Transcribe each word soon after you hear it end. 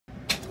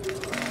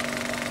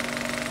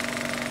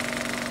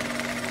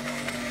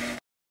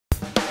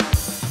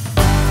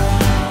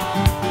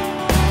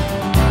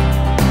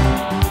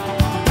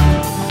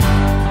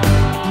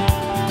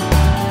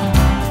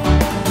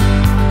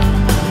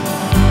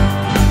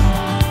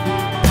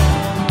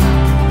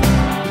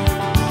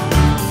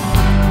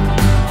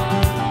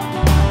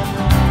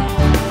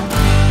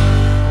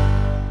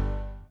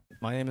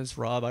is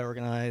Rob. I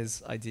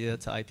organize Idea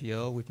to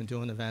IPO. We've been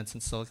doing events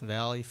in Silicon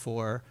Valley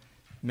for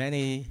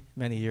many,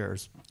 many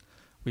years.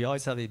 We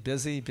always have a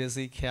busy,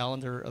 busy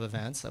calendar of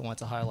events. I want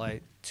to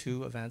highlight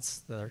 2 events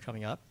that are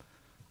coming up.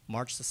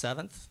 March the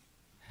 7th,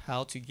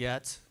 how to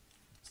get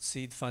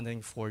seed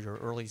funding for your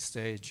early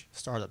stage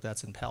startup.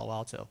 That's in Palo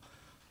Alto.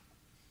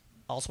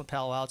 Also in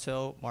Palo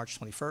Alto, March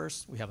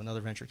 21st, we have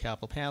another venture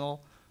capital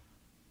panel,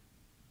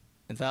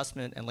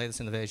 investment and latest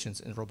innovations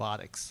in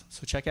robotics.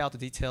 So check out the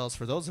details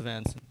for those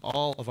events,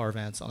 all of our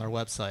events on our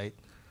website,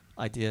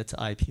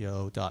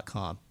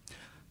 ideatoipo.com.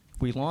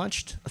 We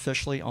launched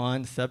officially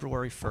on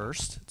February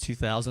 1st,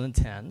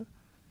 2010.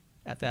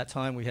 At that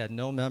time, we had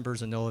no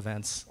members and no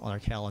events on our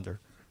calendar.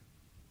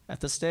 At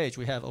this stage,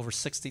 we have over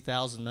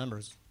 60,000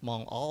 members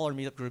among all our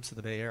meetup groups of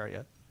the Bay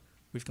Area.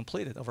 We've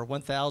completed over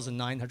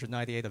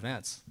 1,998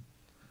 events.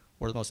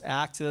 We're the most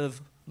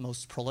active,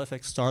 most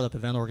prolific startup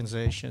event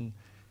organization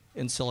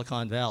in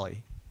Silicon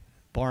Valley,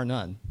 bar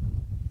none.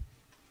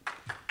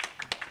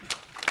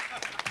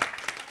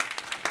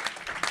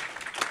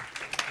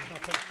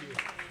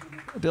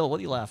 Bill, what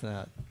are you laughing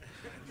at?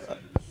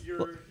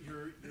 Your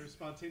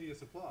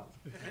spontaneous applause.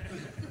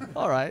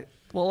 All right.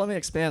 Well, let me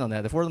expand on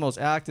that. If we're the most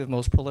active,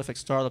 most prolific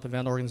startup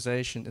event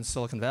organization in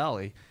Silicon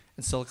Valley,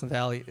 and Silicon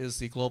Valley is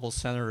the global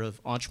center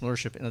of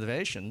entrepreneurship and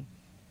innovation,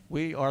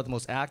 we are the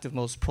most active,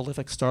 most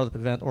prolific startup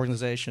event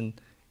organization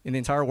in the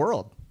entire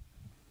world.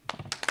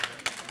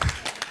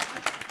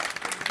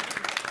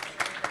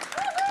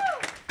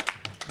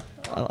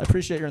 I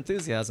appreciate your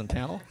enthusiasm,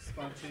 panel.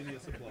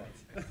 Spontaneous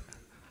applause.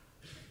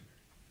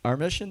 Our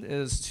mission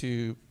is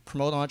to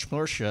promote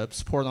entrepreneurship,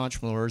 support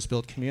entrepreneurs,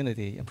 build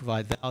community, and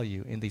provide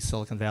value in the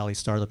Silicon Valley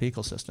startup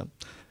ecosystem.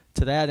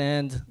 To that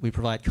end, we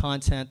provide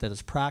content that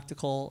is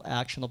practical,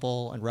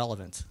 actionable, and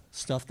relevant,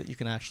 stuff that you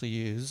can actually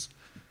use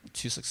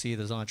to succeed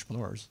as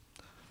entrepreneurs.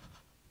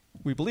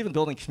 We believe in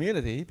building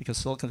community because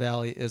Silicon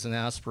Valley is an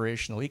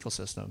aspirational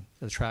ecosystem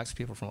that attracts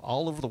people from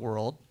all over the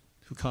world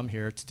who come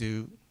here to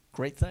do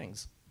great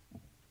things.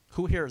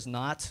 Who here is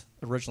not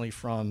originally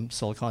from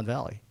Silicon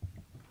Valley?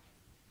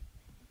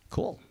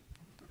 Cool.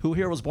 Who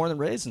here was born and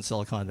raised in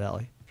Silicon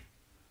Valley?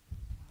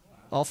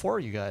 All 4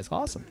 of you guys.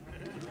 Awesome.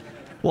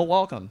 Well,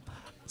 welcome.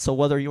 So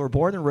whether you were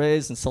born and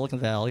raised in Silicon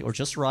Valley or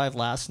just arrived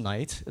last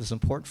night, it is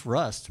important for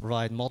us to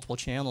provide multiple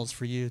channels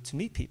for you to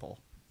meet people,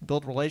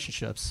 build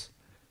relationships,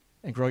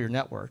 and grow your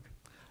network.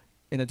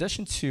 In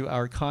addition to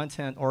our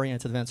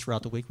content-oriented events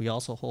throughout the week, we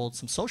also hold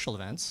some social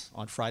events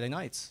on Friday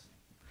nights.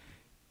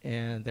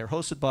 And they're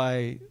hosted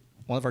by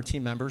one of our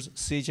team members,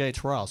 CJ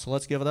Terrell. So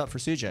let's give it up for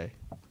CJ.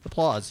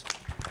 Applause.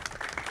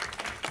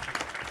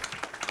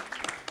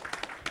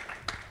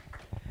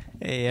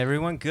 Hey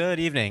everyone, good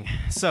evening.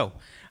 So,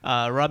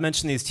 Rob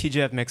mentioned these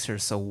TGF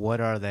mixers, so what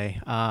are they?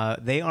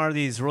 They are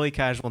these really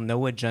casual,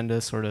 no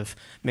agenda sort of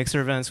mixer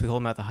events. We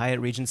hold them at the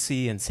Hyatt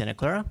Regency in Santa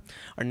Clara.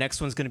 Our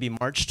next one's gonna be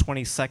March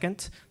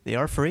 22nd. They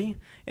are free,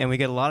 and we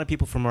get a lot of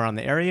people from around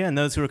the area, and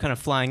those who are kind of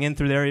flying in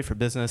through the area for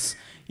business,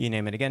 you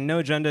name it. Again, no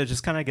agenda,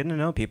 just kind of getting to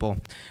know people.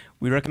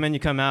 We recommend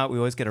you come out. We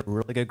always get a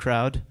really good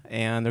crowd,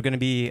 and they're gonna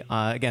be,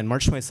 again,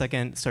 March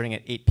 22nd, starting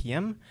at 8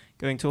 p.m.,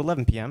 going to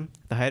 11 p.m.,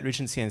 the Hyatt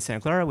Regency in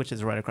Santa Clara, which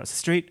is right across the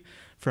street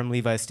from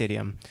Levi's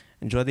Stadium.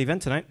 Enjoy the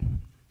event tonight.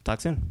 Talk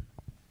soon.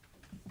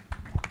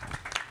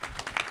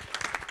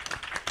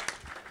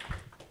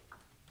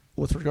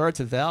 With regard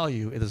to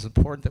value, it is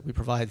important that we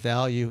provide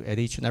value at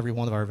each and every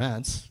one of our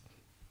events.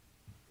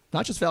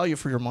 Not just value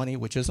for your money,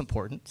 which is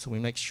important, so we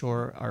make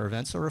sure our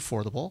events are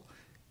affordable.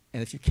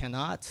 And if you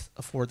cannot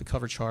afford the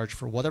cover charge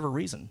for whatever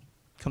reason,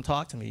 come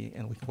talk to me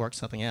and we can work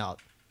something out.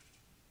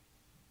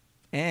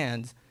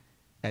 And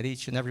at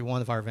each and every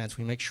one of our events,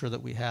 we make sure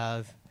that we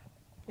have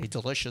a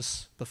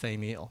delicious buffet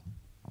meal.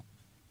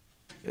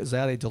 Is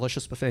that a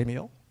delicious buffet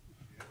meal?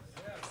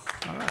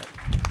 Yes. All right.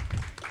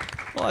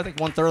 Well, I think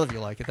 1/3 of you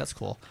like it. That's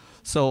cool.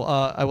 So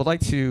I would like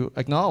to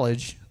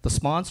acknowledge the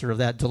sponsor of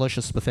that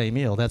delicious buffet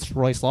meal. That's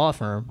Royce Law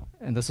Firm,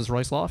 and this is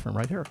Royce Law Firm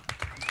right here.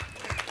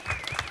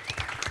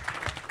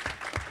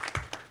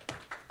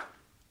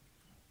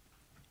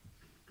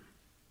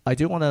 I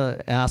do want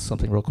to ask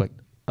something real quick.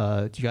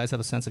 Do you guys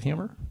have a sense of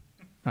humor?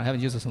 I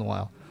haven't used this in a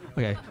while.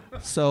 Okay.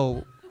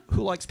 So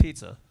who likes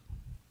pizza?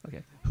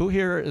 Okay. Who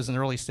here is an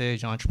early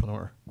stage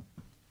entrepreneur?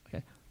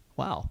 Okay.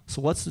 Wow.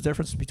 So what's the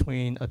difference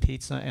between a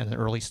pizza and an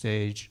early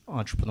stage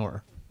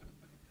entrepreneur?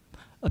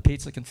 A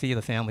pizza can feed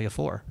a family of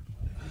 4.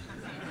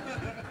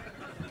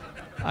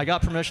 I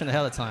got permission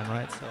ahead of time,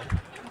 right? So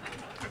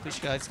at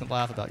least you guys can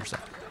laugh about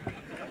yourself.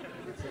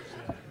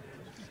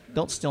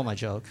 Don't steal my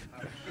joke.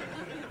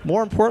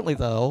 More importantly,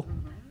 though,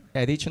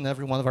 at each and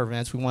every one of our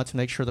events, we want to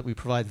make sure that we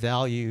provide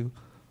value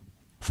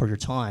for your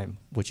time,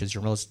 which is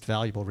your most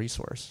valuable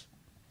resource.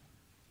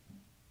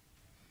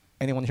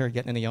 Anyone here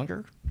getting any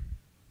younger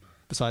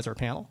besides our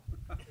panel?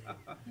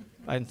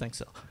 I didn't think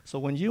so. So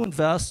when you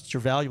invest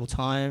your valuable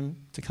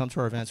time to come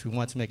to our events, we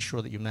want to make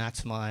sure that you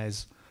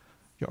maximize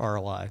your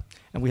ROI.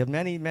 And we have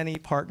many, many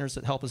partners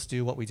that help us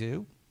do what we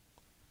do.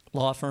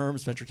 Law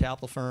firms, venture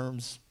capital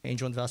firms,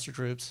 angel investor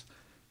groups,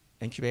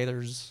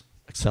 incubators,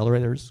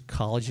 accelerators,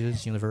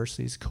 colleges,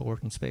 universities,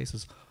 co-working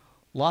spaces.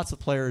 Lots of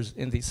players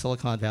in the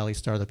Silicon Valley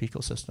startup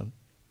ecosystem.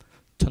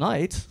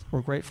 Tonight,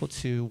 we're grateful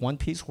to One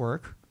Piece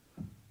Work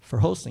for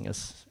hosting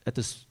us at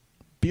this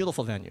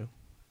beautiful venue.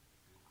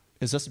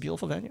 Is this a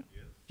beautiful venue?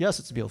 Yes, yes,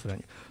 it's a beautiful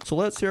venue. So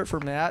let's hear it for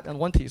Matt and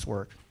One Piece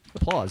Work.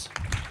 Applause.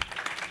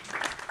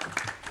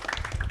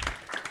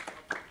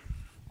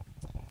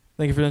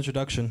 Thank you for the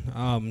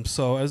introduction.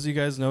 So as you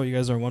guys know, you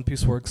guys are One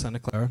Piece Work Santa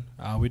Clara.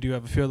 We do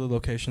have a few other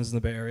locations in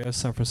the Bay Area: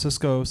 San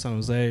Francisco, San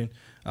Jose,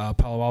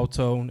 Palo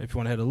Alto. If you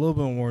want to head a little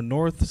bit more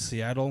north,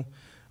 Seattle.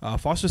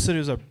 Foster City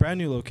is a brand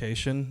new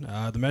location,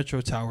 the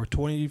Metro Tower,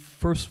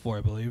 21st floor,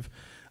 I believe.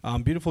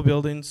 Beautiful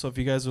building, so if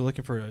you guys are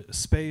looking for a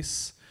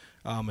space,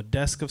 a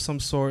desk of some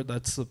sort,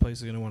 that's the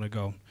place you're going to want to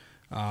go.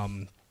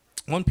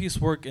 One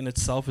Piece Work in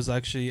itself is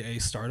actually a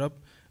startup.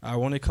 We're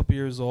only a couple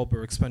years old, but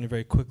we're expanding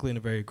very quickly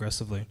and very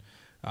aggressively,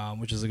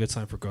 which is a good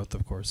sign for growth,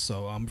 of course.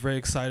 So I'm very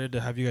excited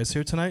to have you guys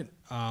here tonight.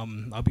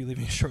 I'll be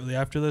leaving shortly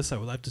after this. I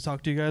would like to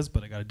talk to you guys,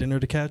 but I got a dinner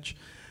to catch.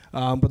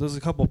 But there's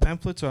a couple of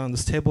pamphlets on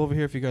this table over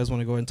here if you guys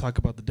want to go ahead and talk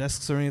about the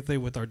desks or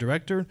anything with our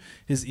director.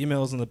 His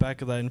email is in the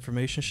back of that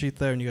information sheet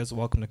there, and you guys are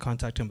welcome to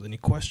contact him with any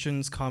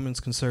questions, comments,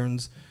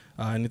 concerns,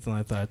 anything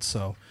like that.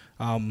 So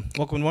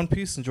welcome in One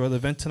Piece. Enjoy the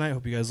event tonight.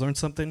 Hope you guys learned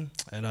something,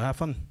 and have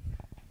fun.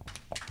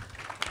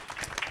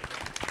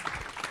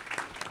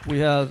 We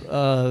have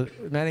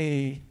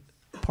many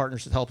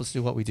partners that help us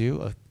do what we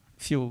do. A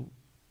few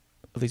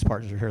of these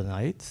partners are here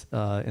tonight,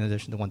 in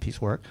addition to One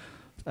Piece Work.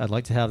 I'd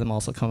like to have them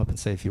also come up and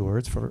say a few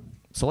words.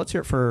 So let's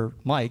hear it for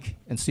Mike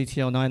and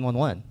CTO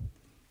 911.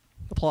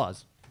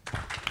 Applause.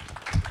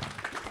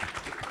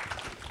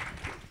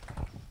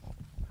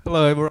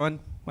 Hello, everyone.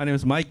 My name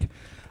is Mike.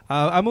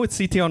 I'm with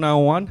CTO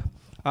 911.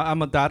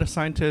 I'm a data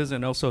scientist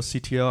and also a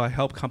CTO. I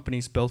help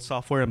companies build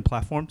software and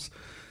platforms.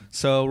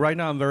 So right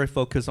now, I'm very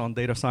focused on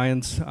data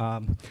science,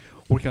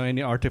 working on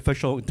any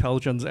artificial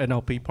intelligence,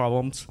 NLP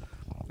problems,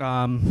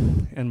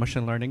 and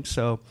machine learning.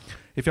 So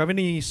if you have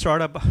any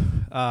startup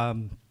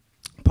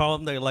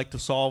problem that you'd like to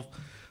solve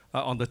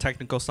on the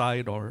technical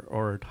side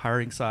or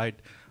hiring side,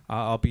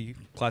 I'll be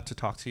glad to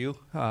talk to you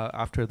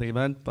after the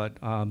event. But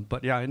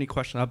yeah, any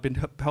question? I've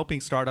been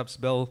helping startups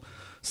build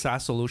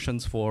SaaS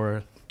solutions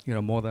for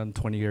more than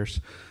 20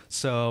 years.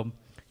 So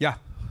yeah,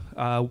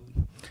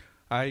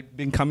 I've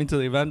been coming to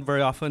the event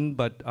very often,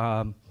 but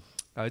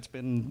it's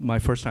been my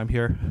first time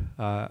here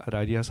at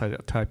Ideas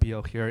at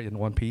IPO here in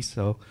One Piece.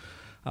 So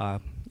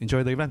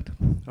enjoy the event.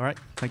 All right,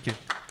 thank you.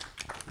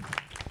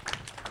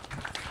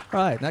 All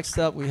right, next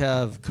up we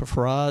have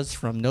Kafraz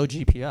from No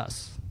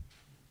GPS.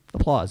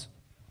 Applause.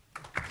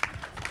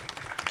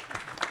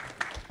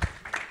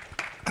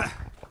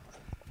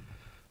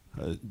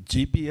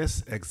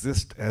 GPS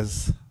exists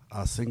as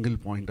a single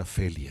point of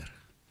failure.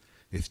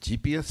 If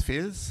GPS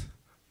fails,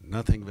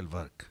 nothing will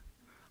work.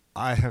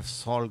 I have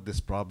solved this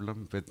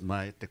problem with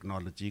my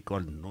technology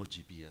called No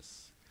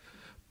GPS.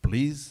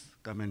 Please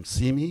come and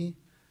see me.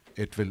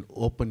 It will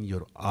open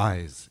your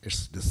eyes.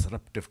 It's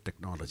disruptive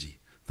technology.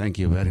 Thank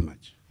you very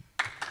much.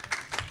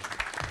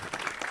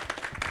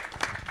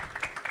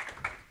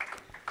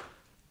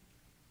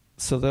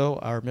 So though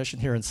our mission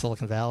here in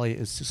Silicon Valley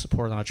is to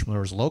support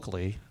entrepreneurs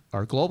locally,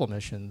 our global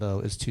mission, though,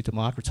 is to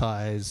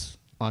democratize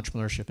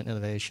entrepreneurship and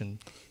innovation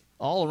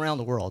all around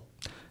the world.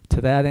 To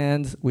that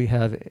end, we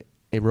have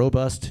a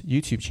robust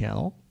YouTube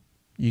channel,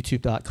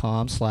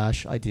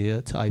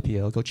 youtube.com/idea to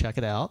IPO. Go check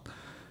it out.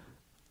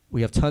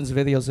 We have tons of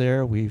videos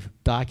there. We've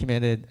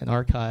documented and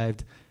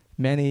archived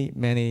many,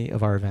 many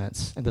of our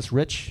events. And this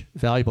rich,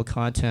 valuable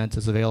content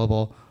is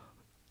available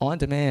on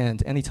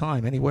demand,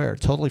 anytime, anywhere,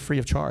 totally free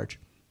of charge.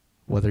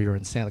 Whether you're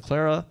in Santa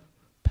Clara,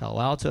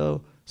 Palo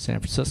Alto, San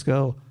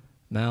Francisco,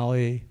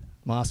 Maui,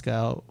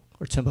 Moscow,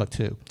 or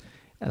Timbuktu.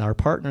 And our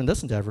partner in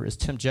this endeavor is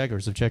Tim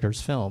Jeggers of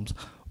Jeggers Films,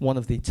 one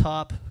of the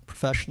top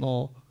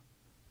professional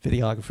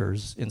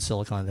videographers in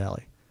Silicon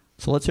Valley.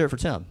 So let's hear it for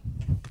Tim.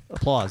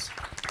 Applause.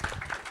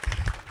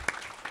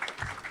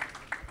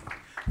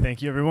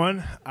 Thank you,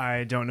 everyone.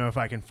 I don't know if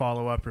I can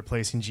follow up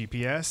replacing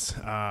GPS,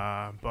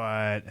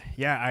 but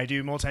yeah, I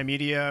do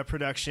multimedia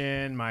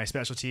production. My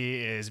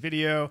specialty is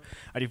video.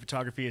 I do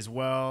photography as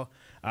well.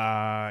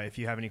 If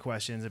you have any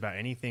questions about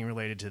anything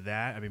related to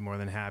that, I'd be more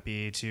than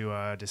happy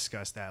to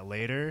discuss that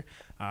later.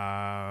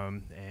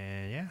 And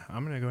yeah,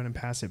 I'm going to go ahead and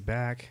pass it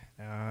back.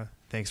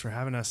 Thanks for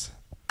having us.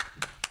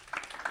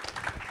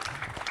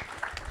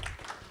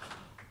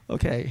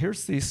 Okay,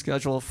 here's the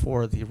schedule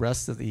for the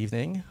rest of the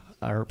evening.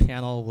 Our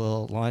panel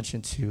will launch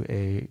into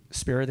a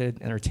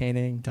spirited,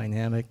 entertaining,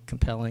 dynamic,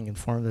 compelling,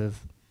 informative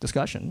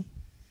discussion,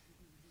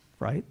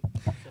 right?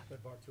 Set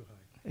that bar too high.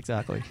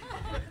 Exactly.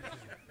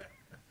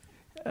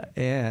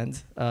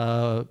 And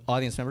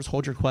audience members,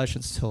 hold your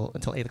questions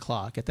until 8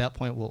 o'clock. At that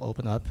point, we'll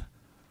open up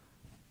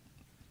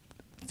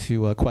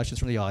to questions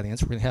from the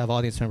audience. We're going to have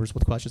audience members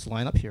with questions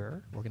line up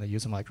here. We're going to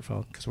use a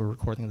microphone because we're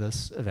recording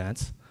this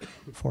event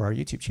for our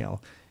YouTube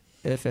channel.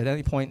 If at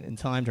any point in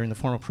time during the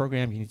formal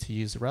program you need to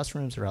use the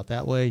restrooms or out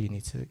that way, you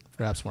need to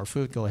grab some more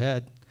food, go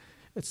ahead.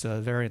 It's a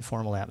very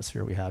informal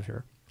atmosphere we have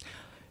here.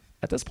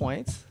 At this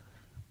point,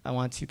 I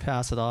want to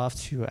pass it off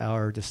to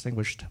our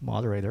distinguished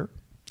moderator.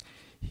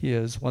 He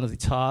is one of the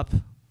top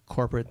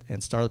corporate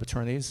and startup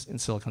attorneys in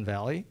Silicon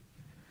Valley.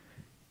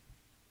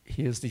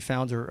 He is the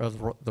founder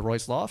of the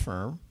Royce Law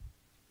Firm,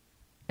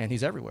 and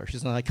he's everywhere.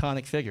 He's an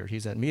iconic figure.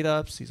 He's at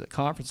meetups, he's at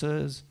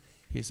conferences,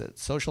 he's at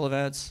social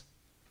events,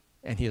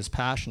 and he is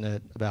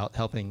passionate about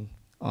helping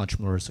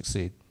entrepreneurs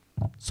succeed.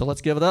 So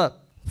let's give it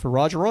up for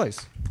Roger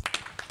Royce.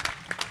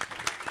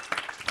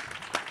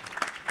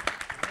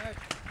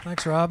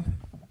 Thanks, Rob.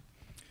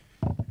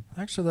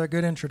 Thanks for that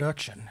good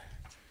introduction.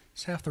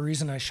 It's half the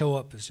reason I show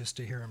up is just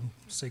to hear him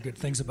say good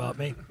things about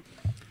me.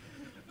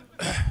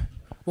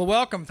 Well,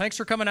 welcome. Thanks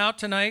for coming out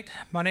tonight.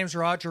 My name's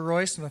Roger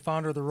Royce. I'm the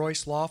founder of the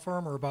Royce Law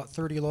Firm. We're about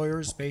 30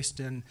 lawyers based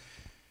in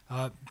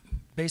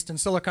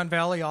Silicon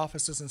Valley,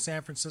 offices in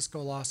San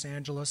Francisco, Los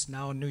Angeles,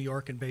 now in New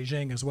York and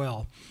Beijing as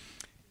well.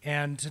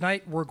 And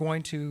tonight we're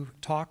going to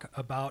talk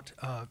about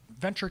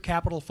venture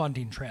capital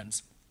funding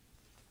trends.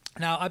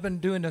 Now, I've been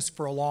doing this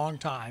for a long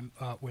time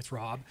with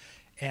Rob,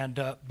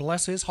 and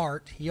bless his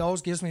heart, he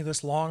always gives me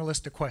this long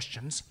list of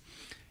questions,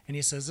 and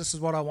he says, this is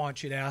what I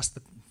want you to ask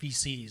the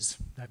VCs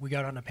that we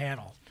got on the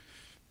panel.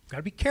 Got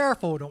to be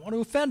careful, don't want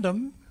to offend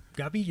them.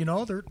 Got to be, you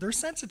know, they're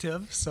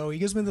sensitive. So he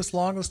gives me this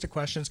long list of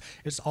questions.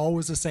 It's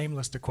always the same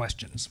list of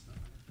questions.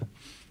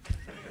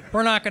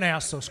 We're not going to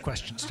ask those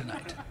questions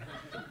tonight.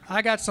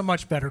 I got some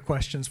much better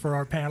questions for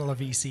our panel of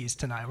VCs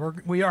tonight.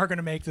 We are going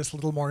to make this a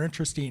little more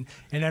interesting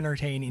and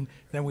entertaining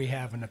than we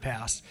have in the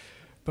past.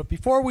 But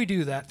before we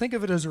do that, think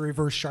of it as a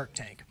reverse Shark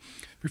Tank.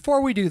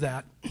 Before we do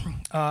that,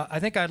 I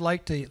think I'd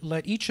like to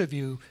let each of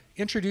you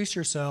introduce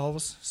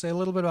yourselves, say a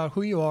little bit about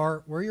who you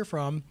are, where you're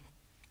from,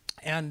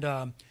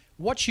 and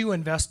what you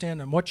invest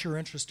in and what you're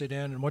interested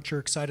in and what you're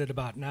excited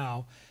about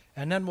now.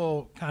 And then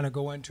we'll kind of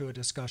go into a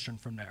discussion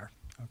from there.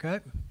 Okay?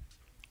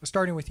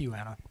 Starting with you,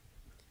 Anna.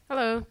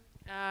 Hello.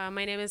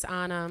 My name is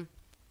Anna.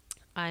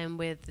 I am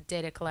with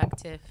Data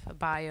Collective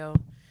Bio.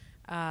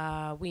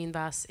 We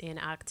invest in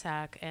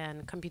agtech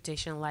and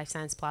computational life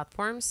science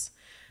platforms.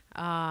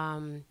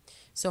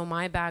 So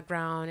my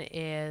background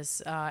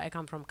is I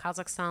come from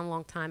Kazakhstan a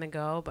long time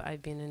ago, but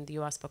I've been in the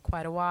US for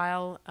quite a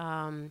while.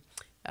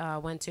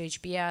 Went to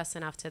HBS,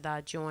 and after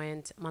that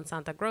joined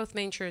Monsanto Growth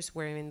Ventures,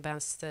 where we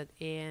invested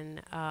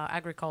in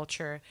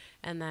agriculture,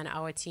 and then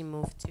our team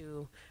moved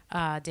to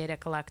Data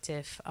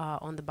Collective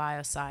on the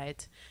bio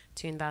side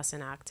to invest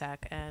in agtech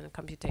and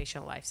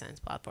computational life science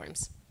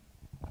platforms.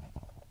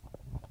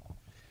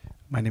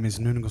 My name is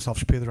Nuno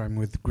Goncalves Pedro. I'm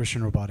with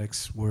Grishin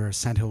Robotics. We're a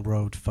Sandhill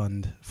Road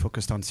fund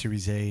focused on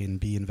Series A and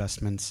B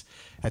investments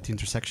at the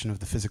intersection of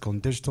the physical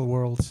and digital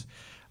worlds.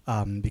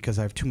 Because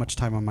I have too much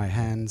time on my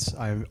hands,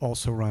 I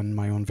also run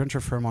my own venture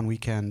firm on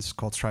weekends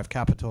called Strive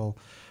Capital.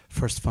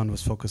 First fund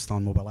was focused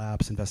on mobile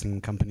apps, investing in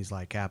companies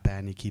like App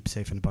Annie,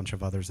 KeepSafe, and a bunch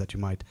of others that you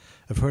might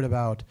have heard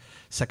about.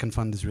 Second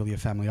fund is really a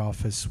family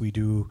office. We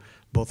do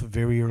both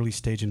very early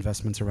stage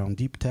investments around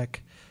deep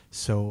tech,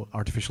 so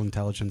artificial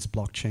intelligence,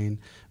 blockchain,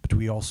 but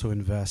we also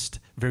invest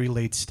very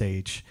late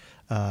stage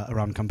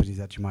around companies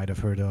that you might have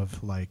heard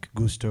of, like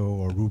Gusto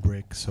or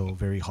Rubrik, so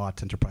very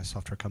hot enterprise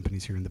software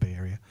companies here in the Bay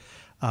Area.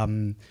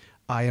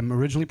 I am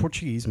originally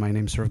Portuguese. My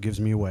name sort of gives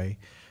me away.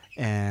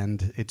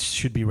 And it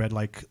should be read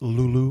like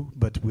Lulu,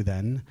 but with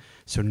N.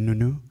 So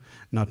Nuno,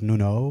 not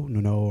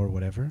Nuno or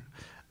whatever.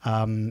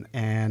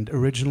 And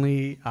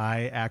originally,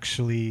 I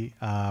actually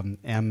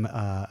am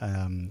a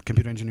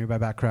computer engineer by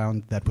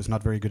background that was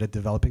not very good at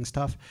developing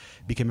stuff.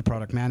 Became a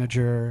product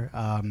manager.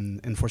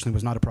 Unfortunately,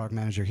 was not a product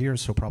manager here,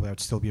 so probably I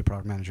would still be a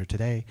product manager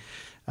today.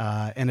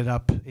 Ended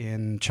up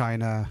in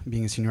China,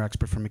 being a senior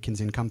expert for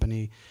McKinsey &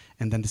 Company,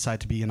 and then decided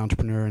to be an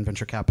entrepreneur in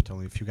venture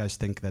capital. If you guys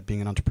think that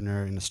being an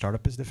entrepreneur in a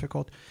startup is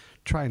difficult,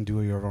 try and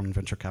do your own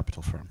venture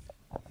capital firm.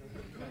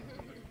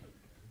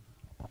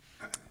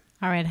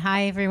 All right,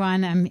 hi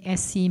everyone. I'm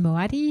SC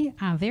Moatti.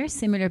 A very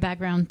similar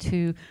background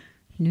to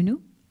Nuno.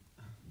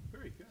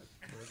 Very good.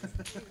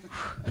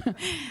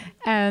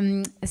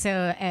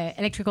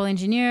 Electrical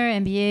engineer,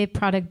 MBA,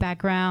 product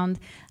background.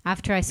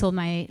 After I sold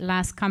my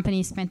last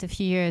company, spent a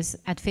few years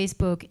at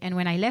Facebook, and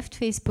when I left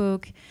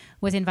Facebook,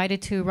 was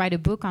invited to write a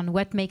book on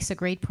what makes a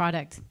great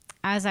product.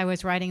 As I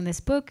was writing this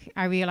book,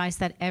 I realized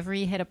that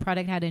every head of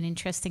product had an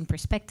interesting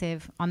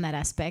perspective on that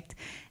aspect.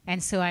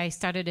 And so I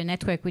started a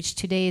network, which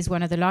today is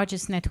one of the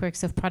largest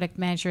networks of product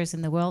managers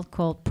in the world,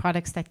 called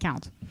Products That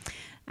Count.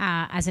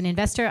 As an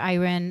investor, I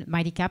ran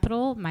Moatti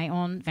Capital, my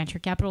own venture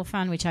capital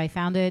fund, which I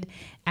founded.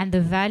 And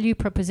the value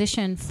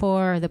proposition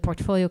for the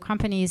portfolio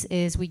companies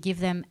is we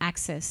give them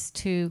access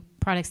to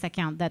Products That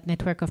Count, that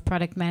network of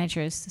product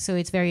managers. So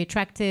it's very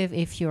attractive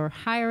if you're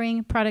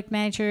hiring product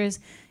managers,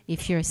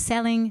 if you're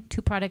selling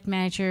to product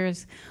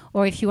managers,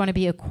 or if you want to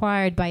be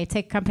acquired by a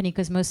tech company,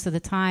 because most of the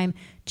time,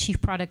 chief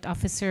product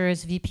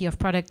officers, VP of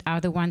product are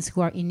the ones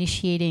who are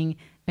initiating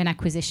an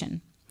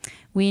acquisition.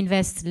 We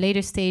invest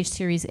later stage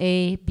Series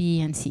A,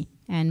 B, and C,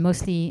 and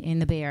mostly in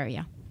the Bay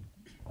Area.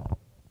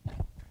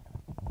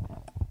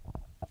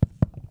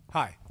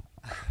 Hi.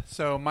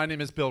 So my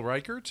name is Bill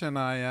Reichert, and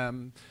I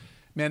am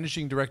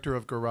Managing Director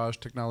of Garage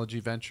Technology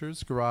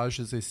Ventures. Garage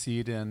is a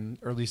seed and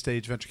early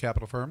stage venture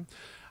capital firm.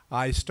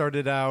 I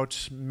started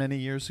out many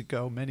years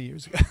ago here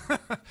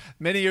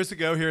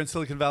in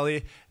Silicon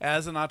Valley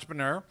as an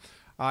entrepreneur.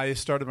 I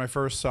started my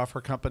first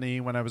software company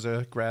when I was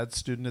a grad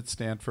student at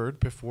Stanford,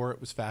 before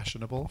it was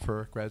fashionable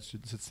for grad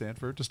students at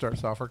Stanford to start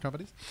software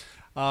companies.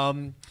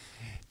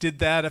 Did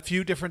that a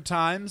few different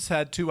times,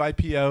 had 2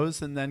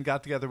 IPOs, and then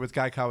got together with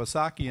Guy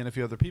Kawasaki and a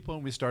few other people,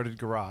 and we started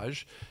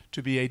Garage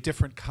to be a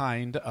different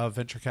kind of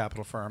venture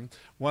capital firm.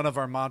 One of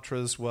our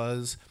mantras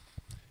was,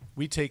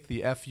 we take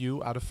the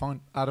FU out of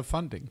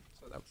funding.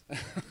 So that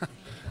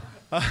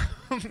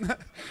was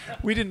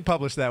we didn't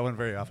publish that one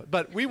very often,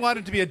 but we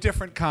wanted to be a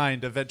different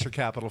kind of venture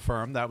capital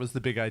firm. That was the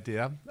big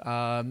idea,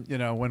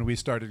 when we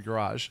started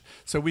Garage.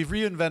 So we've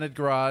reinvented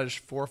Garage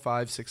 4,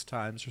 5, 6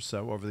 times or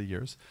so over the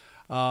years.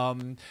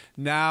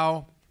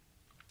 Now,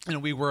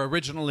 we were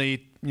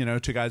originally, 2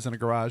 guys in a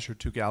garage or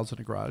 2 gals in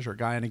a garage or a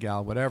guy and a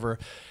gal, whatever.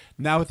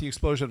 Now with the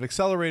explosion of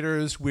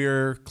accelerators,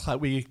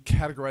 we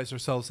categorize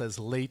ourselves as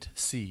late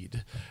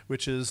seed,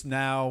 which is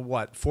now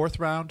what, 4th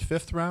round,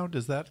 5th round?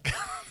 Is that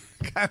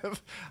kind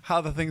of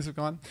how the things have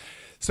gone?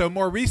 So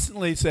more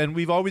recently, and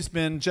we've always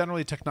been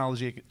generally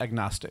technology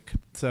agnostic,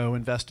 so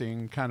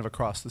investing kind of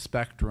across the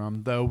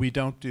spectrum, though we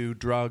don't do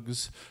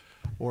drugs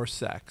or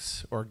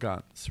sex or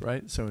guns,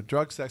 right? So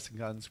drugs, sex, and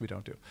guns we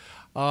don't do.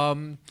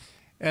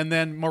 And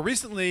then more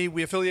recently,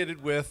 we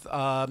affiliated with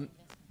a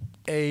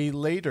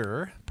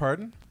later,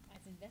 pardon?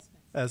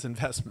 As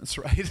investments,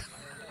 right?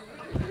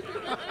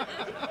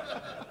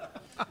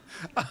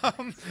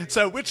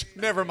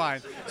 Never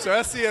mind.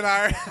 So SC and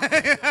I.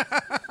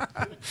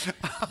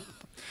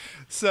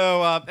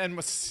 And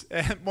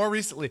more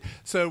recently,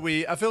 so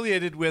we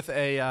affiliated with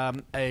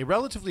a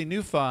relatively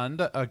new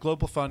fund, a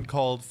global fund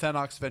called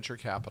Fenox Venture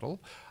Capital,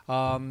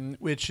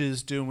 which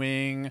is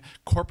doing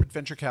corporate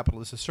venture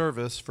capital as a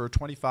service for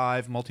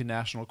 25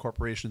 multinational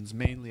corporations,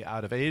 mainly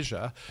out of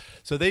Asia.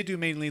 So they do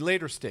mainly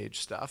later stage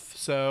stuff.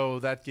 So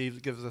that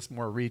gives us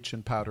more reach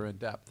and powder and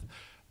depth.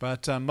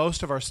 But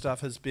most of our stuff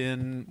has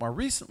been, more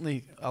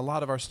recently, a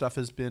lot of our stuff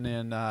has been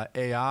in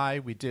AI.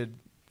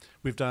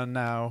 We've done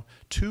now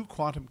 2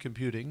 quantum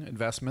computing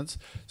investments.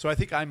 So I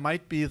think I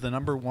might be the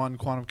 #1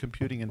 quantum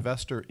computing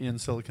investor in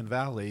Silicon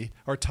Valley,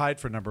 or tied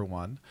for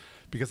 #1,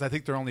 because I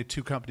think there are only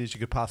 2 companies you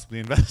could possibly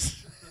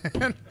invest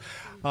in.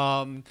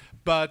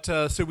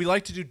 So we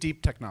like to do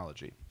deep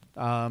technology.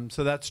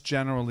 So that's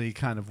generally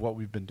kind of what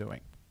we've been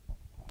doing.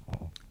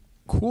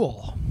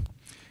 Cool.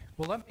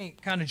 Well, let me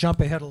kind of jump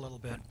ahead a little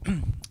bit.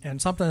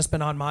 And something that's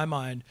been on my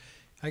mind,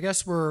 I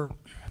guess we're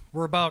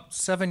about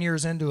 7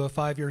 years into a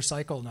 5-year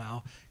cycle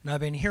now, and I've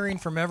been hearing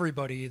from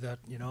everybody that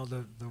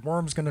the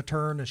worm's going to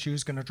turn, the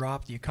shoe's going to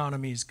drop, the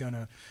economy's going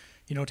to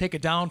take a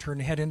downturn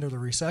and head into the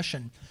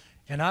recession.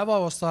 And I've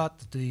always thought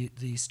that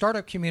the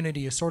startup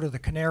community is sort of the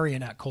canary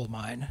in that coal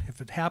mine. If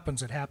it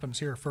happens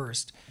here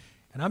first.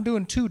 And I'm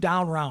doing 2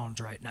 down rounds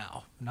right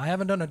now, and I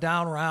haven't done a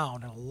down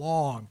round in a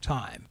long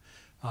time.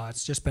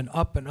 It's just been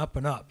up and up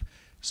and up.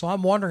 So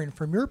I'm wondering,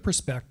 from your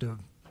perspective.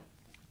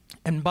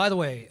 And by the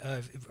way,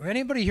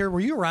 anybody here, were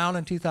you around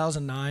in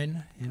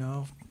 2009,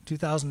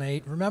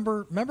 2008?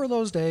 Remember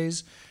those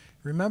days?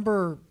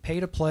 Remember pay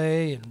to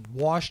play and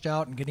washed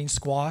out and getting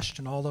squashed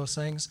and all those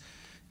things?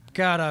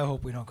 God, I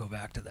hope we don't go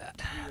back to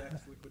that.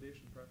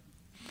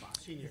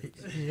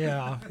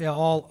 Yeah,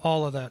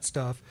 all of that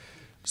stuff.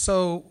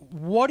 So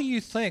what do you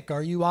think?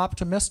 Are you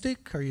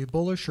optimistic? Are you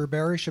bullish or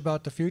bearish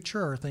about the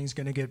future? Are things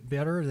going to get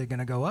better? Are they going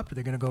to go up? Are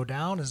they going to go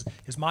down? Is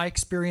my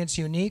experience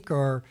unique,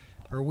 or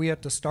are we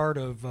at the start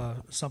of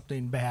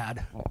something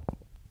bad?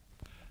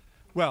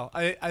 Well,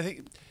 I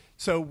think,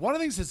 so one of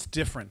the things that's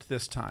different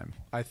this time,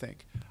 I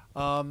think,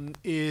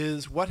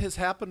 is what has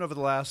happened over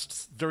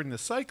during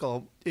this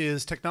cycle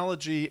is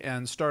technology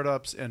and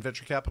startups and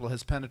venture capital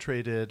has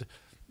penetrated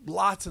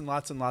lots and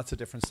lots and lots of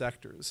different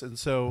sectors. And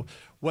so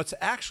what's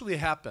actually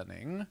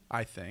happening,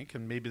 I think,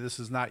 and maybe this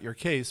is not your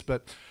case,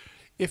 but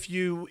if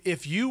you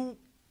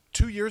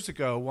 2 years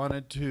ago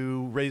wanted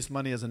to raise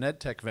money as an ed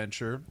tech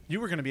venture,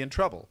 you were going to be in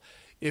trouble.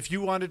 If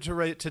you wanted to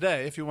raise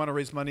today, if you want to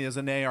raise money as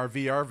an AR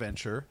VR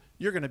venture,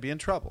 you're going to be in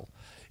trouble.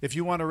 If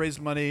you want to raise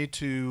money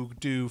to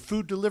do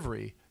food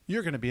delivery,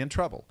 you're going to be in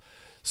trouble.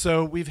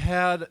 So we've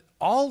had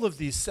all of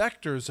these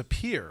sectors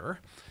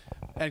appear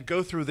and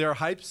go through their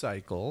hype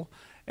cycle.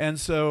 And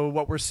so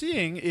what we're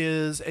seeing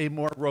is a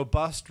more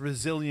robust,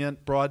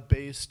 resilient,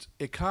 broad-based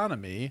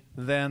economy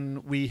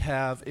than we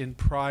have in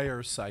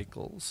prior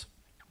cycles.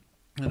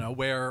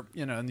 Where,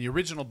 in the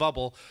original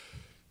bubble,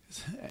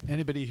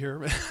 anybody here?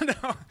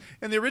 No.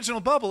 In the original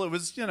bubble, it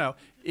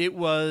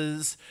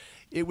was,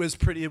 it was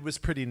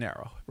pretty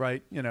narrow,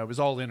 right? It was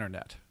all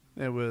internet.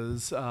 It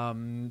was,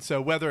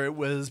 so whether it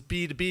was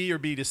B2B or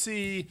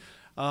B2C,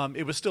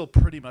 it was still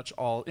pretty much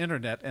all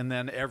internet, and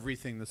then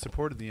everything that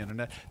supported the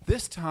internet.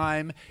 This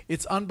time,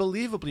 it's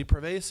unbelievably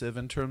pervasive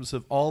in terms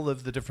of all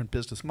of the different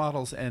business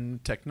models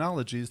and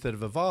technologies that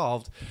have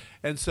evolved.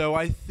 And so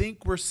I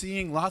think we're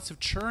seeing lots of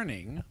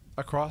churning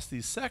across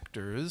these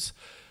sectors.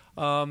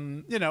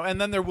 You know, and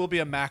then there will be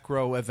a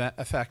macro event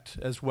effect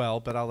as well,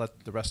 but I'll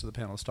let the rest of the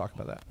panelists talk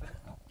about that.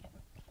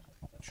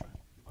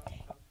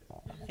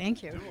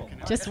 Thank you.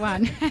 Just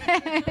one.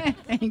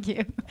 Thank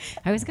you.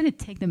 I was going to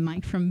take the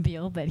mic from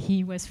Bill, but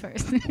he was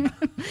first.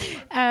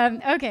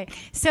 Okay,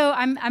 so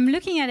I'm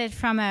looking at it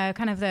from a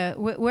kind of the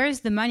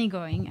where's the money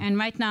going? And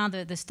right now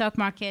the stock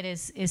market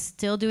is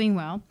still doing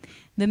well.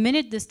 The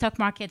minute the stock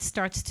market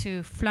starts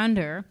to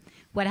flounder,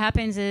 what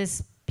happens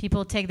is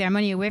people take their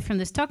money away from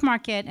the stock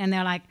market and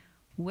they're like,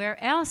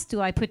 where else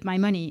do I put my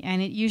money?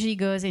 And it usually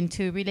goes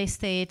into real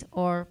estate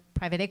or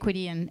private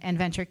equity and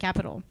venture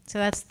capital. So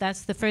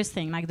that's the first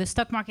thing. Like the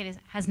stock market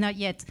has not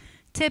yet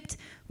tipped,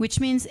 which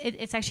means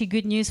it's actually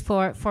good news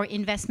for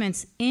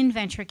investments in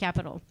venture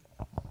capital.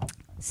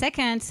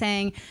 Second,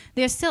 saying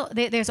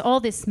there's all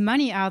this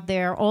money out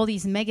there, all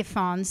these mega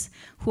funds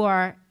who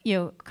are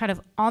kind of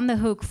on the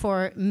hook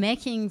for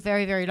making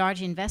very, very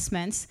large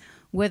investments.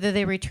 Whether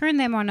they return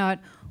them or not,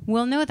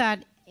 we'll know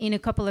that in a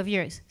couple of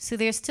years. So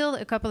there's still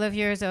a couple of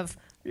years of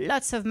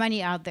lots of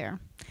money out there.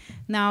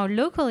 Now,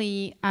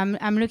 locally,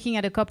 I'm looking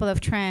at a couple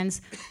of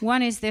trends.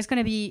 One is there's going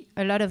to be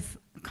a lot of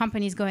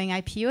companies going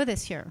IPO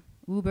this year.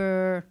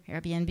 Uber,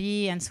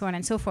 Airbnb, and so on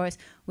and so forth,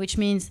 which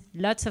means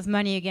lots of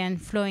money again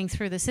flowing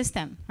through the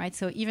system, right?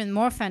 So even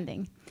more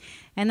funding.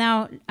 And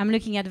now I'm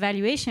looking at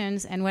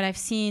valuations and what I've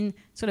seen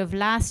sort of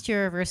last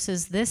year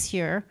versus this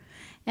year.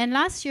 And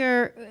last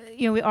year,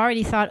 we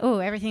already thought, oh,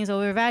 everything's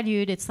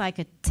overvalued. It's like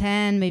a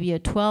 10, maybe a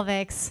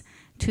 12x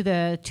to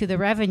the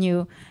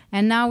revenue.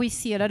 And now we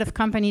see a lot of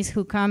companies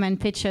who come and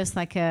pitch us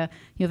like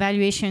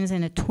valuations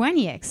in a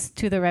 20x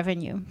to the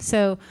revenue.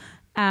 So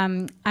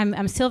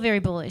I'm still very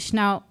bullish.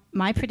 Now,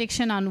 my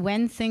prediction on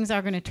when things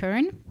are going to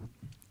turn,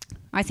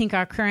 I think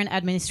our current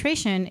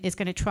administration is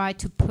going to try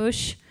to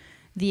push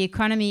the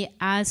economy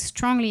as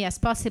strongly as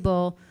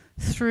possible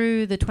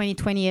through the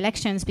 2020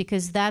 elections,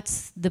 because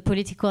that's the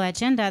political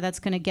agenda that's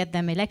going to get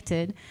them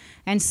elected.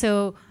 And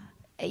so,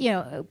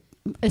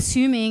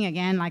 assuming,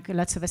 again, like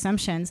lots of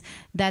assumptions,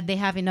 that they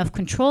have enough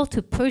control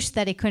to push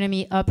that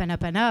economy up and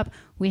up and up,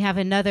 we have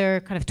another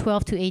kind of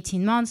 12 to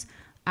 18 months.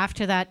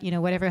 After that,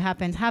 whatever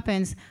happens,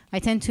 happens. I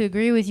tend to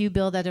agree with you,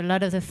 Bill, that a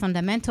lot of the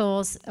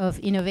fundamentals of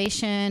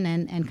innovation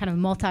and kind of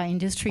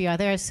multi-industry are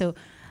there. So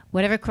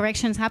whatever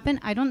corrections happen,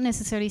 I don't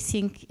necessarily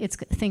think it's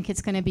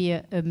going to be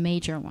a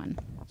major one.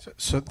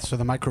 So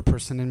the micro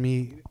person in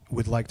me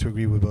would like to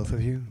agree with both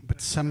of you, but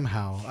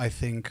somehow I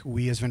think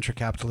we as venture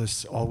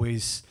capitalists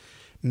always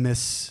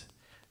miss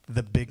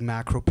the big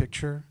macro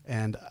picture,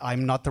 and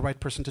I'm not the right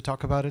person to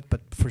talk about it,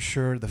 but for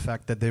sure the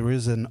fact that there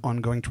is an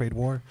ongoing trade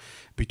war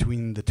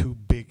between the two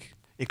big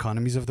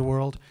economies of the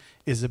world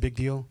is a big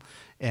deal,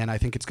 and I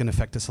think it's going to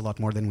affect us a lot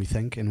more than we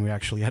think, and we're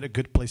actually at a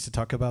good place to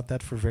talk about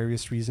that for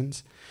various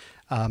reasons.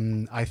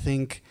 I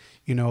think,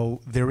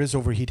 there is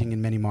overheating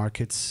in many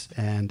markets,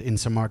 and in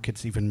some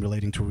markets even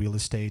relating to real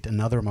estate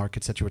and other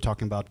markets that you were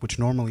talking about, which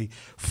normally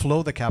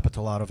flow the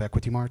capital out of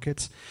equity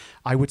markets.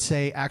 I would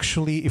say,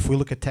 actually, if we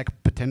look at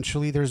tech,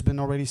 potentially there's been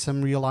already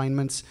some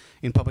realignments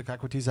in public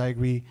equities. I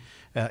agree.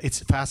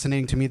 It's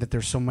fascinating to me that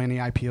there's so many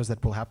IPOs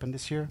that will happen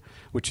this year,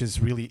 which is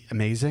really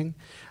amazing.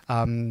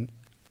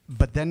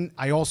 But then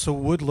I also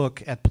would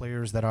look at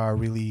players that are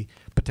really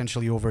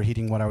potentially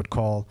overheating what I would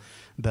call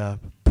the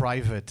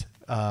private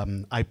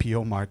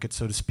IPO market,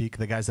 so to speak,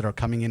 the guys that are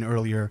coming in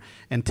earlier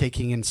and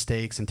taking in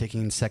stakes and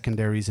taking in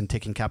secondaries and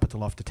taking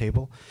capital off the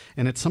table.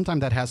 And it's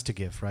sometimes that has to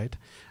give, right?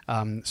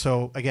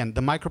 So again,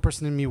 the micro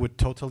person in me would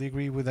totally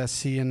agree with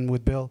SC and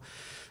with Bill.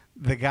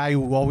 The guy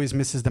who always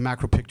misses the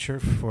macro picture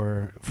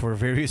for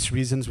various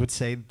reasons would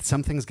say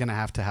something's going to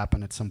have to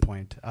happen at some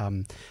point.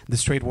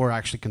 This trade war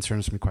actually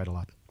concerns me quite a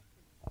lot.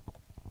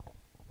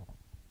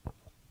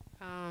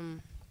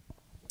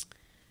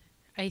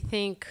 I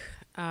think,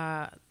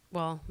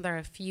 well, there are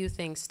a few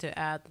things to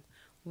add.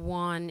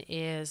 One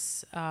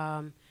is,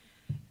 I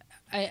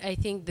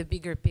think the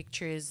bigger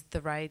picture is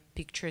the right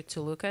picture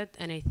to look at.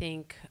 And I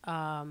think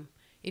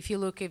if you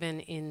look even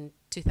in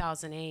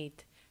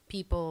 2008,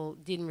 people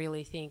didn't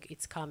really think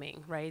it's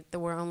coming, right? There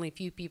were only a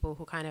few people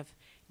who kind of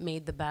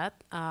made the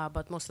bet,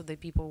 but most of the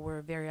people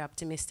were very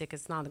optimistic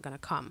it's not going to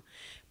come.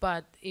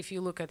 But if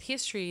you look at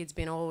history, it's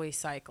been always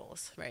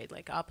cycles, right?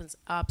 Like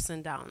ups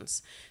and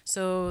downs.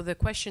 So the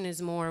question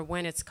is more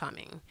when it's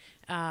coming.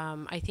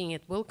 I think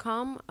it will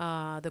come.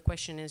 The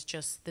question is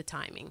just the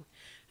timing.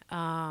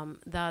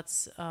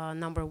 That's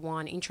number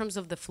one. In terms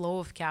of the flow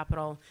of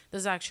capital,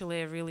 there's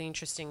actually a really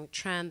interesting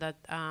trend that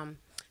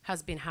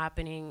has been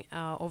happening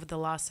over the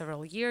last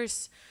several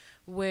years,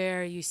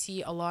 where you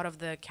see a lot of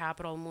the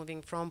capital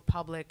moving from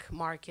public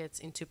markets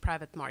into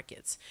private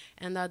markets.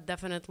 And that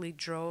definitely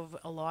drove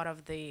a lot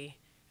of the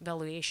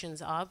valuations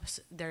up.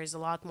 There is a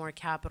lot more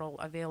capital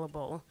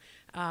available.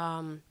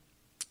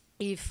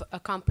 If a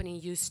company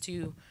used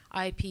to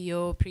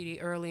IPO pretty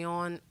early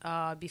on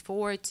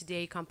before,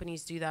 today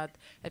companies do that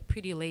at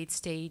pretty late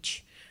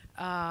stage.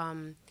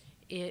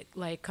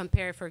 Like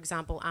compare, for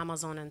example,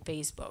 Amazon and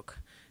Facebook.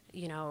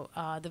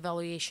 The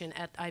valuation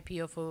at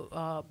IPO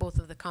for both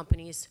of the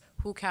companies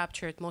who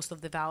captured most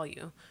of the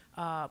value,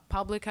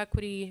 public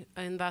equity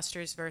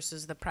investors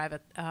versus the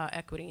private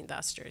equity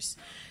investors.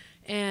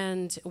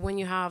 And when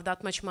you have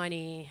that much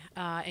money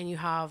and you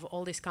have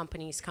all these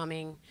companies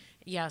coming,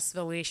 yes,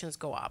 valuations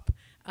go up.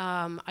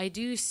 I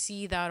do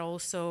see that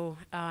also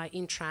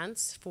in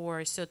trends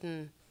for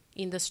certain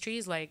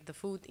industries, like the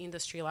food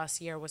industry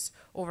last year was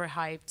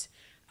overhyped.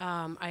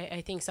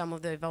 I think some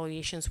of the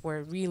valuations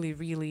were really,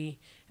 really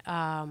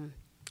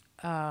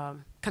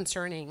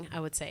concerning, I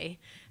would say.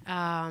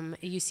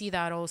 You see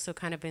that also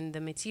kind of in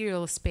the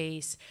material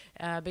space.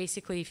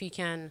 Basically, if you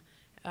can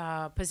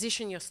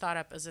position your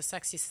startup as a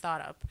sexy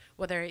startup,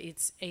 whether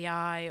it's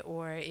AI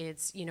or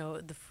it's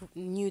the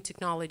new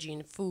technology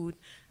in food,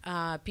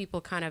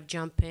 people kind of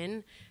jump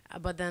in,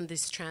 but then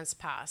these trends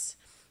pass.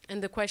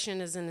 And the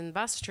question as an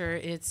investor,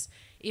 it's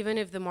even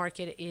if the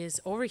market is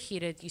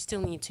overheated, you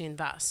still need to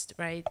invest,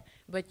 right?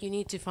 But you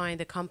need to find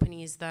the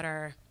companies that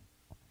are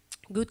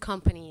good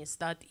companies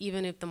that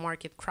even if the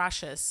market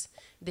crashes,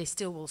 they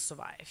still will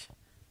survive.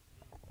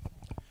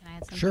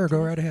 Sure,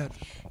 go right ahead.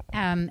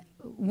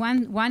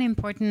 One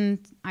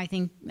important, I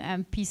think,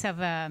 piece of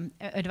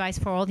advice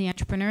for all the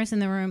entrepreneurs in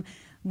the room,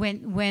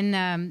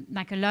 when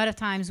like a lot of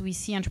times we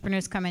see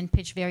entrepreneurs come and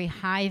pitch very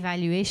high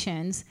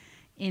valuations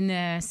in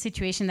the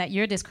situation that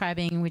you're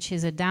describing, which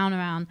is a down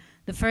round,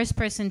 the first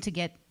person to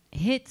get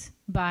hit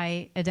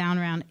by a down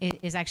round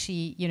is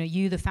actually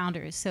you, the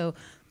founders. So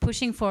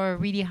pushing for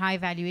really high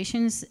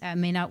valuations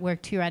may not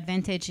work to your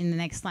advantage in the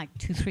next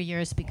 2-3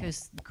 years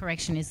because the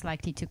correction is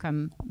likely to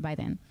come by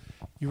then.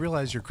 You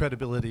realize your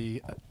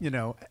credibility,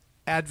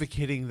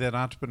 advocating that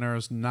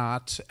entrepreneurs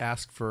not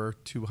ask for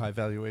too high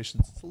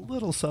valuations. It's a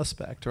little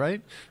suspect,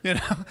 right?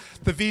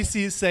 The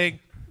VCs saying,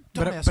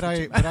 But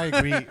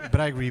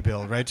I agree,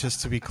 Bill, right?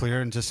 Just to be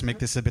clear and just to make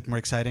this a bit more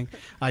exciting,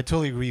 I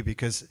totally agree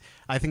because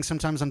I think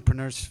sometimes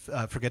entrepreneurs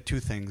forget two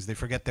things. They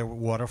forget their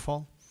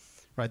waterfall,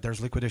 right? There's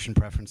liquidation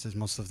preferences,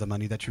 most of the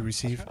money that you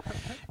receive.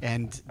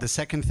 And the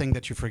second thing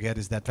that you forget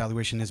is that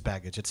valuation is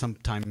baggage. At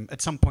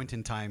some point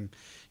in time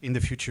in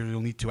the future,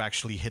 you'll need to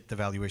actually hit the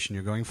valuation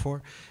you're going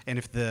for. And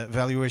if the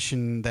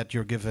valuation that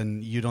you're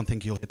given, you don't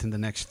think you'll hit in the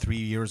next 3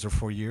 years or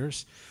 4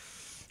 years,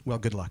 well,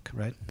 good luck,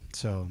 right?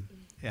 So.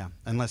 Yeah,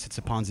 unless it's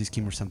a Ponzi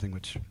scheme or something,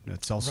 which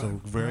it's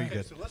also very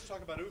good. So let's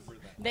talk about Uber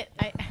then.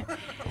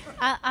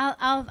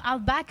 I'll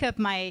back up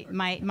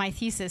my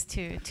thesis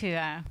to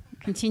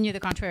continue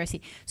the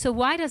controversy. So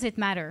why does it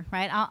matter,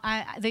 right?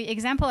 The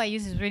example I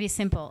use is really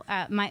simple.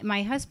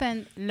 My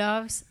husband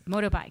loves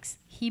motorbikes.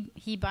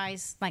 He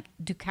buys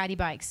Ducati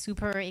bikes,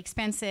 super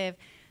expensive.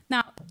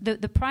 Now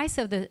the price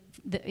of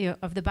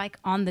the bike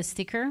on the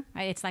sticker,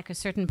 right, it's like a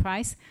certain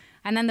price,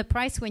 and then the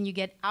price when you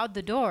get out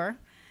the door.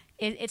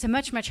 It's a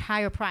much, much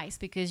higher price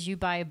because you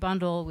buy a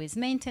bundle with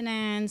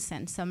maintenance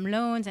and some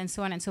loans and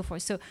so on and so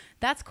forth. So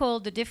that's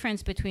called the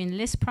difference between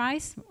list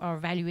price or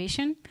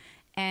valuation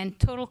and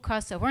total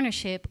cost of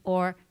ownership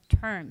or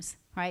terms,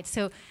 right?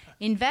 So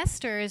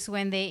investors,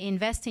 when they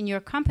invest in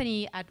your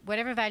company at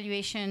whatever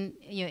valuation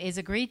is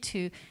agreed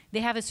to,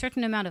 they have a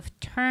certain amount of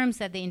terms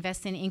that they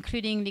invest in,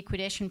 including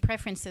liquidation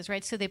preferences,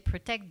 right? So they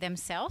protect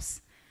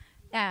themselves.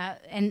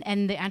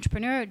 And the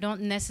entrepreneur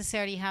don't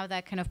necessarily have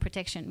that kind of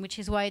protection, which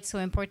is why it's so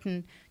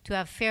important to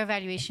have fair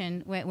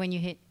valuation when you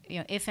hit,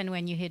 if and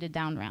when you hit a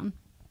down round.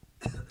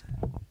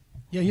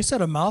 Yeah, you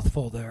said a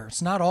mouthful there.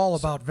 It's not all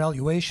about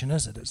valuation,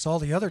 is it? It's all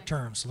the other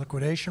terms: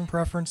 liquidation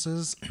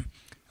preferences,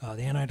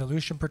 the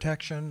anti-dilution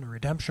protection, the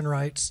redemption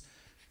rights.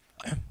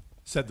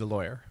 Said the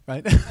lawyer,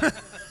 right?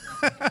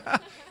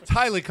 It's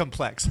highly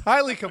complex.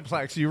 Highly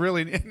complex. You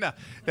really need. No,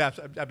 yeah,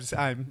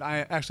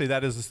 actually,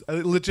 that is a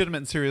legitimate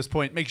and serious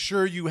point. Make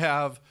sure you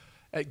have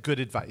good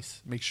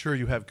advice. Make sure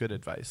you have good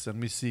advice. And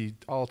we see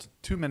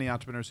too many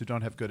entrepreneurs who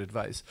don't have good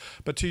advice.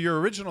 But to your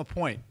original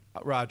point,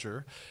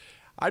 Roger,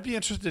 I'd be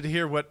interested to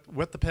hear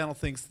what the panel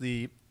thinks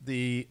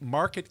the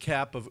market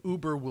cap of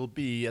Uber will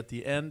be at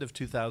the end of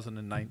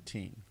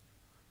 2019.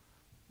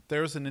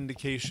 There's an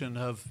indication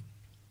of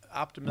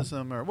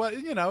optimism or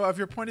of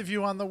your point of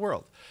view on the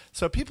world.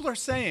 So people are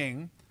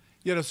saying,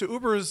 so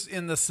Uber's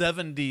in the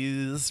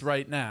 70s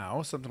right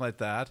now, something like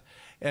that,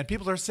 and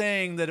people are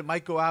saying that it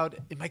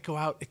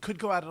could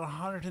go out at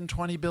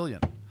 120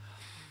 billion.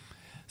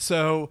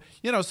 So,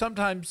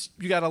 sometimes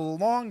you got a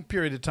long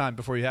period of time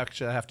before you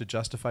actually have to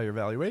justify your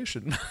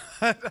valuation.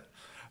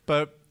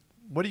 But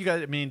what do you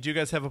guys, do you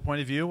guys have a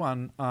point of view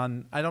on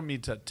I don't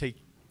mean to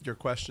take your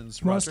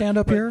questions, Roger. You want to stand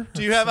up here?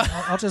 Do you have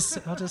I'll just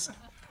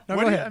No,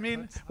 what go do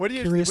ahead. What do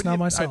you? Curious now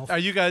myself. Are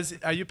you guys?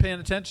 Are you paying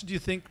attention? Do you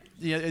think?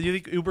 You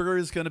think Uber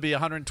is going to be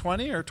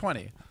 120 or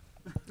 20?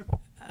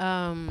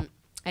 I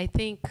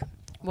think.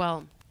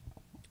 Well,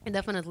 I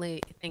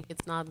definitely think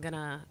it's not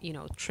gonna,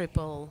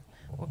 triple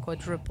or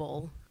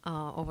quadruple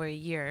over a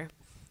year.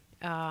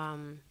 I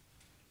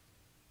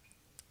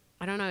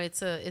don't know.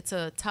 It's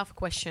a tough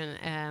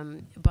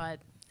question, but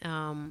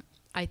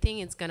I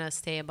think it's gonna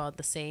stay about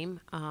the same.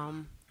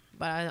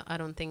 But I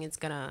don't think it's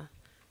gonna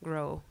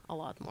grow a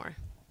lot more.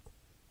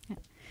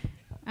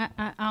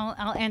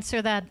 I'll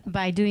answer that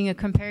by doing a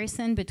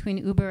comparison between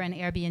Uber and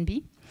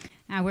Airbnb.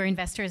 We're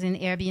investors in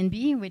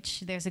Airbnb,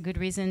 which there's a good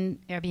reason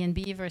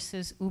Airbnb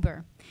versus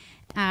Uber.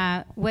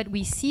 What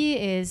we see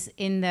is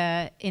in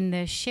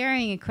the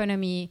sharing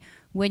economy,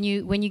 when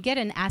you get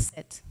an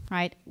asset,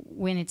 right?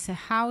 When it's a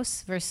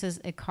house versus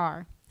a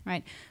car,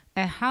 right?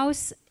 A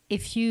house,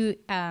 if you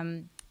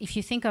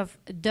think of,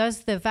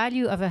 does the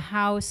value of a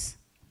house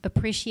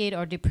appreciate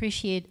or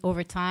depreciate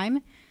over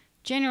time?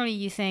 Generally,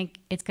 you think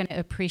it's going to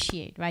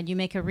appreciate, right? You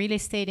make a real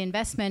estate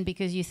investment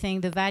because you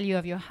think the value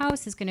of your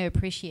house is going to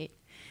appreciate.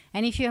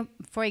 And if you,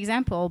 for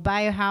example,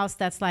 buy a house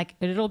that's like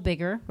a little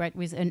bigger, right,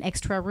 with an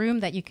extra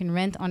room that you can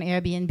rent on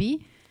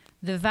Airbnb,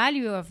 the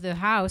value of the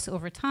house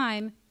over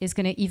time is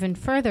going to even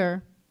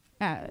further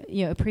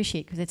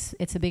appreciate because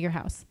it's a bigger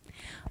house.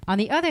 On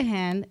the other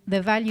hand,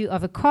 the value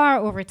of a car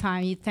over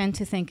time, you tend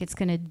to think it's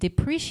going to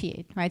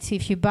depreciate, right? So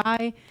if you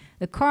buy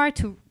a car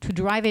to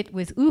drive it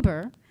with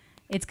Uber,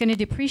 it's going to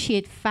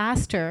depreciate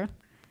faster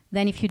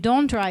than if you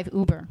don't drive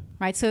Uber,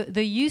 right? So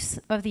the use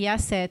of the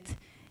asset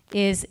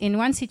is in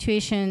one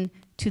situation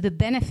to the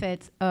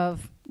benefit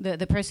of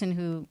the person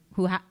who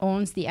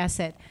owns the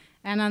asset.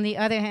 And on the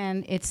other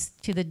hand, it's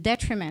to the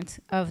detriment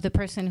of the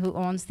person who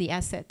owns the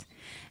asset.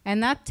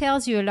 And that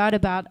tells you a lot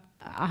about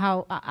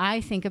how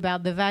I think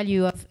about the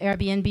value of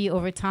Airbnb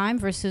over time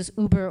versus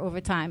Uber over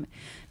time.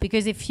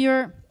 Because if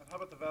you're... And how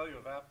about the value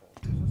of Apple?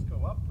 Does this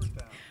go up or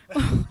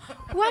down?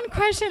 One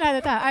question at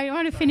a time. I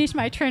want to finish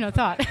my train of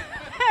thought.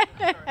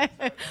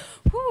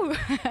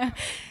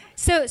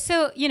 So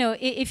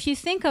if you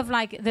think of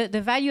like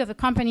the value of a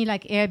company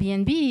like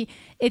Airbnb,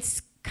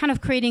 it's kind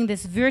of creating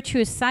this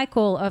virtuous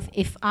cycle of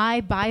if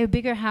I buy a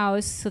bigger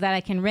house so that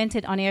I can rent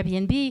it on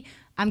Airbnb,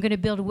 I'm going to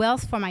build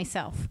wealth for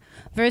myself.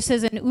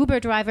 Versus an Uber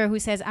driver who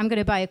says, I'm going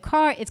to buy a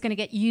car, it's going to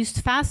get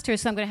used faster,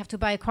 so I'm going to have to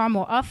buy a car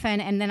more often,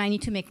 and then I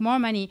need to make more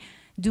money.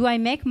 Do I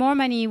make more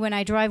money when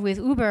I drive with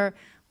Uber?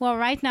 Well,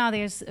 right now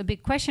there's a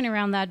big question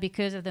around that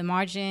because of the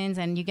margins,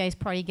 and you guys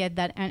probably get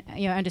that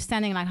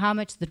understanding, like how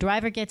much the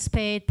driver gets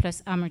paid,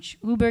 plus how much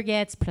Uber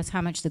gets, plus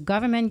how much the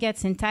government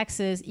gets in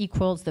taxes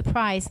equals the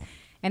price.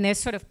 And there's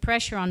sort of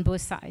pressure on both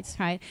sides,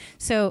 right?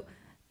 So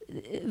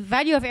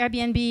value of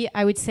Airbnb,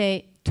 I would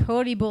say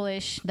totally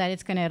bullish that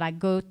it's going to like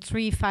go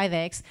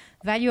 3-5x.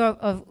 Value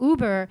of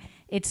Uber,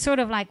 it's sort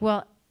of like,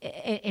 well,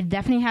 it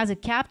definitely has a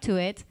cap to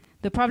it.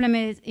 The problem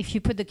is if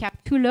you put the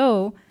cap too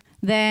low,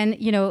 then,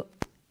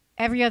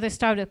 every other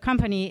startup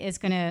company is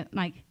going to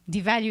like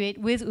devaluate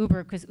with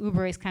Uber because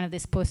Uber is kind of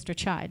this poster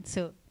child.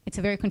 So it's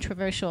a very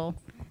controversial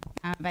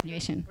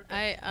valuation.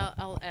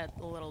 I'll add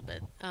a little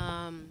bit.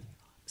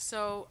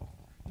 So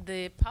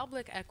the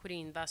public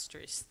equity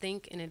investors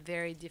think in a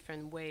very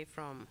different way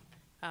from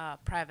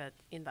private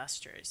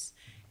investors.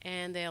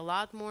 And they're a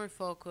lot more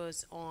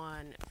focused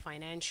on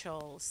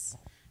financials,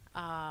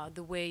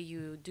 the way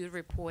you do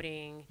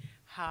reporting,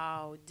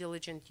 how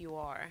diligent you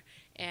are.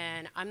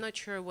 And I'm not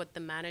sure what the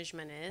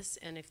management is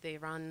and if they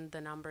run the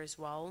numbers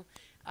well.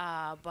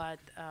 But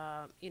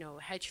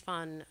hedge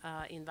fund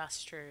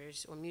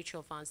investors or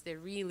mutual funds, they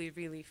really,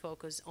 really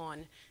focus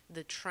on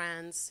the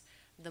trends,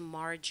 the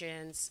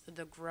margins,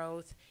 the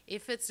growth.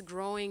 If it's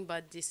growing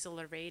but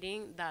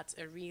decelerating, that's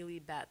a really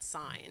bad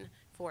sign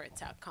for a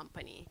tech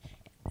company.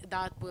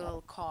 That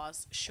will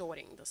cause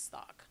shorting the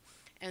stock.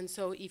 And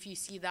so if you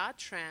see that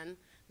trend,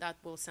 that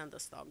will send the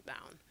stock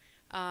down.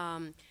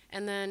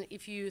 And then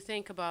if you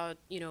think about,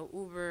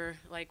 Uber,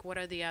 like what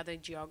are the other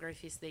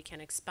geographies they can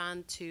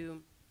expand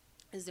to?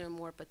 Is there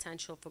more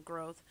potential for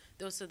growth?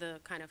 Those are the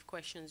kind of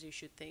questions you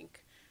should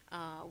think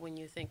when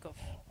you think of,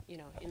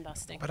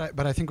 investing.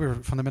 But I think we're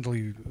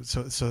fundamentally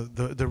so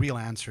the real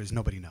answer is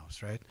nobody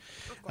knows, right?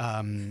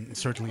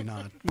 Certainly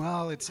not.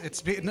 Well,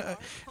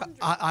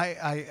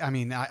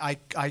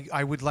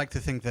 I would like to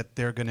think that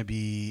they're going to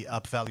be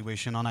up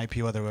valuation on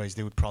IPO. Otherwise,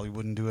 they probably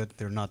wouldn't do it.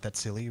 They're not that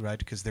silly, right?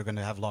 Because they're going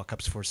to have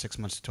lockups for 6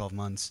 months to 12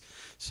 months.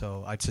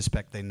 So I'd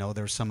suspect they know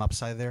there's some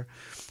upside there.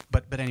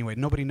 But anyway,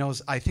 nobody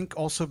knows. I think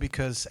also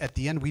because at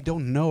the end we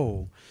don't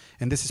know,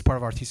 and this is part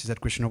of our thesis at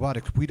Grishin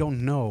Robotics, we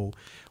don't know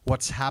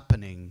what's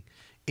happening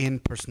in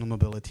personal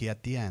mobility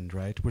at the end,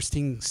 right? We're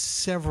seeing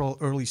several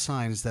early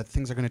signs that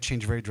things are going to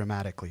change very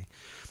dramatically.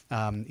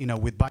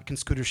 With bike and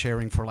scooter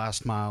sharing for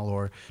last mile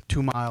or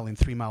 2 mile and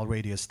 3 mile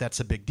radius, that's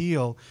a big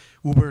deal.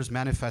 Uber's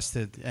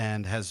manifested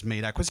and has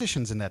made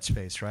acquisitions in that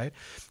space, right?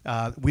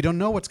 We don't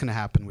know what's going to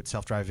happen with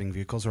self-driving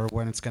vehicles or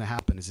when it's going to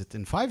happen. Is it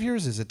in 5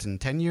 years? Is it in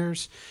 10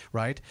 years,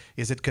 right?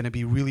 Is it going to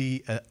be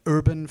really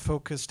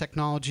urban-focused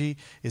technology?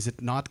 Is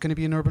it not going to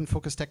be an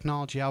urban-focused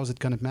technology? How is it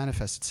going to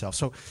manifest itself?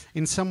 So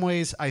in some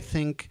ways, I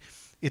think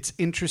it's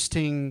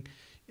interesting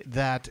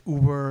that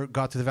Uber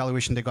got to the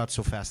valuation they got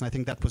so fast. And I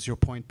think that was your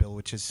point, Bill,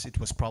 which is it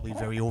was probably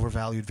very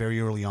overvalued very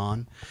early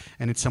on.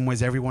 And in some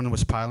ways, everyone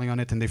was piling on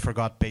it and they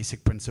forgot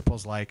basic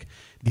principles like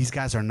these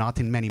guys are not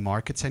in many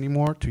markets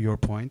anymore, to your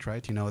point,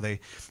 right? They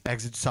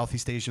exited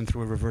Southeast Asian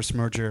through a reverse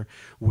merger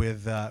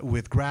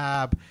with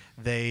Grab.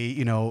 They,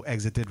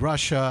 exited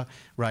Russia,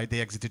 right?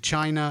 They exited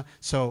China.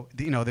 So,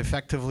 they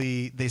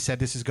effectively, they said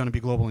this is going to be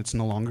global. It's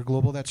no longer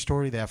global, that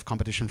story. They have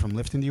competition from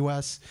Lyft in the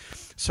US.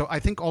 So I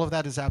think all of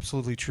that is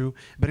absolutely true.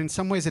 But in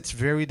some ways, it's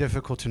very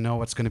difficult to know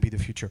what's going to be the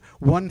future.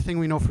 One thing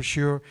we know for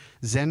sure,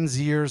 Gen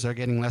Zers are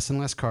getting less and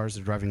less cars.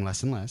 They're driving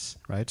less and less,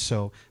 right?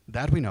 So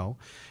that we know.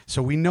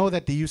 So we know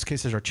that the use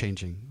cases are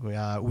changing.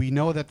 We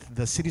know that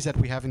the cities that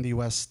we have in the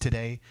US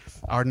today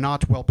are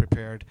not well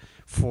prepared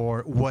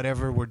for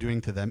whatever we're doing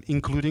to them,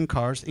 including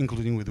cars,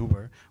 including with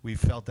Uber. We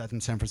felt that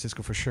in San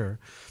Francisco for sure.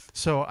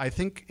 So I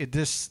think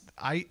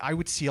I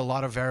would see a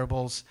lot of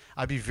variables.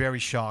 I'd be very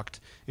shocked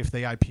if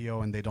they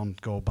IPO and they don't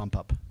go bump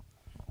up.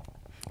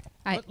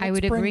 I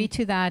would agree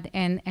to that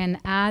and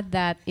add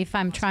that if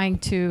I'm trying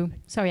to,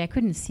 sorry, I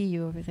couldn't see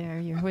you over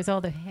there with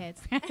all the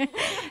heads.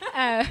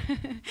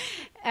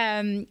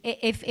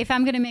 If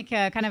I'm going to make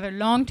a kind of a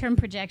long-term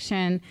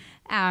projection,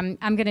 I'm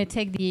going to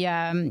take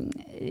the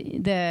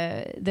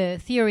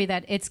theory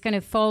that it's going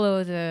to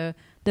follow the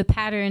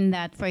pattern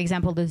that, for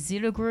example, the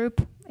Zillow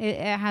Group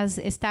has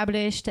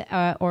established,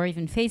 or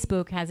even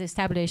Facebook has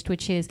established,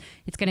 which is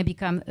it's going to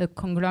become a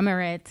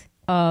conglomerate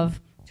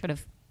of sort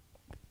of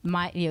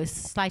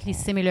slightly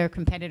similar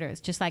competitors,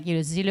 just like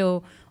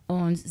Zillow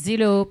owns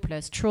Zillow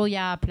plus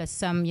Trulia plus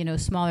some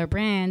smaller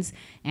brands,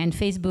 and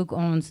Facebook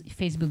owns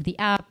Facebook the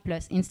app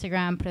plus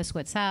Instagram plus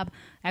WhatsApp.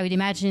 I would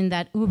imagine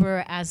that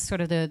Uber, as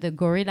sort of the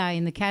gorilla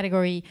in the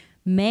category,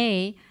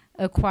 may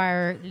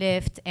acquire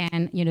Lyft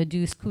and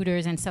do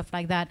scooters and stuff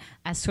like that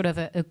as sort of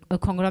a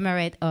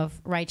conglomerate of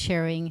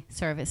ride-sharing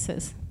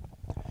services.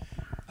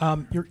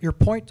 Your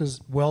point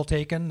is well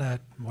taken,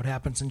 that what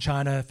happens in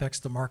China affects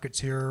the markets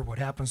here. What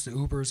happens to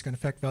Uber is going to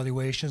affect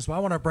valuations. But I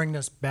want to bring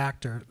this back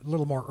to a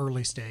little more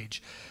early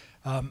stage.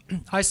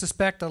 I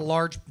suspect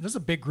that this is a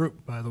big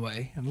group, by the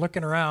way, and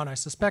looking around, I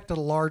suspect that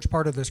a large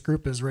part of this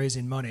group is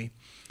raising money.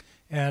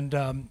 And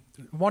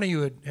one of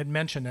you had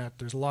mentioned that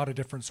there's a lot of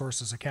different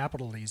sources of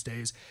capital these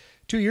days.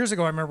 2 years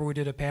ago, I remember we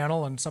did a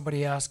panel and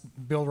somebody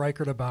asked Bill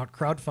Reichert about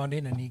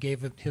crowdfunding, and he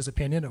gave his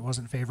opinion. It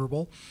wasn't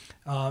favorable.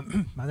 I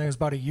think it was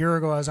about a year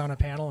ago I was on a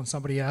panel and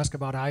somebody asked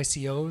about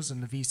ICOs,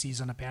 and the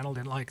VCs on the panel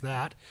didn't like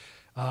that.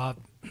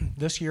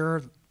 This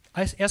year,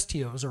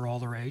 STOs are all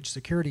the rage,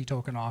 security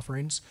token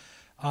offerings.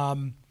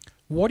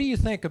 What do you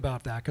think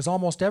about that? Because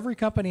almost every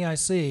company I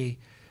see,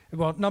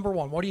 well, number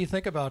one, what do you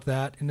think about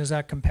that? And is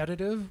that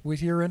competitive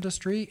with your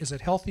industry? Is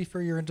it healthy for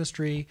your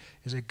industry?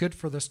 Is it good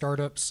for the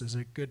startups? Is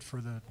it good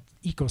for the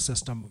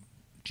ecosystem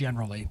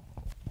generally?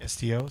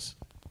 STOs?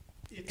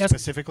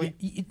 Specifically?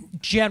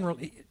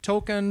 Generally,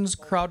 tokens,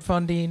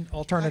 crowdfunding,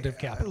 alternative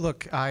capital.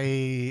 Look,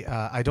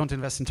 I don't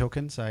invest in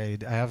tokens. I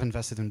have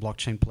invested in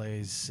blockchain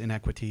plays in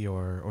equity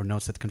or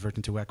notes that convert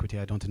into equity.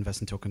 I don't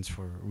invest in tokens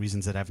for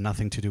reasons that have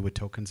nothing to do with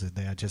tokens.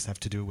 They just have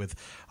to do with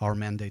our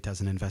mandate as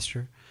an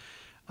investor.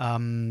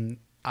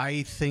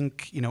 I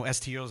think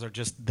STOs are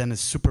just then a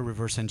super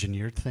reverse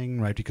engineered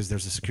thing, right? Because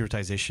there's a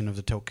securitization of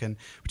the token,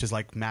 which is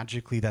like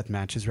magically that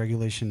matches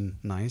regulation,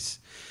 nice,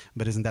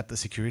 but isn't that the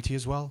security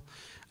as well?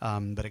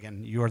 But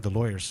again, you are the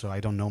lawyer, so I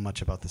don't know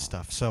much about this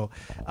stuff. So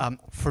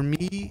for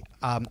me,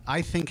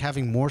 I think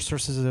having more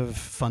sources of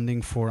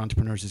funding for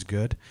entrepreneurs is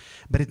good,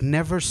 but it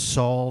never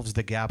solves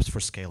the gaps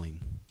for scaling.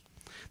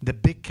 The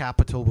big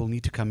capital will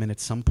need to come in at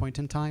some point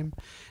in time.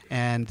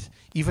 And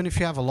even if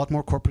you have a lot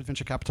more corporate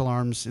venture capital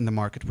arms in the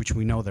market, which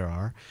we know there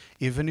are,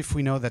 even if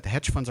we know that the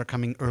hedge funds are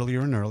coming earlier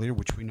and earlier,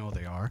 which we know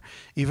they are,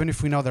 even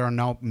if we know there are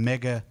now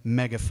mega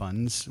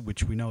funds,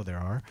 which we know there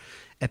are,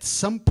 at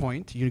some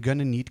point you're going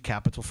to need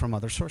capital from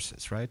other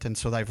sources, right? And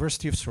so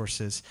diversity of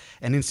sources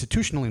and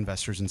institutional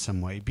investors in some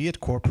way, be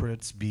it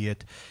corporates, be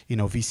it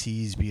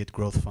VCs, be it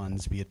growth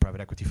funds, be it private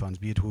equity funds,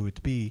 be it who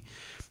it be,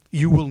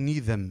 you will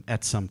need them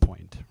at some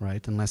point,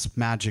 right? Unless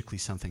magically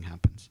something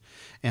happens.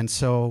 And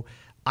so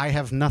I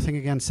have nothing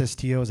against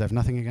STOs, I have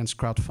nothing against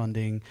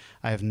crowdfunding,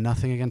 I have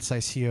nothing against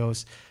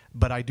ICOs,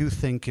 but I do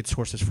think it's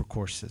horses for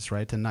courses,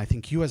 right? And I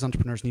think you as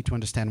entrepreneurs need to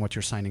understand what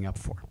you're signing up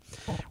for.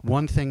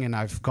 One thing, and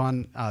I've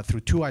gone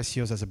through 2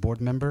 ICOs as a board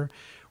member,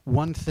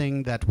 one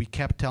thing that we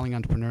kept telling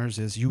entrepreneurs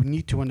is you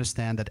need to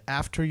understand that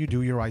after you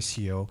do your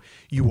ICO,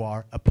 you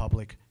are a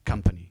public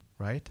company,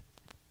 right?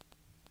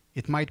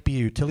 It might be a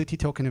utility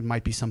token, it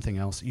might be something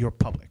else. You're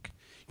public.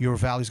 Your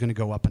value is going to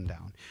go up and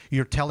down.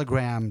 Your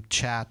Telegram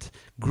chat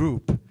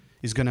group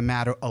is going to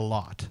matter a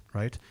lot,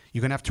 right?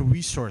 You're going to have to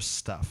resource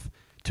stuff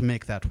to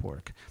make that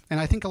work. And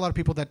I think a lot of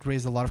people that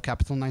raised a lot of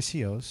capital in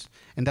ICOs,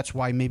 and that's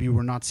why maybe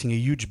we're not seeing a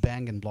huge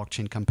bang in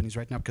blockchain companies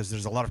right now, because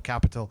there's a lot of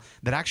capital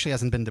that actually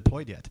hasn't been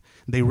deployed yet.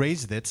 They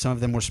raised it. Some of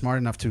them were smart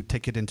enough to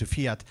take it into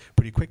fiat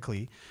pretty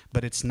quickly,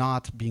 but it's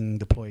not being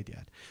deployed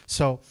yet.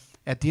 So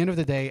at the end of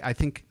the day, I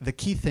think the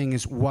key thing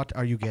is what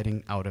are you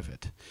getting out of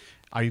it?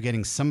 Are you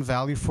getting some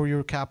value for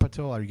your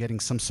capital? Are you getting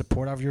some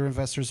support of your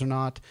investors or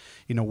not?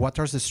 What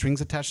are the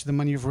strings attached to the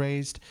money you've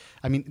raised?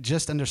 I mean,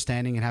 just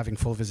understanding and having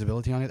full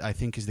visibility on it, I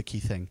think, is the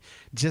key thing.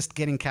 Just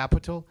getting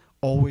capital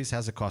always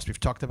has a cost. We've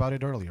talked about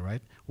it earlier,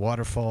 right?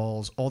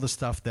 Waterfalls, all the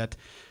stuff that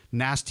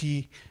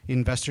nasty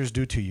investors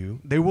do to you,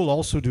 they will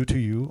also do to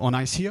you on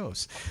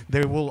ICOs.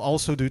 They will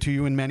also do to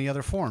you in many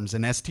other forms,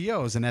 and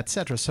STOs, and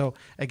etc. So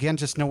again,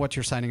 just know what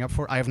you're signing up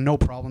for. I have no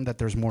problem that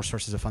there's more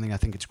sources of funding. I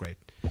think it's great.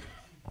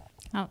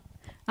 I'll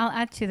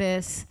add to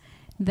this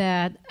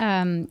that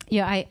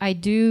I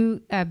do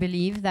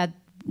believe that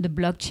the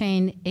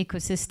blockchain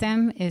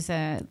ecosystem is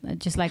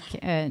just like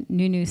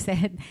Nuno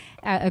said,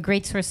 a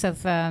great source of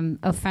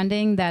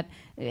funding. That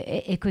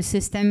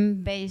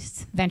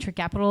ecosystem-based venture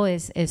capital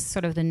is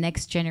sort of the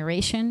next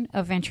generation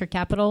of venture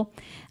capital.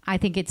 I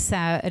think it's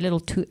a little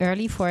too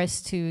early for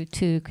us to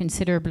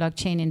consider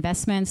blockchain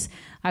investments.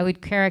 I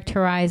would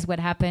characterize what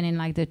happened in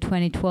like the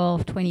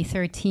 2012,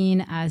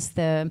 2013 as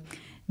the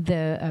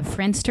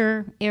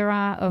Friendster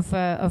era of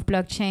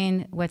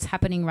blockchain, what's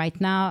happening right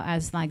now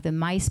as like the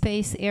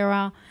MySpace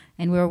era,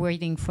 and we're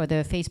waiting for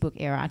the Facebook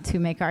era to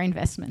make our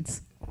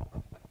investments.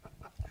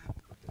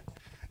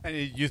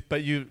 And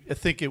but you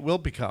think it will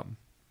become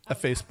a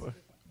Facebook?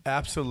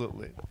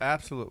 Absolutely,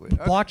 absolutely.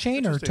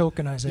 Blockchain or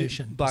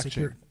tokenization?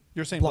 Blockchain.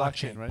 You're saying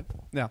blockchain, right?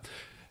 Yeah.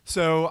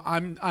 So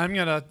I'm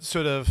gonna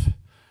sort of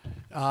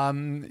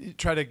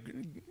try to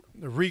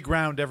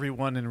reground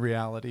everyone in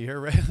reality here,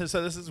 right?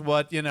 So this is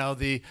what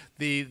the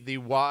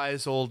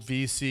wise old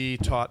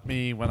VC taught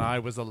me when I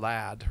was a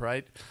lad,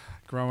 right?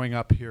 Growing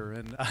up here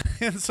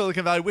in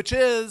Silicon Valley, which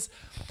is,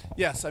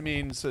 yes, I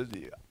mean, so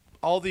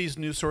all these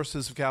new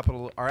sources of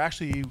capital are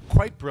actually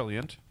quite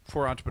brilliant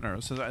for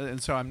entrepreneurs,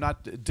 and so I'm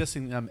not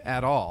dissing them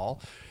at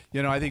all.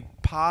 I think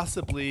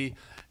possibly,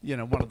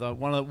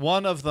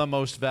 one of the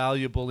most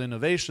valuable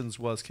innovations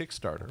was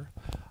Kickstarter.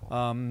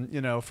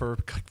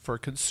 For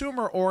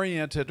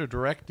consumer-oriented or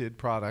directed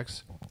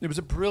products, it was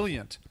a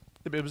brilliant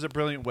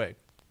way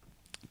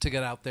to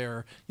get out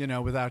there,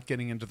 without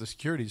getting into the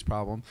securities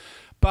problem.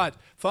 But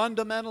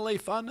fundamentally,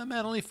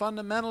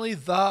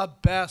 the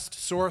best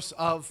source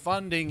of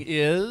funding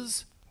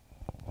is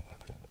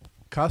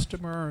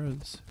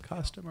customers.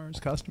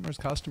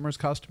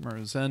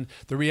 And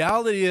the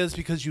reality is,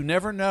 because you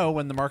never know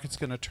when the market's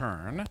going to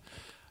turn,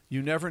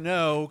 you never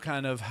know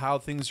kind of how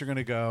things are going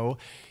to go.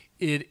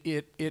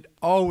 It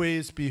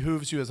always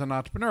behooves you as an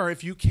entrepreneur,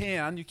 if you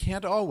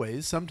can't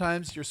always,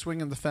 sometimes you're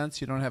swinging the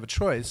fence, you don't have a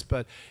choice,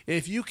 but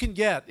if you can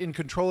get in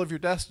control of your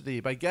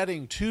destiny by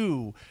getting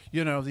to,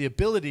 the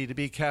ability to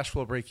be cash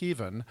flow break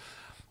even,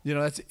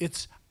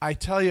 I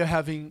tell you,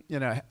 having,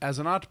 as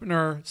an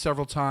entrepreneur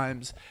several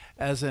times,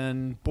 as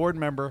a board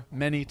member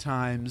many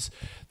times,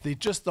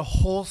 the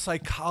whole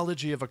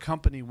psychology of a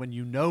company when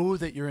you know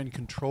that you're in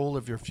control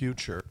of your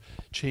future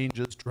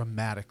changes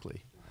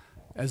dramatically.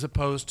 As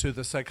opposed to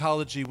the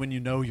psychology when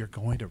you're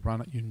going to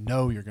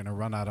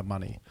run out of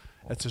money.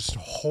 It's just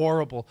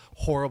horrible,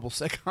 horrible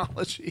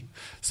psychology.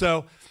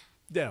 So,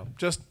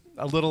 just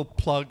a little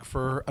plug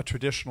for a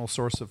traditional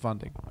source of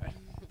funding.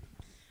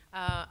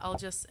 I'll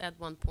just add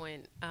one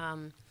point.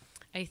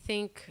 I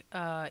think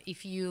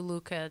if you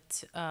look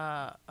at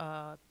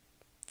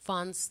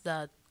funds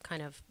that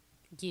kind of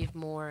give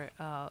more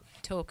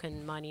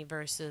token money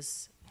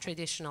versus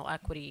traditional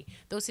equity,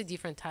 those are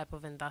different type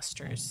of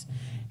investors.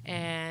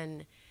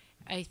 And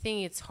I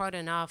think it's hard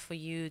enough for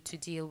you to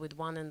deal with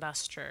one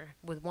investor,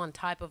 with one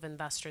type of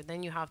investor.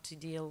 Then you have to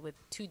deal with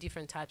two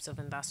different types of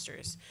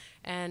investors.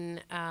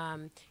 And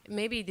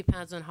maybe it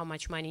depends on how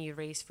much money you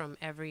raise from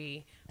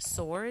every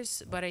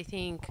source, but I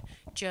think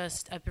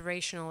just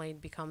operationally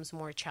it becomes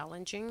more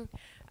challenging.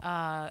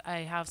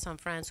 I have some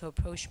friends who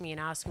approach me and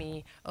ask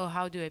me, oh,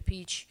 how do I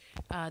pitch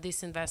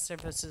this investor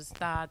versus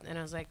that? And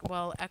I was like,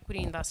 well,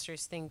 equity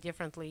investors think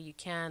differently. You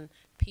can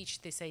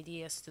pitch these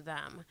ideas to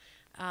them.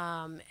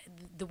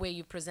 The way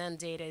you present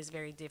data is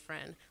very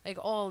different. Like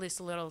all these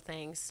little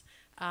things.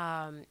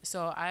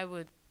 So I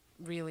would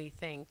really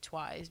think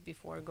twice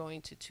before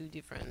going to two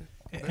different.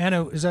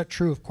 Anna, is that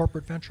true of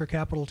corporate venture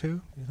capital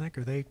too, you think?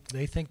 Or they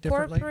think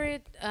differently?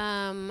 Corporate,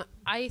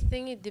 I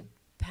think it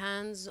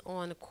depends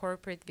on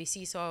corporate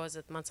VC. So I was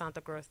at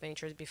Monsanto Growth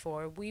Ventures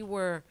before. We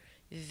were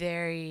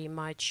very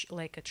much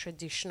like a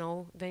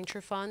traditional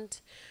venture fund.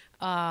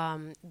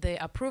 The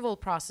approval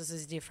process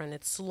is different.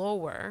 It's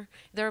slower.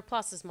 There are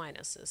pluses,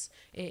 minuses.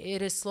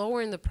 It is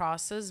slower in the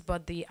process,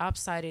 but the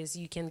upside is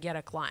you can get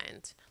a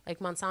client. Like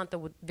Monsanto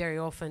would very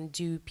often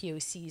do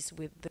POCs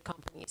with the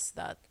companies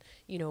that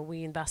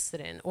we invested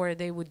in, or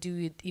they would do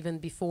it even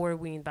before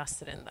we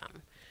invested in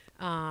them.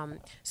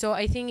 So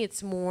I think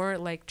it's more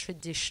like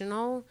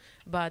traditional,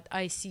 but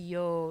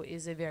ICO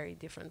is a very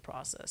different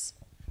process.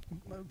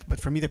 But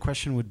for me, the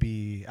question would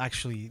be,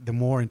 actually, the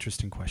more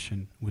interesting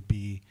question would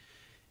be,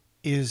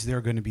 is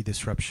there going to be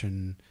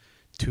disruption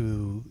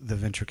to the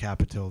venture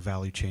capital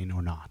value chain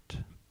or not?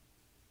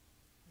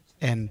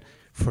 And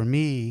for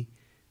me,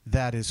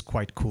 that is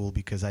quite cool,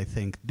 because I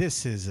think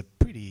this is a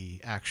pretty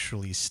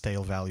actually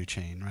stale value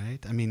chain, right?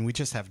 I mean, we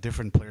just have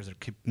different players that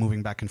keep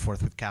moving back and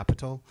forth with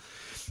capital.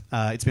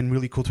 It's been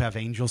really cool to have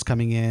angels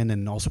coming in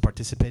and also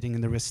participating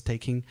in the risk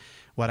taking.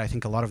 What I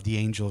think a lot of the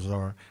angels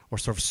are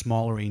sort of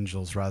smaller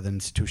angels rather than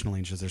institutional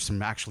angels. There's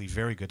some actually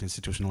very good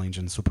institutional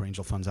angels and super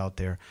angel funds out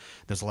there.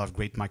 There's a lot of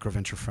great micro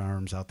venture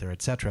firms out there,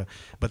 et cetera.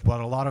 But what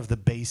a lot of the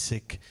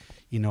basic,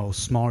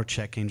 smaller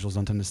check angels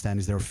don't understand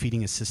is they're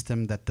feeding a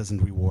system that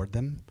doesn't reward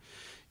them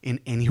in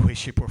any way,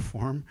 shape, or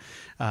form,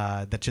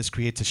 that just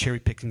creates a cherry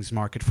pickings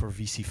market for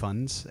VC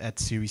funds at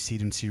Series C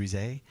and Series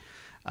A.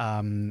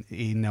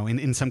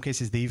 In some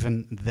cases, they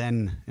even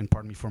then, and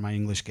pardon me for my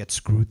English, get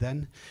screwed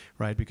then,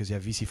 right? Because you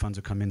have VC funds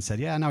who come in and said,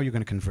 yeah, now you're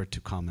going to convert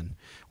to common.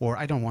 Or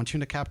I don't want you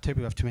in the cap table,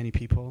 you have too many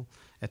people,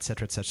 et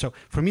cetera, et cetera. So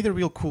for me, the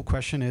real cool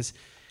question is,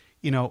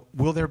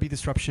 will there be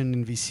disruption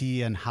in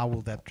VC, and how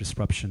will that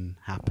disruption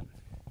happen?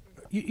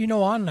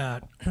 On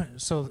that,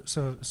 so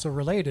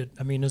related,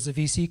 I mean, is the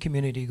VC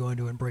community going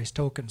to embrace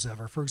tokens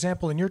ever? For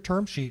example, in your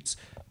term sheets,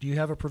 do you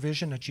have a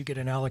provision that you get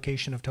an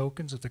allocation of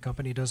tokens if the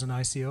company does an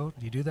ICO?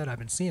 Do you do that? I've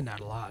been seeing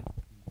that a lot.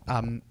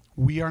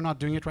 We are not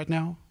doing it right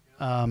now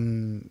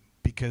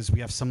because we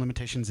have some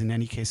limitations in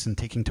any case in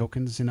taking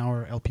tokens in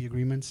our LP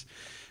agreements.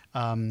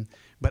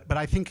 But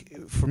I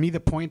think for me the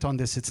point on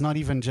this, it's not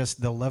even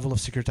just the level of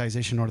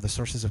securitization or the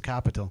sources of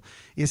capital,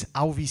 is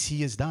how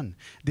VC is done.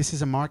 This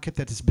is a market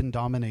that has been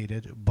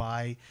dominated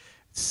by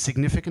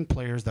significant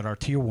players that are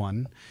tier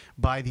one,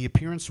 by the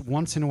appearance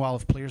once in a while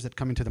of players that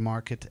come into the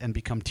market and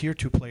become tier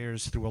two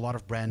players through a lot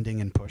of branding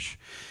and push,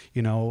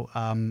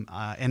 and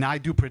I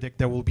do predict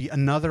there will be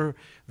another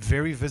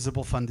very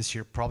visible fund this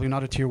year, probably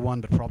not a tier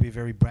one, but probably a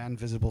very brand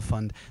visible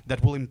fund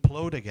that will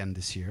implode again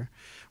this year,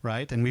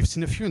 right? And we've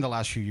seen a few in the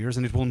last few years,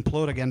 and it will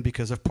implode again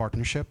because of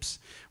partnerships,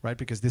 right?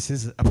 Because this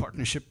is a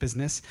partnership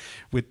business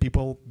with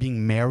people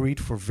being married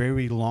for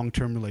very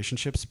long-term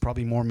relationships,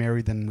 probably more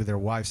married than with their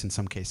wives in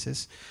some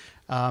cases.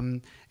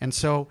 And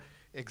so,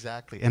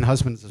 exactly, and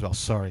husbands as well,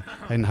 sorry,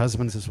 and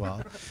husbands as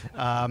well.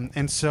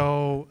 In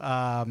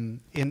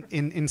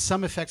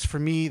some effects, for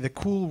me, the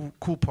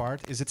cool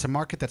part is it's a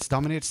market that's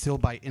dominated still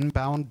by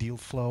inbound deal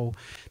flow,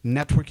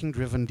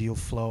 networking-driven deal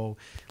flow,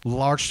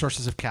 large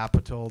sources of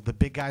capital. The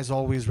big guys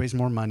always raise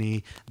more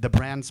money. The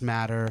brands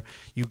matter.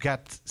 You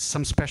get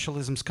some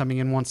specialisms coming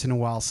in once in a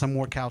while. Some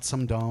work out,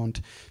 some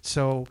don't.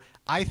 So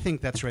I think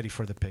that's ready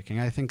for the picking.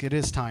 I think it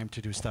is time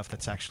to do stuff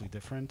that's actually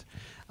different.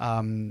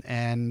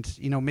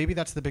 Maybe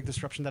that's the big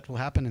disruption that will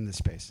happen in this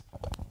space.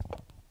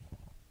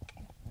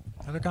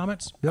 Other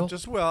comments, Bill?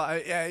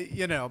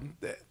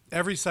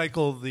 Every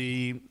cycle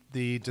the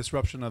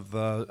disruption of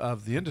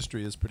the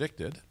industry is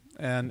predicted,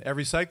 and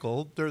every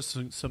cycle there's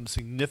some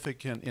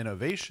significant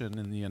innovation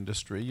in the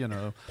industry.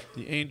 The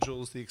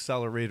angels, the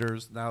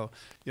accelerators. Now,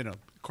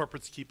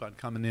 corporates keep on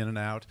coming in and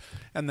out,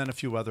 and then a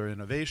few other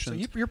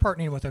innovations. So you're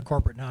partnering with a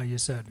corporate now, you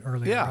said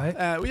earlier,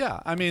 right?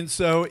 Yeah. I mean,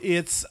 so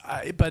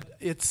I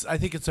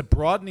think it's a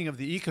broadening of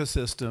the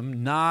ecosystem,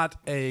 not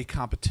a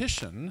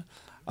competition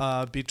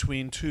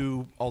between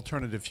two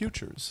alternative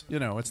futures.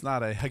 It's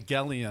not a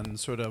Hegelian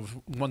sort of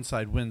one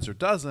side wins or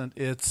doesn't.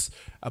 It's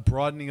a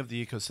broadening of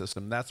the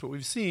ecosystem. That's what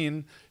we've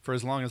seen for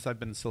as long as I've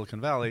been in Silicon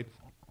Valley.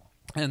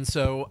 And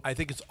so I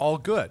think it's all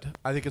good.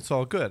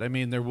 I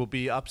mean, there will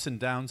be ups and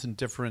downs in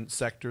different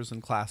sectors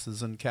and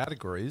classes and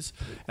categories,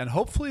 and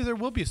hopefully there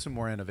will be some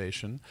more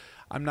innovation.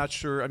 I'm not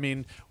sure. I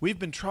mean, we've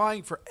been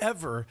trying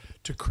forever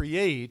to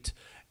create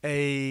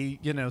a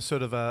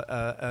sort of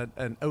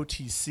an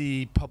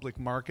OTC public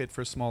market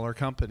for smaller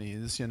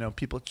companies.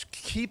 People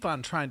keep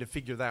on trying to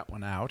figure that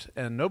one out,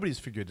 and nobody's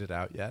figured it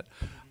out yet.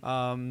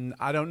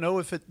 I don't know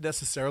if it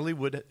necessarily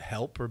would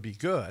help or be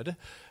good,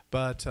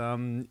 but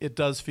it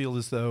does feel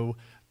as though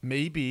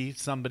maybe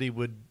somebody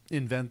would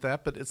invent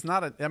that. But it's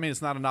not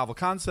it's not a novel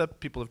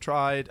concept. People have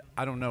tried.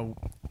 I don't know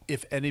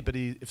if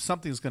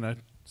something's going to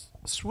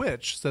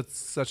switch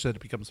such that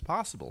it becomes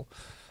possible.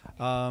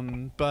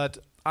 But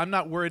I'm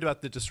not worried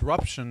about the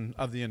disruption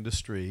of the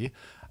industry,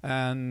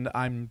 and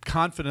I'm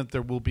confident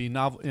there will be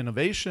novel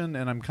innovation,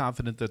 and I'm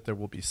confident that there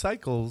will be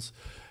cycles.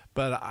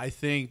 But I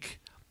think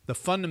the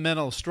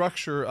fundamental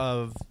structure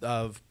of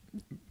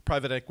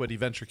private equity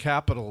venture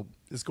capital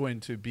is going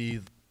to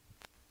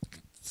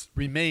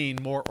remain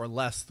more or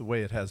less the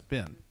way it has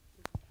been.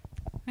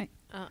 Right.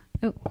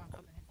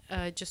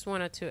 I just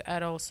wanted to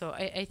add also,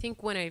 I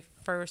think when I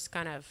first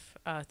kind of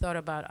thought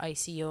about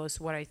ICOs,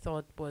 what I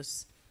thought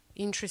was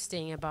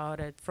interesting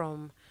about it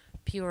from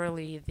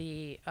purely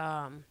the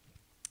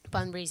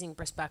fundraising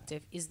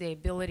perspective is the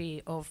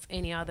ability of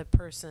any other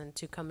person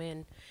to come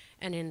in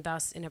and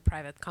invest in a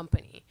private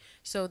company.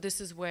 So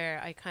this is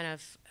where I kind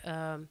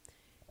of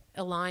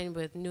align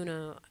with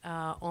Nuno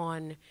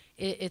on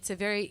it's a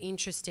very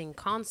interesting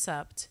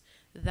concept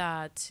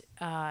that,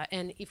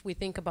 and if we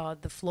think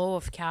about the flow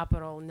of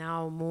capital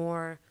now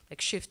more like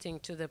shifting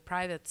to the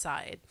private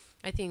side,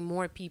 I think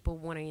more people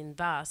want to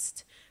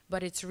invest,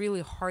 but it's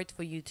really hard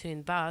for you to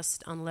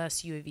invest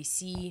unless you're a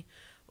VC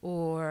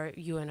or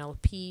you're an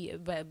LP.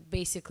 But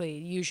basically,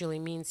 it usually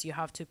means you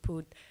have to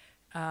put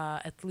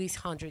at least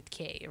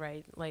 100K,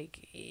 right?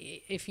 Like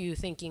if you're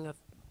thinking of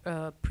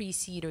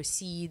pre-seed or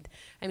seed,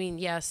 I mean,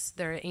 yes,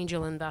 there are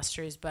angel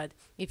investors, but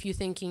if you're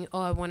thinking,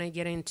 oh, I want to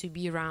get into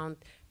B round,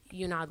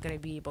 you're not going to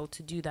be able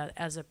to do that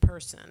as a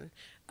person.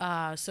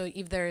 So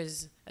if there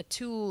is a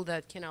tool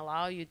that can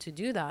allow you to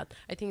do that,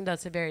 I think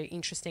that's a very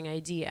interesting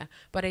idea.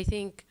 But I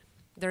think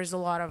there's a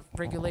lot of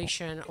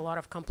regulation, a lot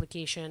of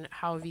complication,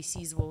 how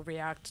VCs will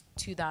react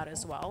to that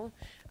as well.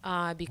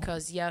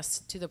 Because yes,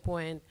 to the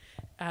point,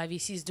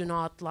 VCs do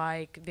not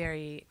like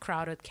very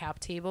crowded cap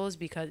tables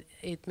because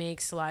it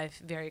makes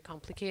life very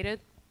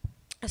complicated,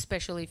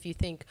 especially if you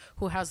think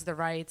who has the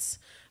rights,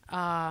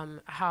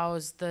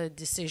 how's the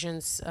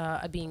decisions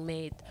are being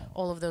made.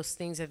 All of those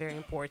things are very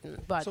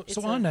important. But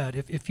so on that,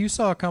 if you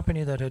saw a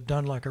company that had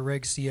done like a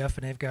Reg CF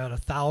and they've got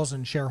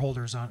 1,000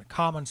 shareholders on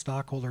common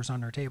stockholders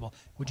on their table,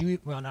 would you?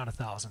 Well, not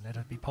 1,000.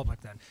 It'd be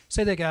public then.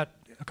 Say they got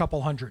a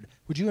couple hundred.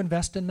 Would you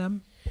invest in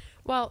them?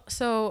 Well,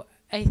 so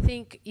I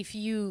think if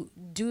you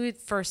do it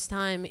first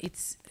time,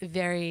 it's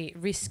very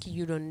risky.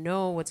 You don't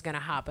know what's going to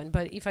happen.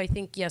 But if I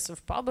think, yes,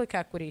 of public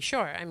equity,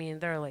 sure. I mean,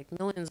 there are like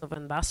millions of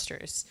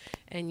investors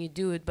and you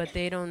do it, but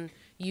they don't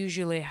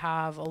usually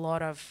have a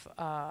lot of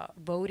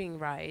voting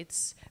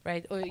rights,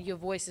 right? Or your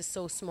voice is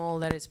so small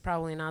that it's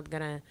probably not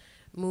going to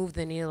move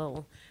the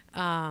needle.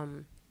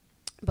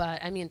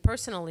 But I mean,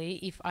 personally,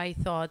 if I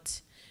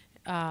thought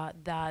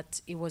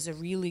that it was a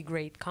really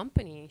great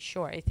company,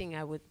 sure, I think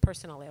I would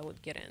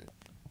get in.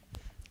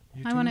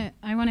 I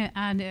want to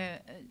add.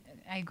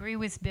 I agree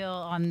with Bill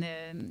on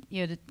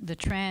the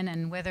trend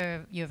and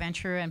whether your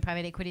venture and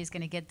private equity is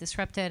going to get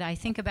disrupted. I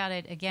think about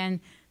it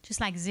again,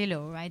 just like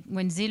Zillow, right?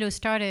 When Zillow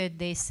started,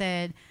 they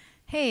said,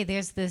 "Hey,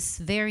 there's this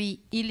very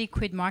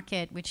illiquid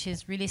market, which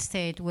is real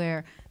estate,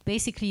 where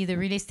basically the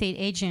real estate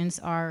agents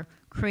are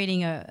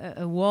creating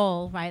a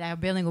wall, right? Are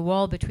building a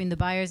wall between the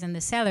buyers and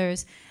the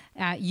sellers."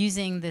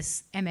 Using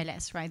this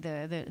MLS, right,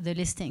 the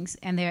listings,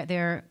 and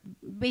they're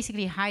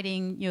basically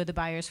hiding the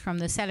buyers from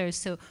the sellers.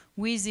 So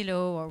we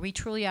Zillow or we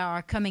Trulia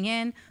are coming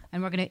in,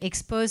 and we're going to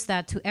expose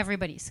that to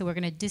everybody. So we're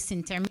going to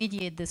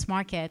disintermediate this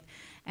market.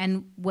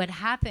 And what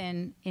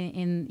happened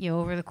in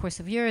over the course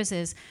of years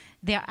is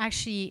they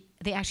actually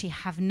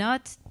have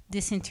not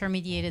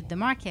disintermediated the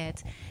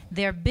market.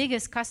 Their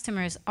biggest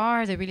customers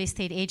are the real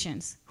estate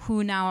agents,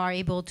 who now are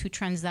able to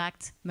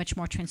transact much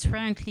more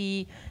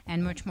transparently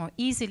and much more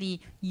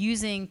easily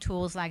using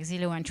tools like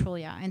Zillow and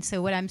Trulia. And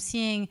so what I'm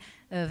seeing,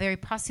 a very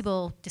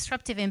possible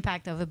disruptive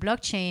impact of a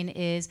blockchain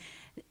is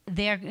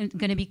they're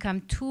going to become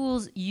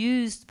tools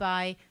used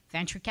by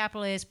venture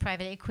capitalists,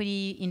 private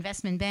equity,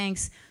 investment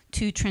banks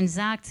to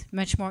transact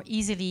much more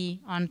easily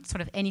on sort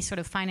of any sort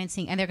of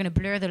financing. And they're going to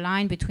blur the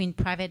line between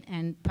private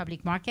and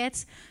public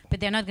markets, but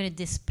they're not going to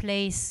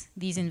displace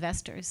these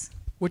investors.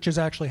 Which is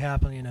actually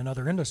happening in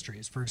other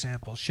industries. For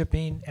example,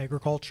 shipping,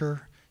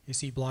 agriculture, you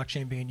see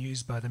blockchain being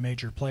used by the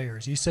major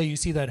players. You say you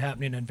see that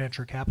happening in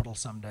venture capital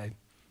someday.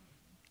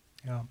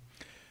 Yeah.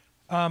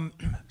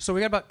 So we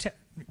got about 10,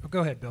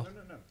 go ahead, Bill.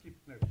 No.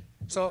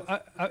 So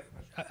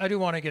I do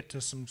want to get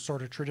to some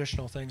sort of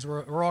traditional things.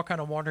 We're all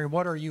kind of wondering,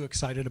 what are you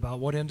excited about?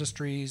 What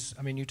industries?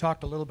 I mean, you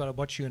talked a little bit about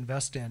what you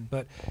invest in,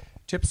 but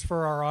tips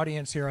for our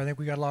audience here. I think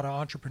we got a lot of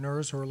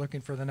entrepreneurs who are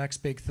looking for the next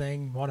big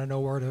thing, want to know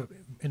where to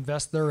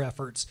invest their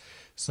efforts.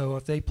 So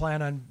if they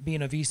plan on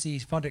being a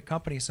VC-funded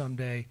company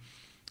someday,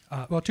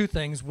 well, two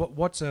things.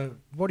 What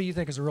do you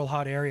think is a real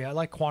hot area? I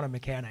like quantum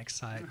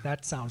mechanics.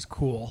 That sounds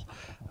cool.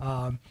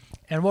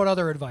 And what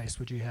other advice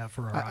would you have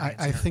for our audience?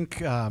 I think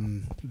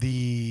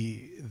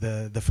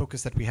the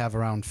focus that we have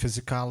around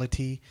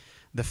physicality,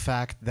 the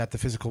fact that the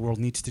physical world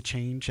needs to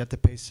change at the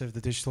pace of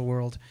the digital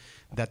world,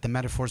 that the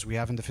metaphors we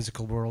have in the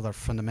physical world are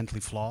fundamentally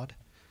flawed.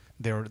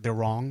 They're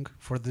wrong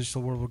for the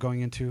digital world we're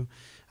going into.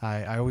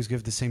 I always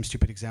give the same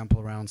stupid example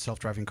around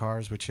self-driving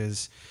cars, which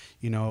is,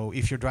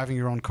 if you're driving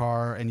your own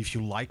car and if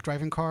you like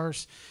driving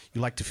cars,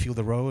 you like to feel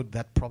the road,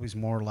 that probably is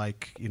more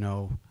like,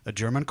 a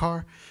German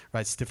car,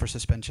 right? Stiffer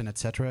suspension,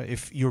 etc.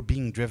 If you're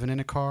being driven in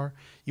a car,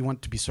 you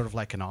want to be sort of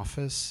like an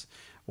office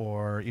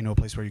or, a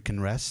place where you can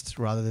rest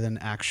rather than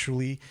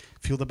actually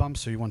feel the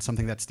bumps. So you want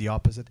something that's the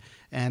opposite.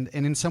 And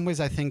in some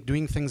ways, I think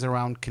doing things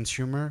around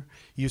consumer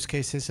use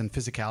cases and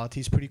physicality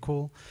is pretty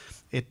cool.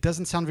 It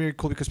doesn't sound very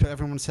cool because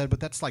everyone said,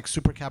 but that's like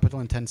super capital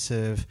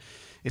intensive.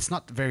 It's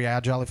not very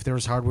agile if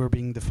there's hardware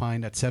being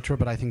defined, etc.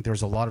 But I think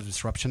there's a lot of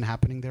disruption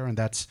happening there, and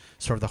that's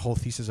sort of the whole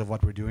thesis of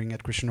what we're doing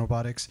at Grishin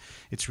Robotics.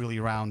 It's really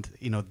around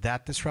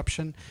that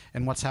disruption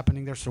and what's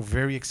happening there. So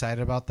very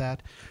excited about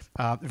that.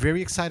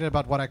 Very excited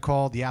about what I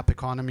call the app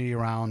economy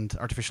around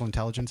artificial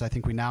intelligence. I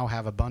think we now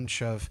have a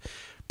bunch of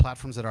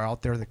platforms that are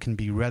out there that can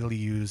be readily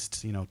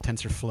used,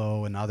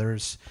 TensorFlow and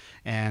others.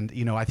 And,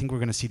 I think we're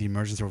going to see the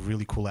emergence of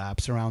really cool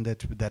apps around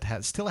it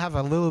that still have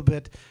a little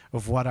bit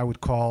of what I would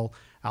call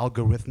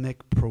algorithmic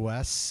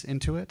prowess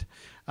into it.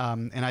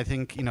 And I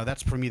think,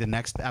 that's for me the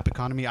next app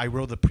economy. I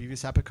wrote the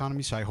previous app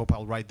economy, so I hope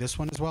I'll write this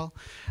one as well.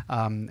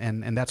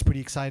 And that's pretty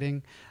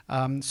exciting.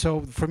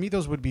 So for me,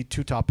 those would be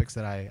two topics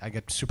that I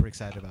get super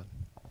excited about.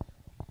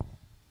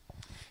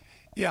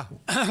 Yeah.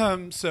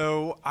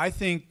 So I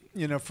think,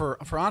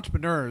 for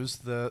entrepreneurs,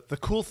 the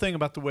cool thing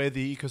about the way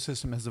the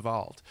ecosystem has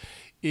evolved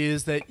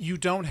is that you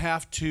don't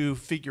have to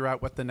figure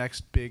out what the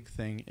next big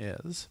thing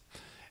is.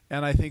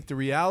 And I think the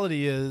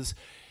reality is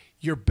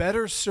you're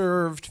better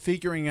served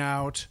figuring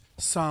out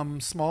some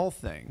small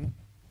thing,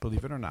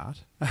 believe it or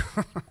not.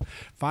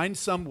 Find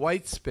some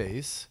white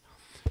space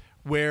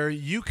where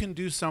you can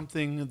do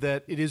something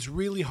that it is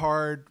really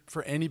hard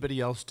for anybody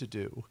else to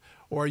do,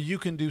 or you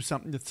can do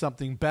something that's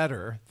something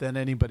better than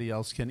anybody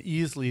else can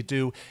easily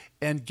do,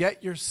 and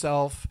get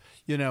yourself,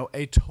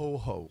 a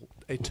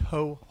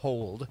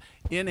toehold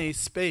in a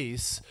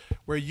space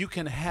where you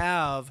can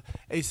have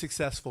a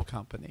successful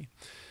company.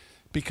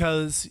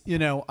 Because,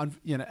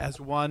 as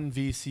one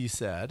VC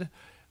said,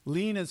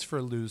 lean is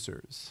for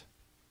losers.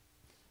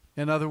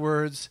 In other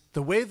words,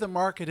 the way the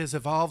market has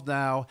evolved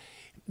now,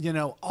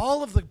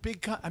 all of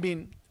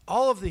the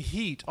all of the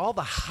heat, all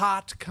the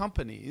hot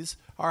companies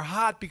are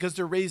hot because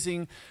they're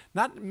raising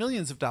not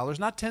millions of dollars,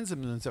 not tens of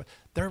millions of dollars,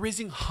 they're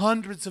raising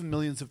hundreds of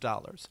millions of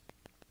dollars.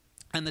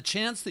 And the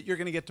chance that you're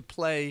going to get to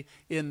play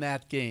in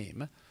that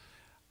game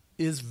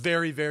is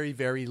very, very,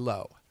 very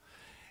low.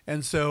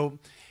 And so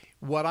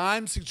what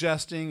I'm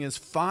suggesting is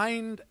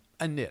find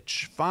a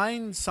niche,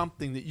 find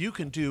something that you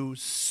can do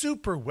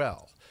super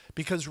well.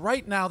 Because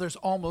right now there's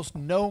almost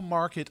no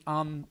market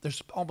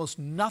there's almost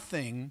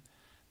nothing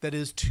that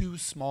is too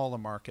small a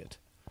market.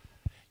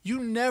 You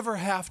never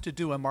have to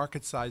do a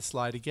market size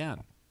slide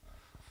again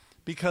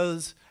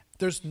because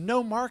there's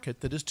no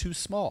market that is too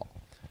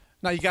small.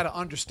 Now you got to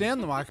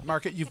understand the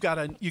market. You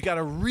got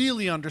to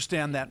really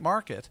understand that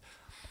market,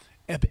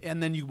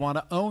 and then you want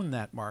to own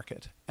that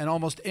market. And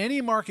almost any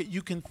market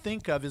you can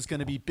think of is going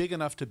to be big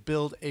enough to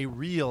build a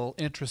real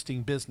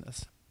interesting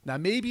business. Now,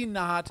 maybe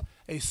not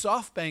a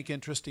SoftBank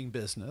interesting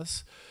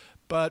business,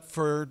 but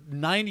for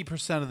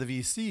 90% of the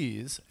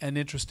VCs, an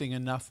interesting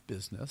enough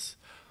business,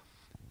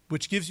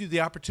 which gives you the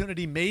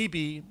opportunity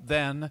maybe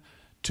then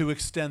to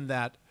extend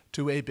that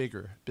to a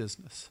bigger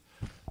business.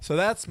 So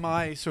that's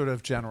my sort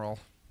of general,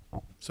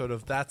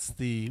 that's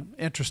the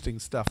interesting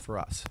stuff for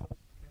us.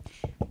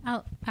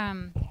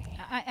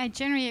 I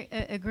generally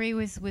agree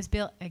with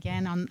Bill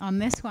again on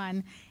this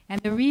one,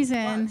 and the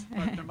reason.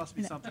 But there must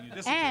be something you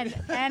disagree.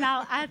 And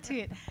I'll add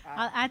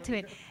to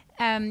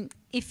it.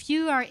 If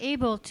you are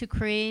able to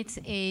create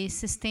a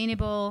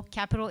sustainable,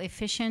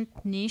 capital-efficient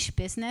niche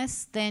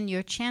business, then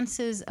your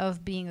chances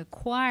of being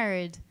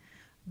acquired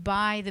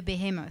by the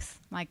behemoth,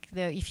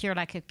 if you're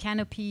like a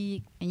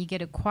Canopy and you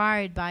get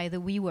acquired by the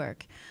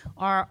WeWork,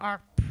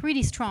 are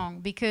pretty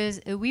strong, because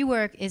a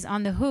WeWork is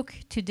on the hook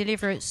to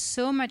deliver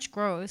so much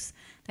growth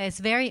that it's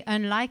very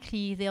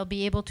unlikely they'll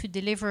be able to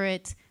deliver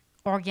it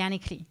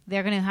organically.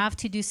 They're going to have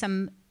to do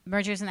some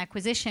mergers and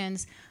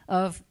acquisitions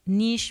of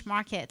niche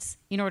markets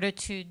in order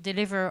to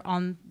deliver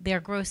on their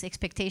growth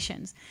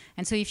expectations.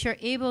 And so if you're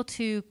able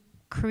to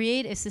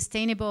create a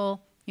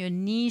sustainable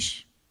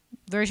niche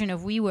version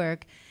of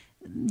WeWork,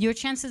 your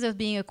chances of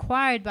being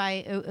acquired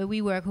by a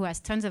WeWork who has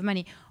tons of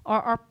money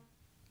are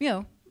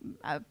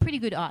pretty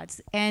good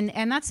odds.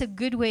 And that's a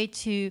good way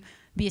to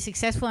be a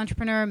successful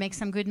entrepreneur, make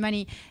some good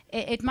money.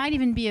 It might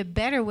even be a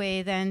better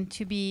way than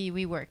to be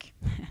WeWork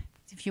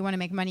if you want to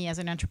make money as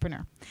an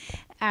entrepreneur.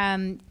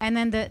 And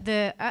then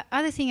the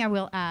other thing I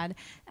will add,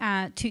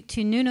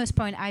 to Nuno's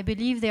point, I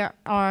believe there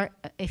are,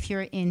 if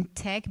you're in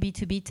tech,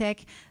 B2B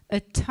tech, a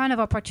ton of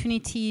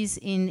opportunities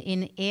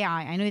in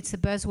AI. I know it's a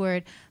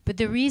buzzword, but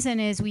the reason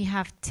is we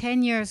have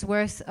 10 years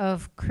worth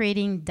of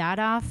creating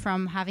data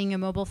from having a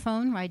mobile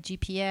phone, right,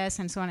 GPS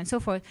and so on and so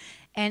forth.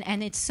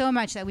 And it's so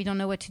much that we don't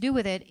know what to do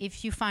with it.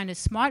 If you find a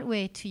smart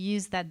way to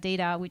use that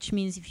data, which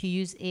means if you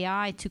use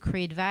AI to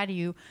create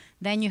value,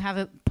 then you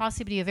have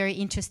possibly a very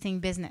interesting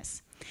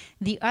business.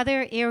 The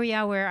other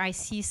area where I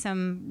see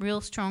some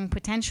real strong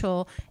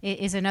potential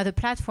is another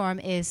platform,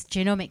 is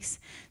genomics.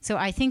 So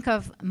I think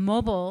of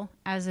mobile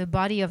as a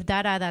body of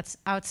data that's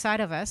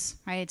outside of us,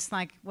 right? It's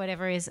like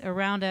whatever is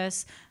around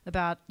us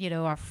about,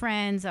 our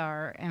friends,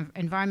 our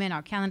environment,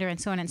 our calendar,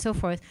 and so on and so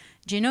forth.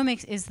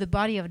 Genomics is the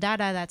body of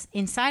data that's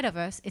inside of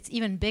us. It's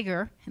even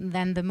bigger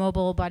than the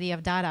mobile body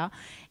of data,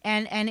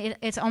 and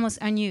it's almost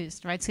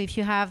unused, right? So if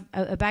you have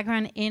a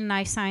background in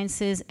life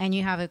sciences and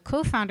you have a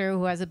co-founder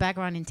who has a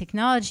background in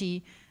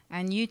technology,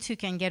 and you two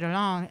can get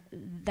along,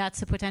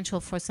 that's a potential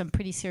for some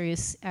pretty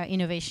serious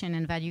innovation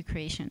and value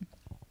creation.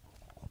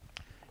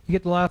 You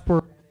get the last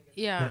word.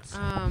 Yeah,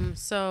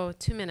 so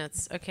 2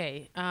 minutes,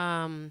 okay.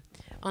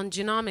 On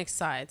genomics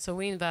side, so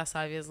we invest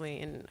obviously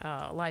in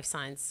life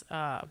science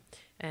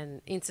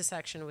and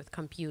intersection with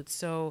compute.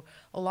 So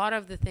a lot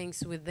of the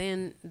things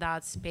within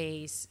that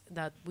space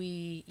that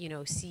we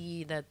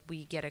see, that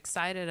we get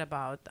excited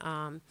about,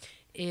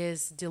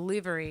 is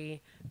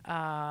delivery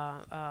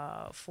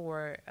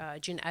for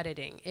gene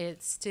editing.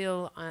 It's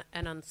still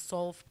an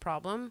unsolved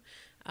problem.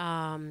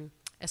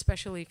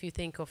 Especially if you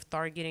think of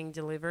targeting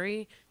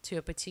delivery to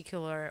a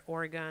particular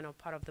organ or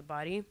part of the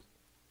body.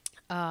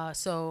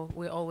 So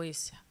we're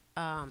always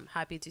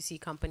happy to see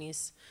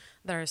companies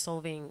that are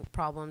solving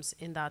problems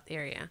in that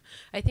area.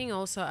 I think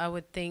also I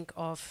would think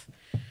of,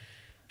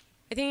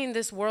 I think in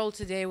this world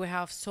today we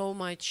have so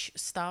much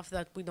stuff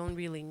that we don't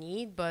really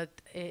need, but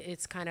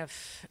it's kind of,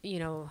 you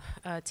know,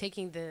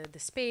 taking the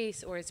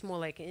space, or it's more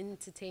like an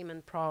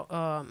entertainment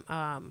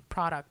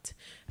product.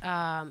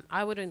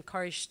 I would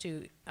encourage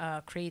to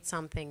create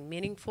something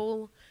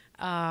meaningful.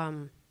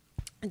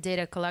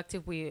 Data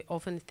collective, we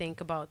often think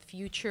about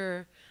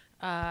future,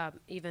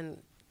 even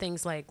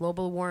things like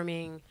global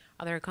warming,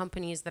 other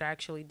companies that are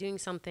actually doing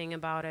something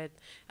about it.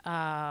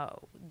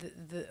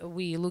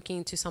 We look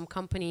into some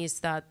companies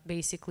that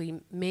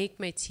basically make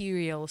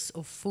materials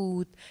of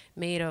food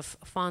made of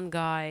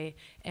fungi,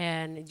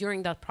 and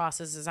during that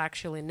process is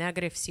actually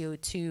negative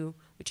CO2,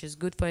 which is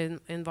good for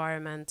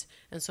environment.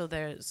 And so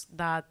there's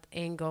that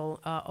angle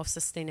of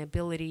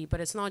sustainability, but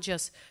it's not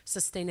just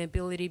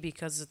sustainability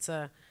because it's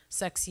a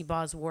sexy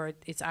buzzword.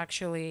 It's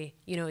actually,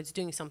 you know, it's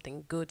doing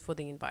something good for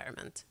the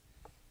environment.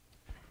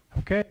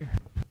 Okay,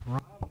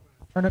 Rob,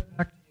 turn it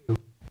back to you.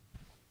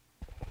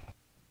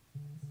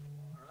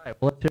 All right,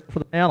 well, let's hear it for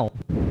the panel.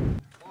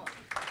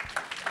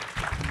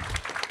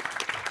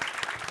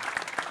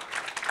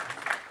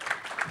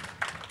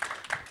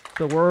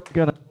 So we're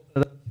going to open it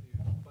up to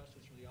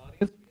questions from the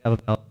audience. We have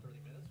about 30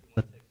 minutes. We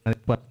want to take as many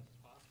questions as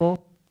possible.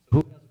 So who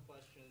has a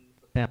question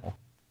for the panel?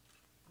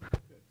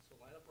 Good. So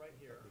line up right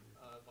here.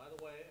 By the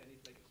way, I need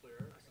to make it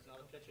clear, this is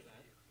not a pitch event.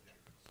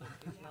 So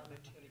please do not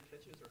make any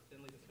pitches or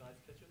thinly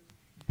disguised pitches.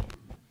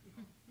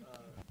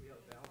 We have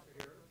a bouncer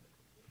here.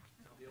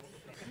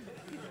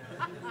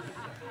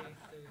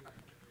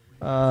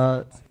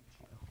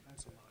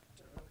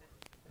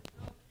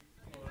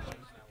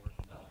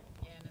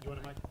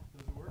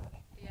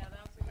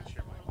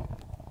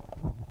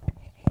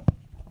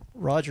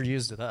 Roger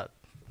used it up.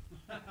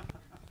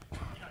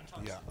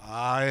 Yeah,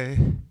 I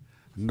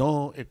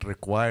know it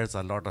requires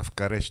a lot of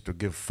courage to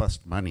give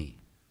first money,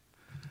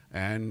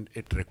 and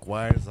it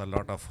requires a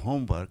lot of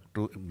homework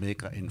to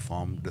make an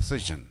informed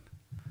decision.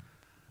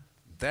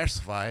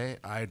 That's why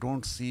I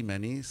don't see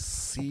many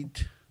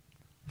seed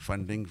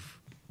funding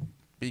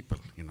people,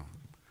 you know.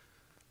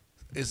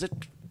 Is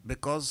it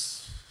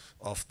because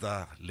of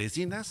the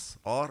laziness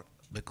or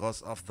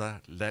because of the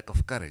lack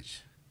of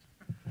courage?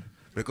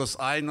 Because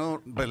I know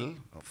Bill,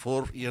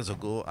 4 years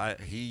ago,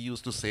 he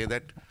used to say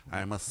that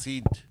I'm a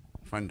seed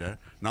funder.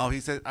 Now he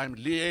says I'm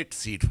late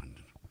seed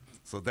funder.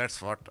 So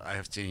that's what I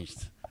have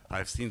changed.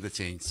 I've seen the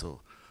change.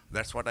 So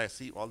that's what I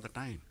see all the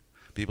time.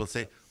 People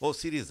say, oh,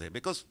 Series A,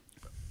 because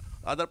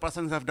other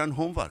persons have done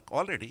homework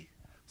already.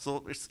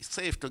 So it's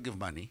safe to give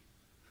money.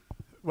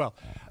 Well,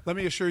 let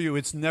me assure you,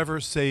 it's never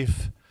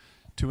safe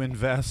to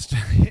invest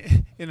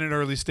in an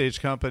early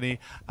stage company.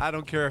 I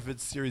don't care if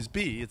it's Series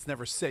B, it's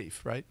never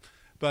safe, right?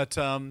 But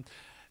no,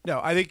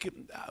 I think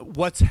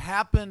what's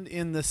happened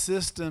in the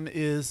system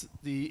is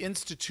the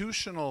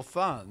institutional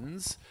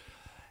funds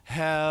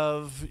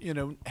have, you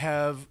know,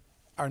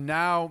 are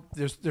now,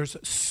 there's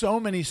so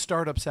many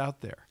startups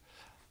out there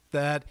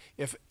that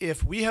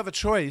if we have a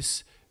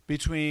choice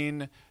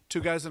between two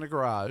guys in a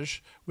garage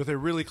with a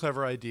really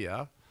clever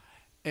idea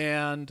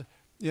and,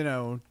 you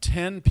know,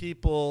 10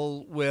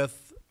 people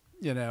with,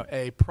 you know,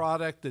 a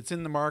product that's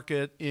in the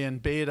market in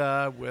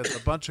beta with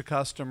a bunch of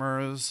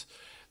customers,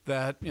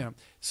 that, you know,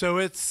 so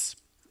it's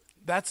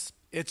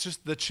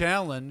just the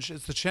challenge.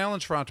 It's the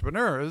challenge for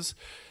entrepreneurs,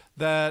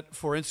 that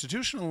for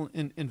institutional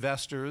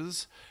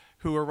investors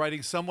who are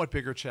writing somewhat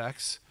bigger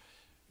checks,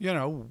 you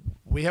know,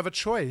 we have a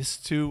choice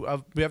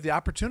to, we have the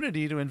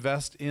opportunity to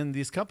invest in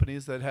these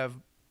companies that have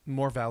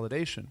more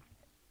validation.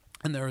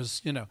 And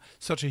there's, you know,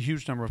 such a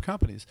huge number of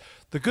companies.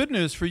 The good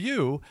news for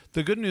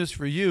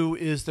you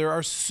is there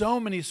are so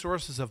many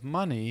sources of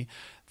money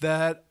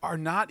that are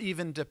not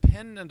even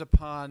dependent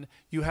upon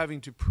you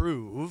having to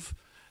prove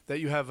that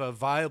you have a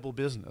viable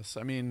business.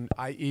 I mean,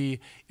 i.e.,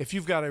 if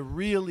you've got a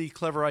really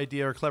clever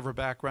idea or clever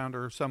background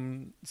or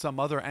some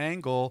other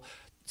angle,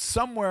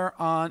 somewhere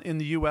in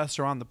the US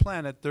or on the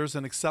planet, there's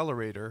an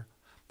accelerator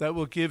that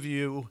will give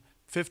you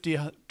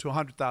 $50,000 to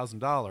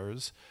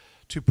 $100,000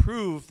 to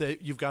prove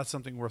that you've got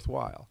something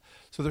worthwhile.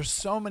 So there's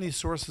so many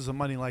sources of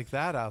money like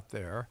that out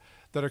there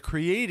that are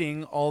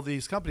creating all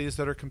these companies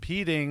that are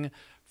competing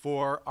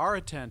for our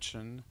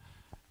attention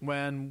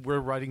when we're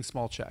writing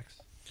small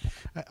checks.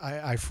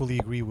 I fully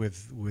agree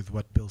with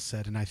what Bill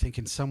said, and I think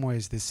in some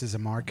ways this is a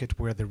market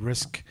where the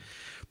risk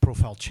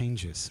profile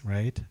changes,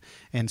 right?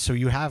 And so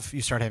you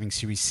start having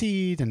Series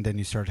Seed, and then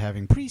you start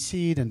having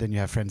pre-seed, and then you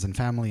have friends and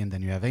family, and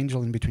then you have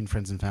angel in between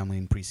friends and family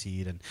and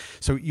pre-seed, and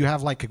so you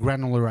have like a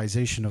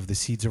granularization of the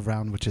seeds of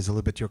round, which is a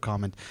little bit your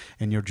comment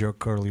and your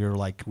joke earlier,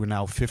 like we're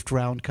now 5th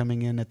round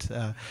coming in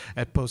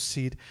at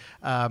post-seed.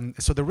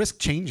 So the risk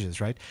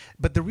changes, right?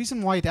 But the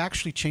reason why it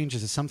actually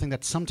changes is something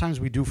that sometimes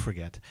we do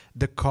forget.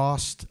 The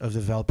cost of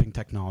developing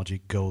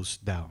technology goes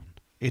down.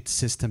 It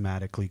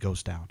systematically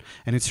goes down.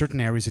 And in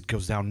certain areas, it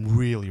goes down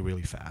really,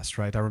 really fast,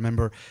 right? I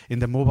remember in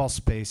the mobile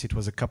space, it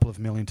was a couple of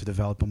million to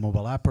develop a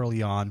mobile app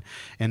early on,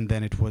 and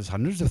then it was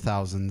hundreds of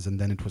thousands, and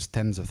then it was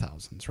tens of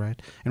thousands,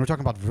 right? And we're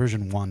talking about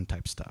version 1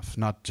 type stuff,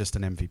 not just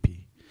an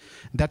MVP.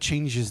 That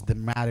changes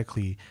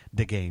dramatically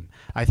the game.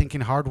 I think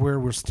in hardware,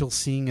 we're still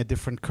seeing a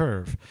different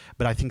curve,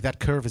 but I think that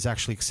curve is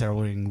actually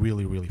accelerating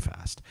really, really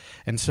fast.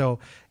 And so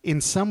in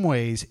some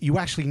ways, you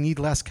actually need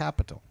less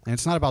capital. And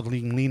it's not about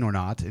being lean or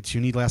not. It's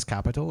you need less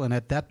capital. And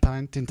at that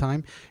point in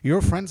time,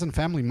 your friends and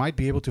family might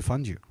be able to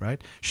fund you,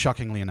 right?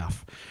 Shockingly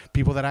enough.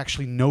 People that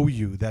actually know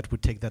you that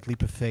would take that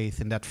leap of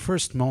faith in that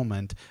first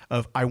moment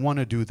of, I want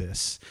to do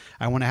this.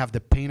 I want to have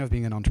the pain of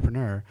being an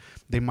entrepreneur.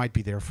 They might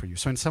be there for you.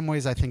 So in some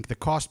ways, I think the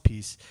cost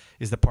piece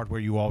is the part where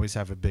you always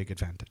have a big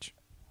advantage.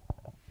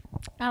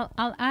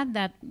 I'll add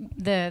that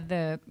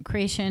the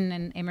creation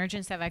and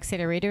emergence of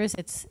accelerators,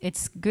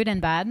 it's good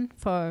and bad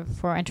for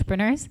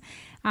entrepreneurs.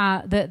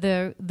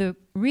 The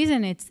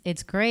reason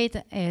it's great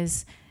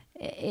is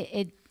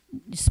it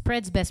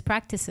spreads best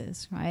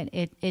practices, right?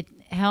 It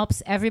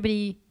helps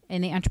everybody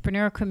in the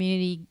entrepreneur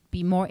community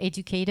be more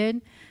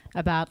educated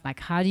about like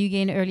how do you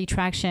gain early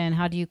traction,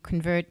 how do you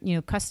convert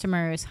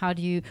customers, how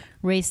do you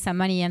raise some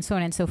money, and so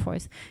on and so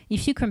forth.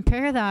 If you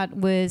compare that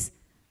with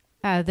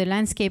the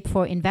landscape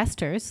for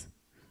investors,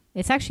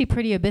 it's actually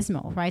pretty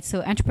abysmal, right?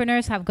 So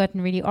entrepreneurs have gotten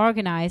really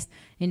organized.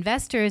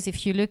 Investors,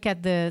 if you look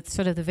at the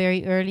sort of the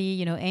very early,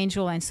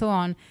 angel and so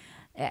on,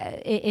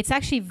 it's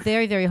actually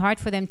very, very hard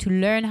for them to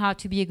learn how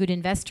to be a good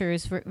investor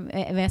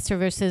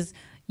versus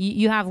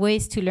you have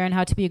ways to learn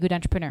how to be a good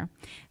entrepreneur.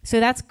 So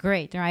that's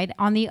great, right?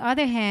 On the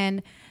other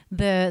hand,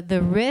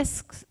 the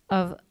risks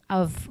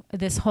of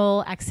this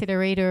whole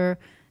accelerator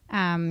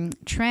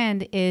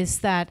trend is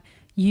that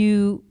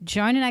you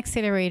join an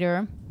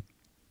accelerator.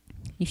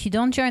 If you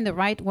don't join the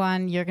right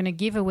one, you're going to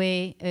give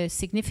away a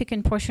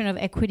significant portion of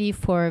equity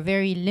for a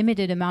very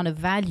limited amount of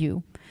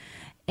value.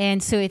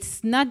 And so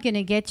it's not going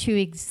to get you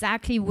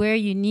exactly where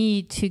you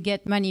need to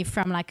get money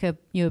from like a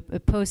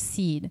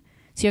post-seed.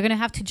 So you're going to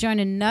have to join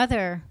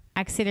another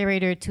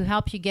accelerator to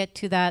help you get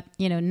to that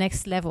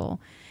next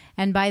level.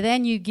 And by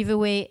then you give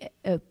away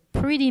a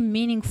pretty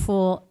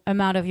meaningful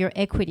amount of your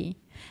equity.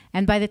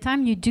 And by the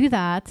time you do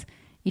that,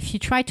 if you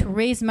try to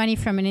raise money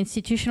from an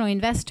institutional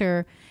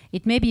investor,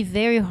 it may be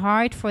very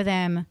hard for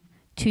them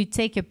to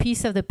take a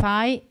piece of the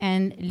pie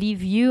and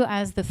leave you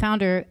as the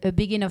founder a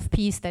big enough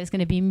piece that is going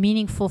to be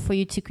meaningful for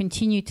you to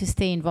continue to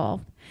stay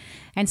involved.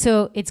 And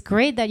so it's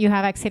great that you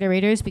have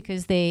accelerators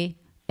because they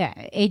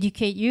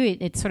educate you.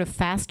 It sort of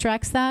fast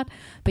tracks that.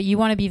 But you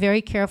want to be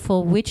very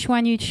careful which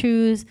one you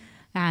choose,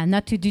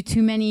 not to do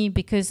too many,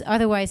 because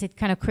otherwise it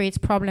kind of creates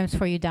problems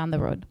for you down the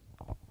road.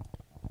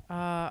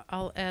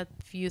 I'll add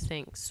a few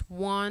things.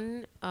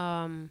 One,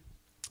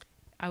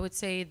 I would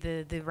say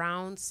the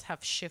rounds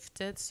have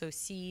shifted. So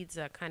seeds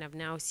are kind of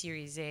now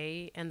Series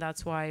A. And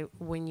that's why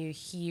when you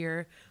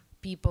hear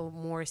people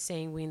more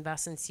saying we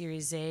invest in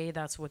Series A,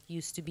 that's what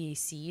used to be a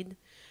seed.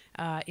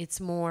 It's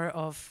more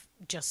of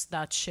just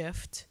that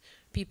shift.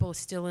 People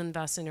still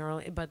invest in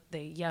early, but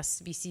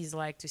yes, VCs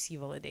like to see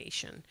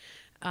validation.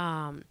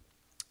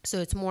 So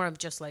it's more of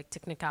just like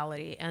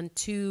technicality. And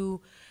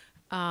two,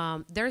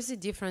 there's a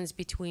difference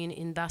between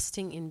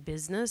investing in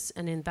business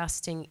and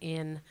investing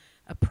in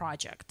a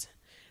project.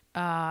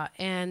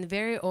 And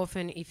very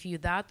often, if you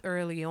that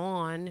early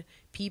on,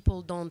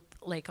 people don't,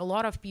 like a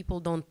lot of people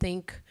don't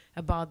think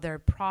about their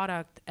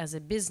product as a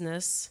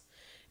business,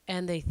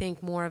 and they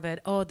think more of it,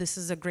 oh, this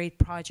is a great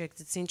project,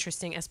 it's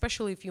interesting,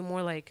 especially if you're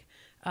more like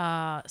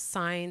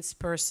science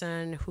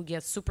person who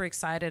gets super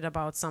excited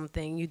about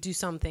something, you do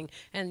something,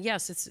 and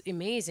yes, it's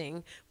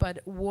amazing, but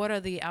what are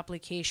the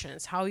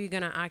applications? How are you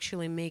going to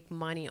actually make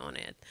money on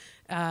it?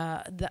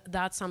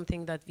 That's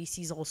something that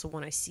VCs also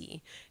want to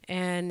see.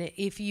 And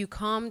if you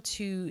come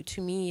to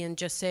me and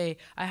just say,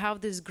 I have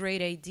this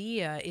great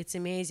idea, it's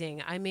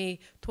amazing, I may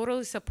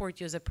totally support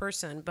you as a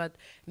person, but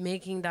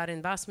making that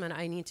investment,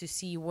 I need to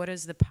see what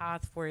is the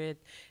path for it,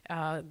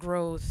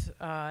 growth,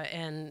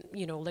 and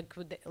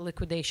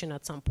liquidation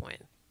at some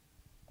point.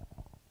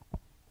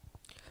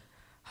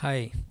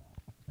 Hi.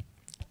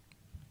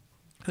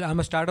 I'm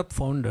a startup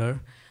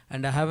founder,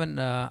 and I haven't.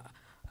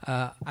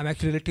 I'm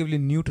actually relatively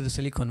new to the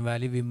Silicon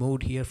Valley. We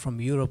moved here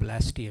from Europe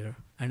last year,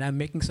 and I'm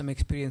making some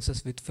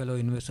experiences with fellow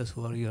investors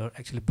who are your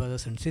actually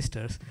brothers and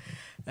sisters.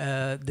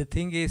 The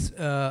thing is,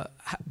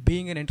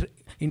 being an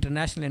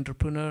international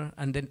entrepreneur,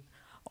 and then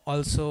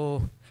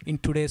also in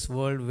today's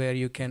world where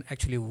you can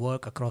actually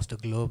work across the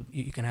globe,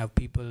 you can have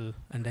people,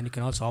 and then you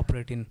can also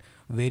operate in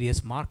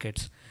various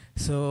markets.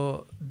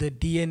 So the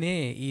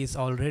DNA is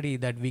already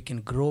that we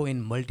can grow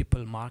in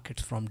multiple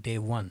markets from day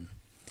one.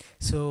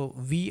 So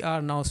we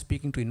are now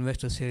speaking to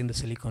investors here in the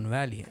Silicon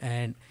Valley,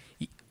 and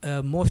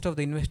most of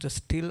the investors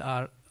still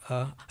are,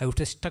 I would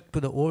say, stuck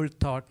to the old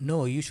thought,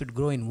 no, you should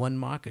grow in one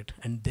market,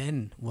 and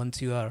then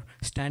once you are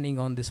standing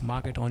on this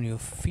market on your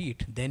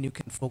feet, then you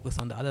can focus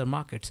on the other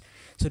markets.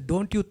 So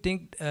don't you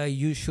think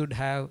you should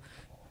have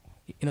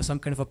some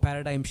kind of a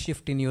paradigm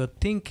shift in your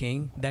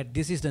thinking that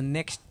this is the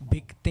next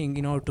big thing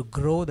in order to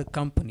grow the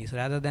companies,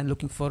 rather than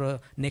looking for a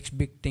next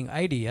big thing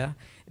idea?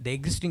 The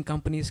existing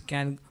companies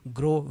can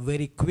grow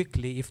very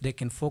quickly if they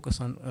can focus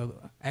on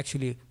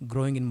actually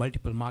growing in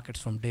multiple markets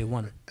from day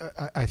one.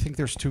 I think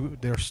there's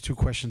two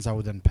questions I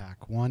would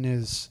unpack. One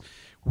is,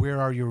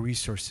 where are your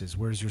resources?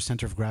 Where's your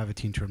center of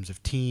gravity in terms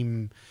of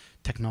team,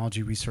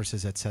 technology,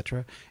 resources,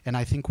 etc.? And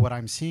I think what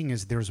I'm seeing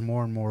is there's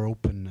more and more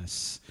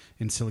openness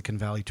in Silicon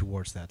Valley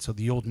towards that. So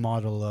the old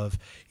model of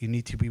you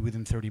need to be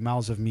within 30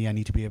 miles of me, I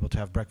need to be able to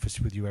have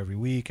breakfast with you every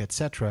week,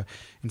 etc.,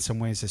 in some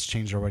ways has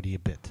changed already a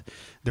bit.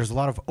 There's a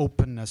lot of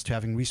openness to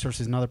having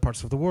resources in other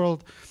parts of the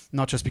world,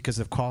 not just because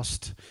of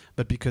cost,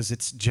 but because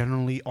it's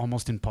generally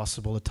almost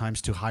impossible at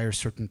times to hire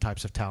certain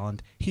types of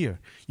talent here.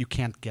 You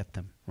can't get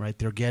them, right?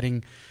 They're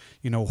getting,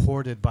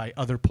 hoarded by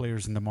other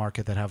players in the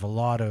market that have a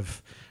lot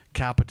of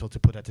capital to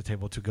put at the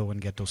table to go and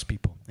get those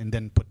people, and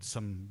then put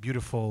some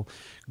beautiful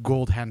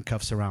gold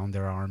handcuffs around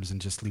their arms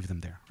and just leave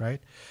them there,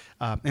 right?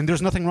 And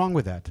there's nothing wrong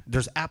with that.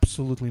 There's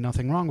absolutely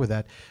nothing wrong with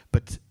that.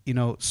 But,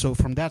 so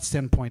from that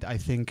standpoint, I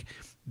think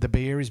the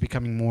Bay Area is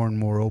becoming more and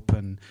more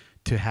open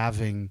to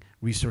having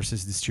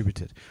resources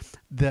distributed.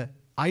 The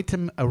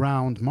item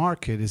around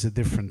market is a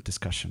different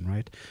discussion,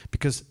 right?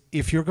 Because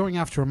if you're going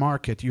after a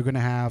market, you're going to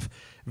have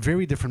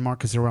very different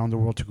markets around the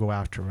world to go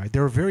after, right?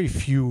 There are very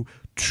few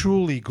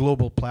truly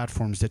global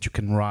platforms that you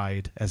can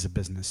ride as a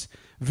business.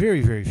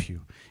 Very, very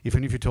few.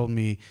 Even if you told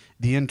me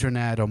the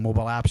internet or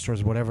mobile app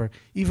stores, whatever,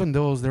 even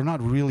those, they're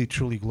not really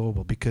truly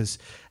global because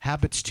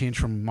habits change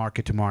from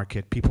market to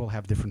market. People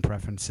have different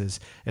preferences,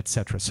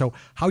 etc. So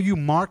how you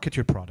market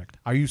your product,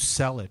 how you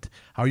sell it,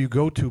 how you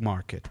go to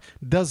market,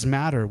 does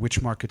matter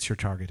which markets you're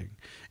targeting.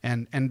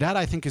 And that,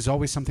 I think, is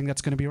always something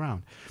that's going to be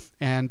around.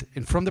 And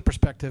from the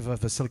perspective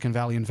of a Silicon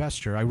Valley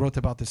investor, I wrote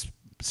about this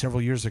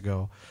several years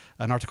ago,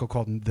 an article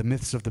called The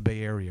Myths of the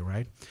Bay Area,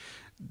 right?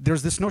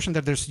 There's this notion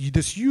that there's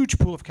this huge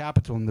pool of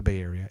capital in the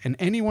Bay Area, and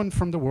anyone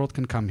from the world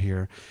can come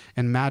here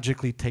and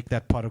magically take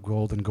that pot of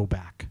gold and go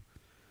back,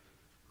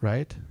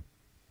 right?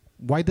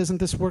 Why doesn't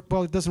this work?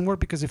 Well, it doesn't work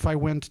because if I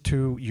went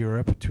to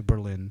Europe, to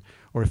Berlin,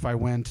 or if I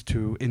went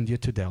to India,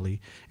 to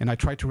Delhi, and I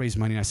tried to raise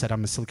money, and I said,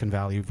 I'm a Silicon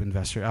Valley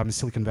investor, I'm a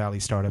Silicon Valley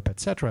startup,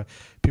 etc.,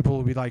 people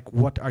will be like,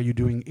 what are you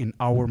doing in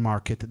our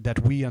market that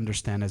we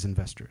understand as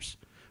investors?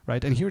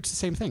 Right? And here it's the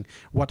same thing.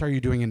 What are you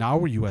doing in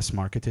our US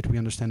market that we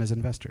understand as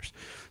investors?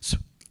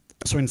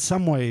 So in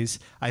some ways,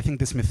 I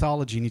think this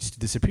mythology needs to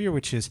disappear,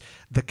 which is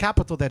the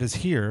capital that is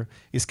here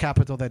is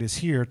capital that is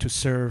here to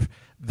serve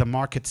the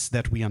markets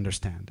that we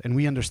understand. And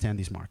we understand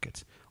these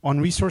markets. On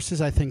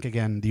resources, I think,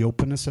 again, the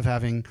openness of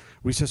having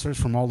resources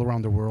from all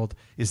around the world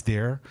is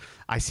there.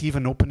 I see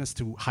even openness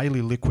to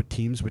highly liquid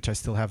teams, which I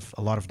still have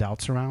a lot of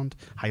doubts around,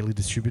 highly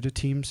distributed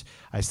teams.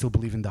 I still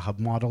believe in the hub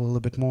model a little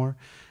bit more.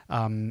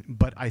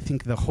 But I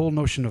think the whole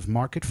notion of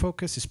market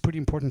focus is pretty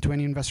important to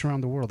any investor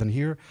around the world, and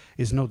here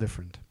is no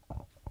different.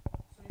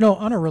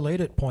 On a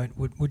related point,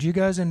 would you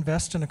guys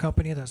invest in a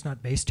company that's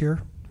not based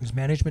here, whose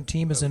management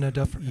team is in a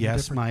different?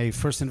 Yes, my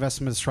first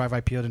investment is Strive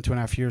IPO'd in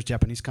 2.5 years,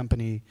 Japanese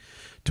company,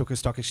 Tokyo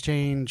Stock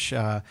Exchange.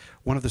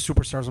 One of the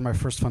superstars of my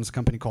first fund is a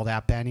company called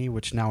App Annie,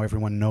 which now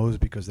everyone knows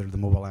because they're the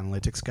mobile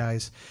analytics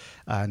guys.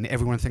 And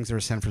everyone thinks they're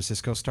a San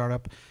Francisco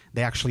startup.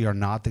 They actually are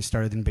not. They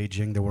started in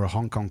Beijing. They were a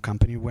Hong Kong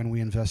company when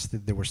we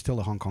invested. They were still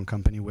a Hong Kong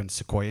company when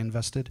Sequoia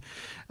invested.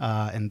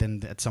 And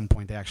then at some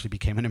point, they actually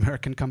became an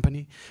American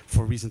company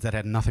for reasons that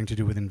had nothing to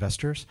do with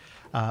investors.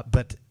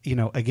 But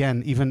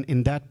again, even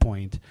in that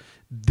point,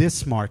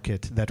 this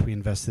market that we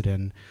invested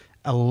in,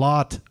 a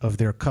lot of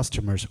their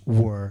customers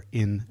were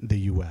in the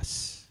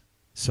US.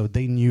 So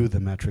they knew the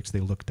metrics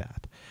they looked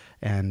at.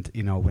 And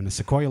when a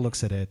Sequoia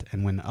looks at it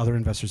and when other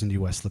investors in the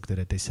US looked at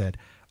it, they said,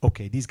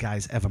 okay, these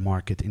guys have a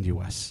market in the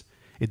US.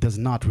 It does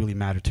not really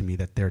matter to me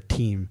that their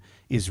team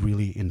is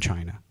really in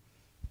China.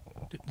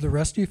 Do the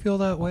rest of you feel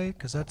that way?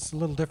 Because that's a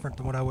little different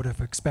than what I would have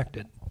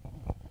expected.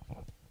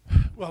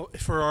 Well,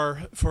 for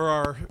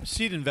our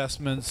seed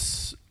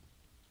investments,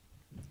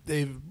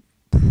 they've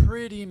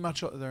pretty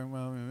much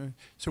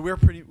so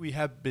we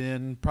have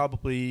been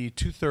probably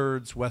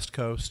 2/3 West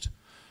Coast,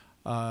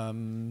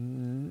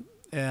 and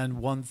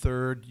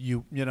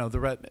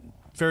 1/3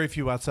 very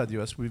few outside the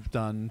U.S. We've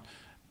done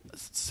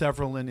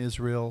several in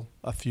Israel,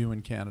 a few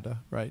in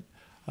Canada, right?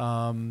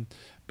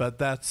 But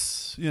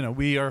that's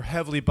we are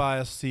heavily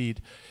biased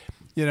seed.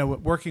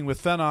 Working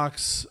with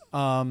Fenox,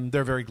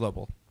 they're very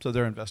global, so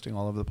they're investing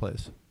all over the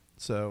place.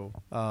 So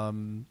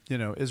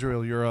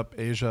Israel, Europe,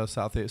 Asia,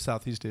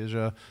 Southeast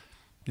Asia.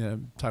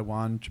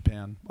 Taiwan,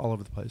 Japan, all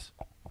over the place.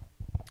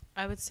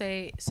 I would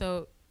say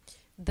so.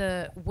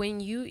 When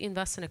you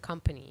invest in a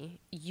company,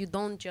 you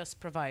don't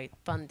just provide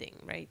funding,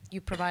 right? You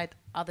provide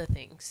other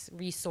things,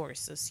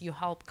 resources. You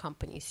help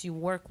companies. You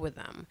work with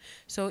them.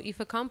 So if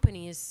a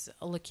company is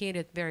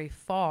located very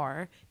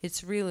far,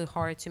 it's really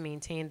hard to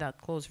maintain that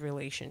close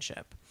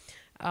relationship.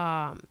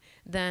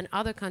 Then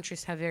other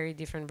countries have very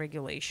different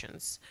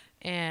regulations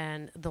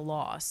and the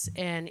laws,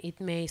 and it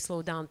may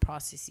slow down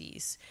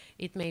processes.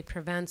 It may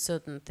prevent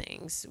certain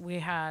things. We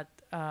had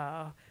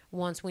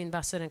once we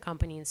invested in a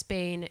company in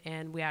Spain,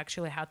 and we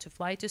actually had to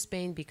fly to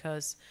Spain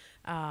because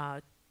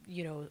there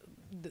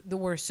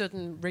were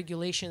certain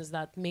regulations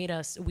that made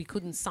we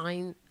couldn't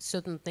sign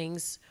certain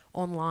things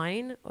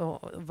online or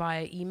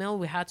via email.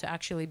 We had to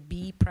actually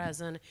be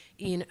present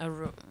in a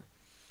room.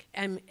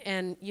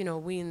 and you know,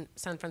 we in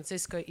San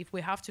Francisco, if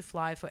we have to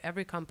fly for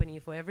every company,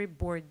 for every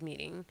board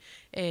meeting,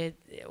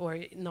 or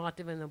not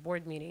even a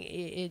board meeting,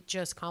 it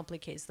just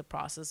complicates the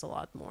process a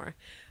lot more.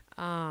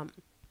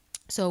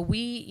 So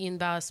we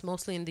invest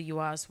mostly in the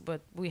U.S.,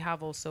 but we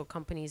have also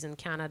companies in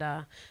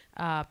Canada.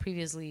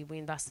 Previously, we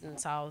invested in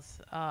South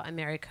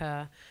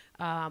America.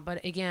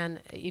 But again,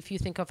 if you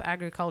think of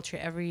agriculture,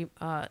 every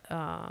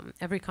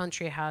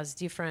country has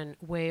different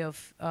way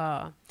of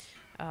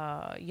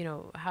you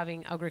know,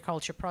 having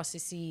agriculture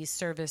processes,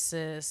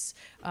 services,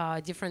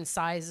 different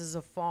sizes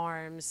of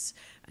farms,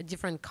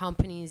 different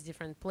companies,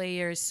 different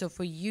players. So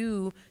for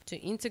you to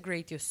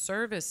integrate your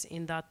service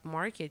in that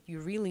market,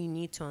 you really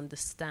need to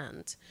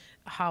understand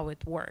how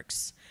it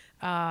works.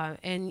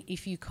 And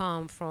if you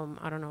come from,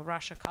 I don't know,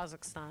 Russia,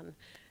 Kazakhstan,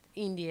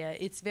 India,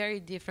 it's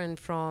very different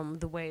from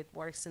the way it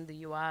works in the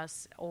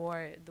US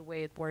or the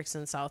way it works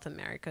in South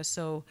America.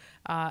 So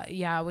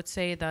yeah, I would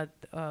say that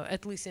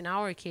at least in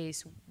our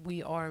case,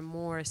 we are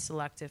more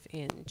selective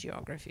in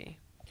geography.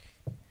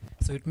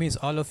 So it means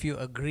all of you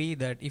agree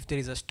that if there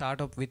is a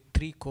startup with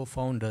 3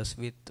 co-founders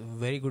with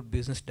very good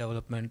business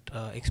development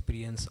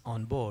experience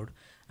on board,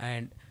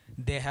 and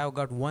they have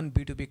got one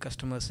B2B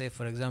customer, say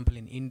for example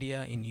in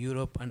India, in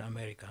Europe and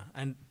America,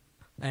 and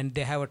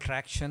they have a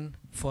traction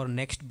for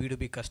next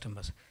B2B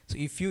customers. So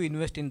if you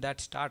invest in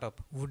that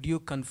startup, would you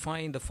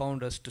confine the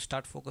founders to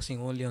start focusing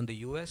only on the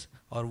US,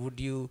 or would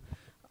you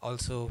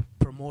also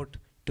promote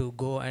to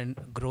go and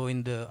grow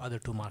in the other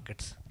 2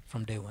 markets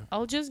from day one?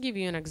 I'll just give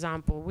you an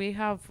example. We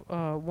have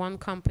one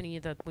company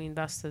that we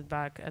invested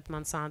back at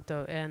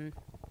Monsanto, and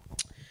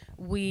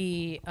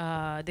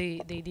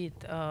they did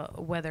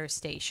weather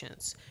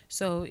stations.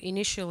 So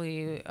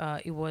initially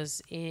it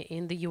was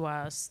in the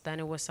US, then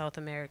it was South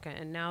America,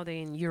 and now they're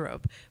in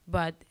Europe.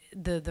 But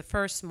the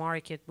first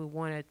market we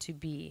wanted to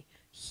be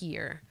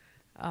here.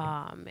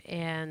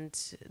 And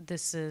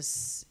this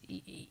is,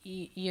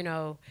 you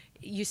know,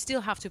 you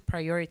still have to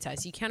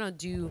prioritize. You cannot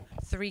do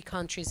 3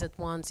 countries at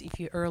once if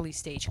you're early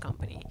stage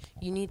company.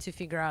 You need to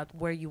figure out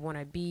where you want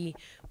to be,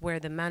 where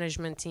the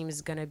management team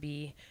is going to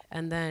be,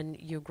 and then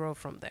you grow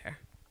from there.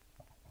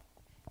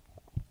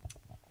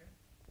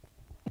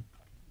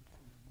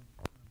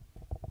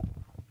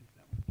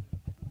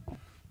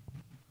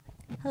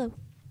 Hello.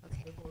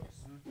 Okay.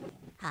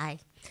 Hi.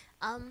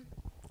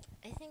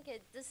 I think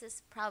this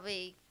is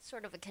probably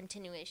sort of a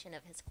continuation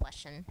of his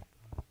question,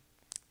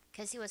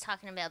 because he was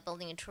talking about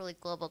building a truly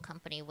global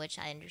company, which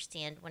I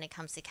understand when it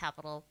comes to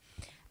capital,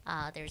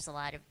 there's a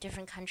lot of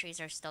different countries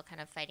are still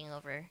kind of fighting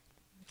over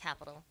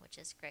capital, which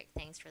is great.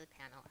 Thanks for the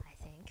panel, I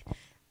think.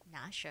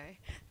 Not sure.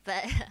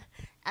 But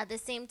at the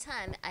same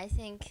time, I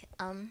think,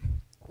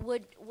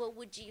 what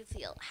would you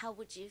feel? How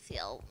would you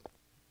feel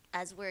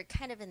as we're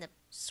kind of in the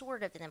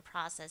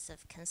process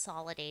of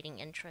consolidating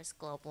interests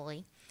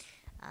globally,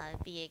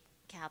 be it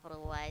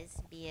capital-wise,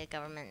 be it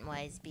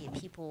government-wise, be it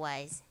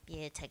people-wise,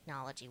 be it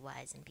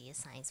technology-wise, and be it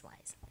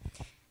science-wise.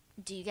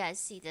 Do you guys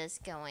see this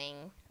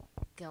going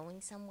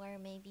somewhere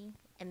maybe?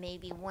 And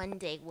maybe one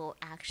day we'll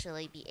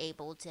actually be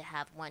able to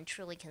have one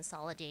truly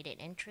consolidated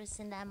interest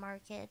in that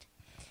market?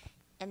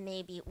 And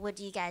maybe what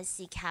do you guys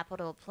see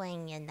capital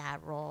playing in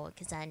that role?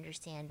 Because I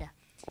understand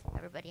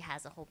everybody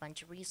has a whole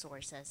bunch of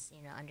resources,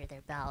 you know, under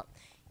their belt,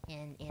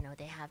 and you know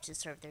they have to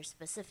serve their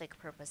specific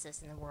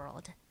purposes in the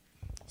world.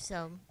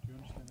 So, do you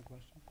understand the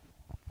question?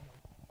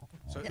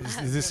 So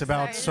is this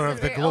about sort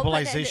of the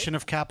globalization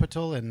of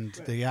capital and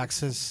the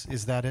access?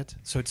 Is that it?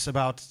 So it's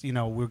about, you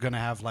know, we're going to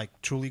have like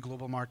truly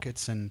global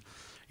markets, and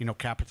you know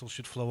capital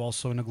should flow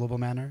also in a global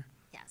manner.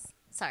 Yes.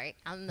 Sorry.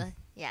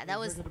 Yeah. That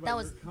was your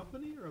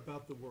company or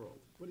about the world?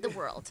 The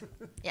world.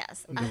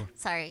 Yes.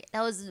 Sorry.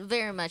 That was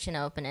very much an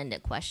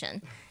open-ended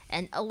question,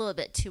 and a little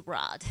bit too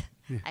broad.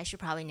 Yeah. I should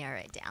probably narrow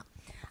it down.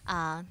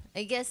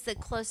 I guess the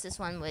closest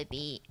one would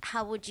be,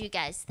 how would you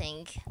guys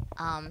think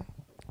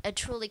a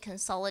truly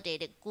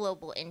consolidated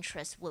global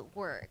interest would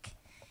work,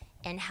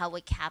 and how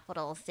would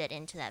capital fit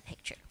into that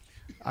picture?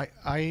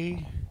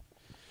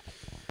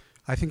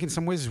 I think in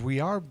some ways we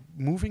are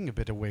moving a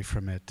bit away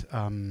from it.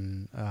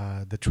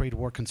 The trade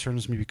war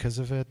concerns me because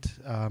of it.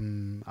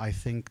 I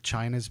think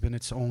China's been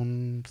its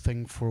own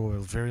thing for a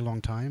very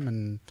long time,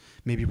 and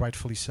maybe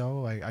rightfully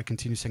so. I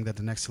continue saying that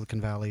the next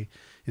Silicon Valley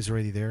is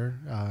already there.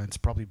 It's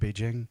probably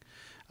Beijing.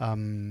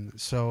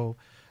 So,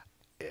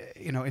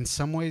 you know, in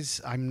some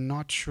ways, I'm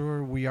not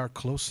sure we are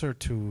closer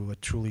to a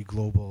truly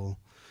global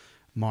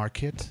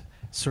market.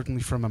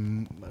 Certainly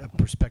from a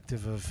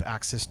perspective of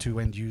access to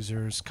end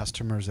users,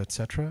 customers,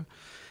 etc.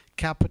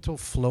 Capital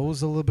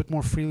flows a little bit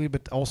more freely,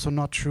 but also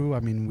not true. I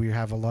mean, we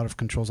have a lot of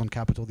controls on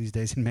capital these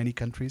days in many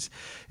countries,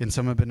 and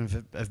some have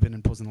been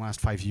imposed in the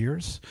last 5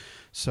 years.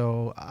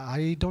 So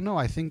I don't know.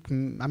 I think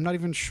I'm not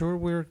even sure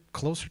we're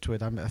closer to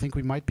it. I think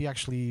we might be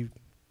actually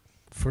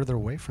further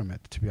away from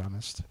it, to be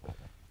honest.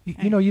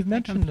 You know, you've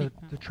mentioned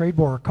the trade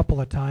war a couple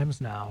of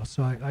times now,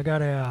 so I got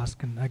to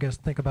ask, and I guess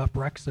think about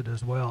Brexit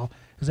as well.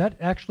 Is that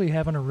actually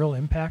having a real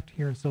impact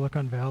here in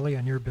Silicon Valley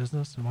on your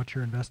business and what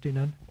you're investing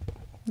in?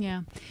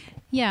 Yeah.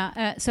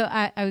 Yeah, so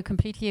I would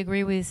completely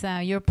agree with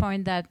your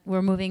point that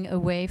we're moving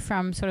away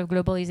from sort of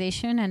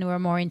globalization and we're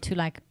more into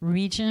like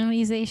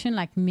regionalization,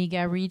 like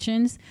mega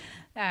regions,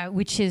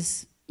 which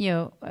is,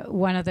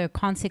 one of the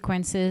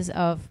consequences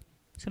of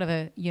sort of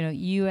a,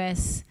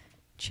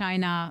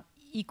 US-China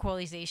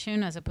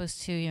equalization as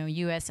opposed to,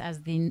 US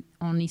as the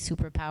only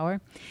superpower.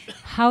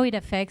 How it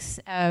affects,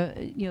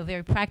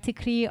 very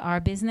practically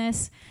our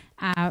business.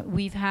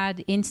 We've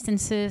had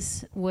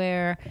instances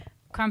where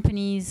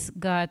companies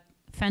got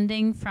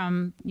funding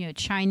from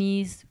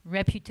Chinese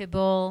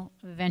reputable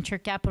venture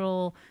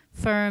capital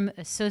firm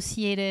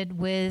associated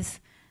with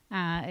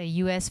a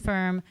U.S.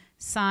 firm,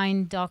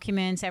 signed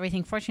documents,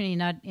 everything. Fortunately,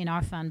 not in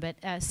our fund, but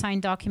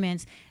signed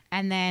documents,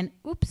 and then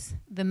oops,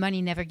 the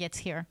money never gets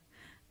here.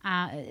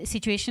 A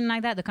situation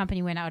like that, the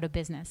company went out of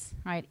business,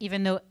 right?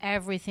 Even though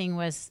everything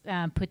was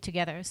put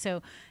together.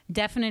 So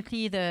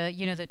definitely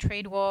the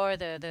trade war,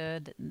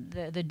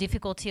 the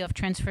difficulty of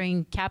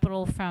transferring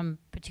capital from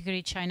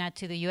particularly China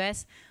to the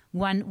U.S.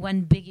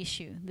 One big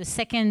issue. The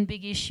second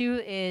big issue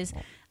is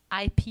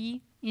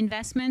IP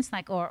investments,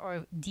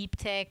 or deep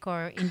tech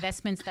or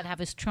investments that have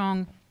a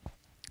strong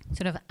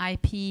sort of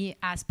IP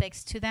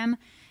aspects to them.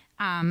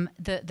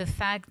 The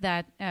fact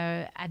that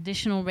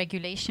additional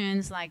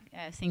regulations like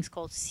things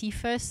called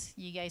CFIUS,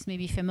 you guys may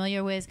be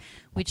familiar with,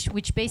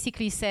 which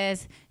basically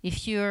says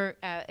if you're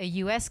a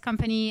US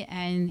company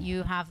and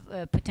you have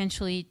a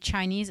potentially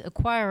Chinese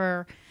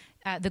acquirer,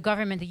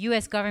 the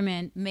US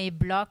government may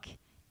block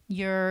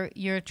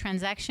your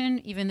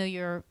transaction, even though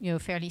you're a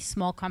fairly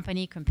small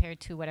company compared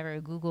to whatever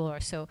Google or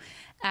so,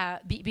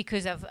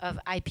 because of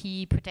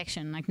IP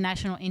protection, like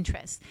national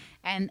interest,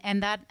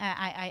 and that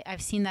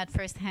I've seen that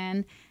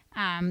firsthand.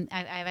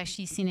 I've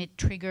actually seen it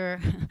trigger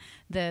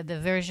the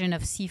version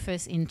of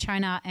CFIUS in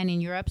China and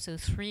in Europe, so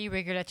 3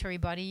 regulatory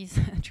bodies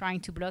trying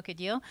to block a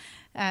deal.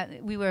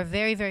 We were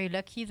very, very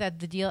lucky that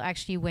the deal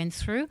actually went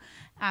through,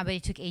 but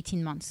it took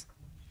 18 months.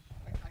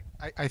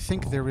 I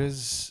think there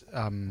is,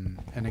 and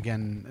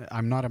again,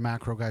 I'm not a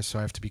macro guy, so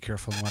I have to be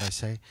careful in what I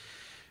say,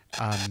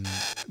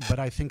 but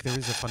I think there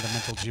is a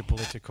fundamental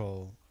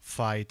geopolitical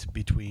fight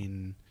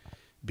between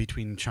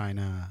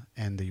China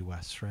and the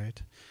US,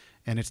 right?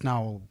 And it's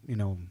now,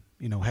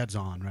 heads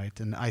on, right?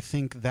 And I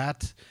think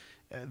that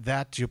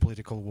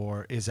geopolitical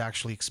war is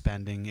actually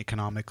expanding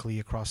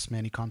economically across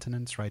many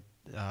continents, right?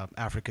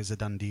 Africa is a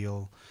done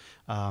deal.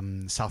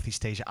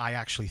 Southeast Asia, I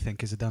actually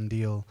think, is a done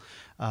deal.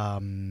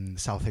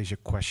 South Asia,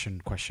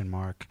 question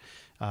mark.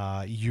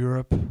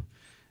 Europe,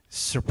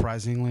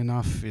 surprisingly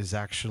enough, is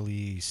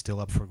actually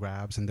still up for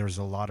grabs, and there's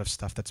a lot of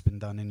stuff that's been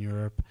done in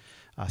Europe.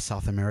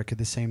 South America,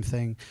 the same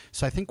thing.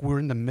 So I think we're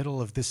in the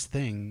middle of this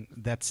thing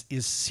that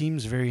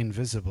seems very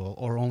invisible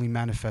or only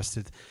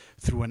manifested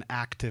through an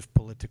active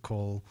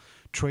political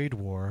trade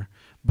war,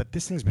 but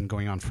this thing's been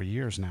going on for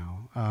years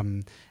now.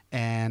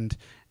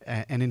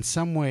 And in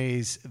some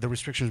ways, the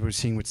restrictions we're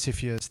seeing with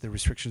CFIUS, the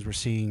restrictions we're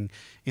seeing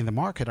in the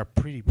market are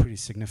pretty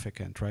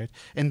significant, right?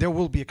 And there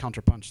will be a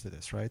counterpunch to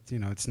this, right?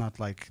 It's not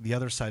like the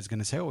other side's going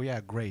to say, oh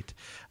yeah, great.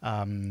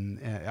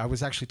 I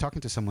was actually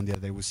talking to someone the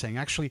other day who was saying,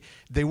 actually,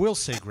 they will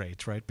say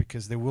great, right?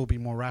 Because there will be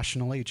more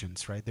rational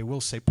agents, right? They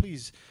will say,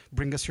 please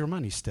bring us your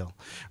money still,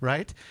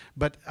 right?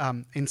 But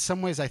in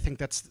some ways, I think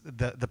that's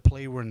the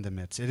play we're in the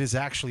midst. It is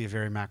actually a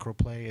very macro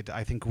play. It,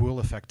 I think, will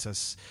affect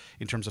us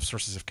in terms of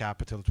sources of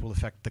capital. It will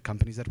affect the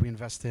companies that we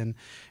invest in.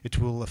 It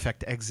will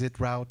affect exit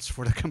routes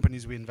for the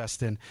companies we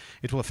invest in.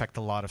 It will affect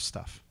a lot of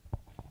stuff.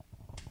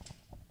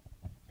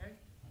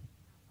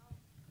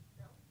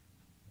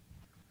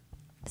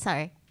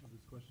 Sorry.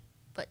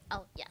 But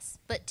yes.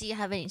 But do you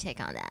have any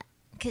take on that?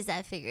 Because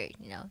I figured,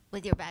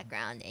 with your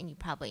background, and you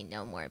probably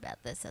know more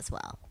about this as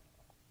well.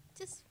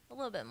 Just a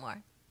little bit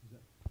more.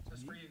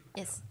 Just for you.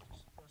 Yes.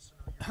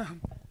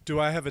 Do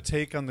I have a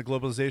take on the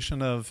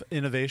globalization of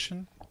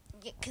innovation?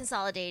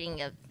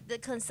 The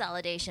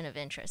consolidation of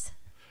interests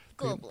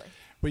globally.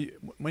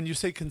 When you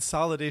say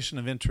consolidation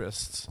of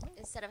interests,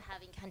 instead of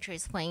having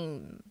countries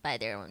playing by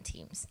their own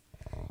teams,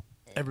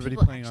 everybody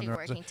people playing on their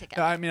working own.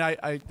 together. I mean,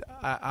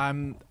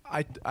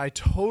 I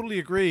totally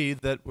agree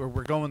that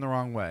we're going the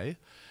wrong way,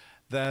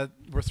 that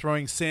we're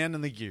throwing sand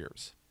in the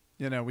gears.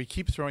 We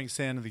keep throwing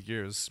sand in the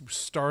gears,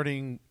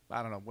 starting,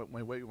 I don't know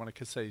what you want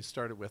to say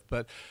started with,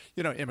 but,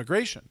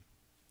 immigration.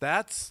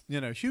 That's,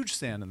 huge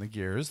sand in the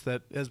gears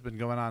that has been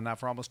going on now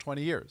for almost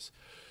 20 years.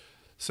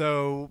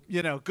 So,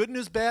 good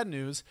news, bad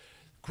news.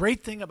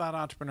 Great thing about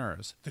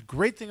entrepreneurs, the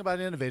great thing about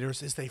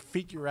innovators is they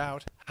figure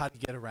out how to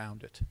get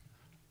around it.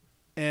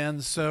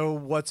 And so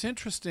what's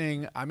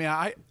interesting, I mean,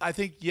 I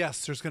think,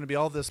 yes, there's going to be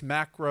all this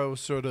macro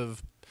sort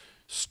of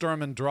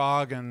Sturm und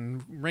Drang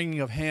and wringing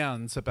of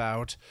hands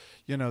about,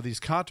 these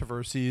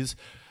controversies.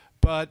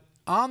 But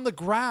on the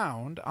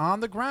ground,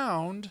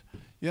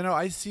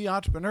 I see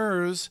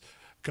entrepreneurs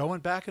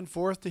going back and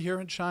forth to here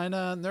in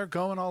China, and they're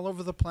going all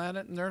over the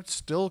planet, and they're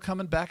still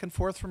coming back and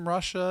forth from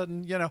Russia.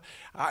 And,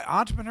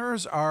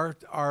 entrepreneurs are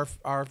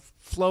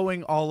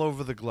flowing all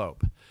over the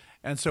globe.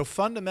 And so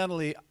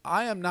fundamentally,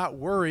 I am not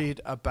worried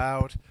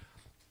about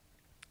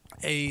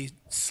a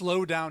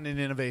slowdown in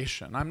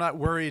innovation. I'm not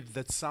worried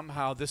that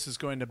somehow this is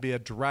going to be a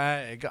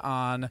drag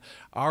on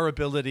our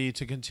ability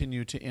to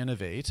continue to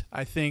innovate.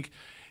 I think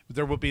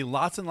there will be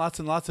lots and lots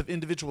and lots of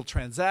individual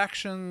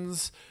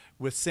transactions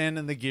with sand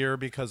in the gear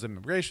because of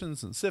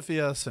immigrations and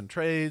CFIUS and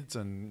trades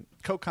and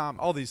COCOM,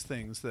 all these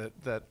things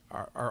that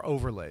are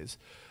overlays.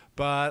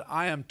 But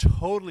I am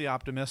totally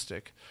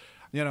optimistic.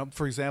 You know,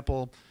 for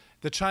example,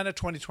 the China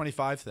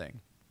 2025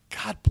 thing.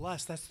 God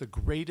bless, that's the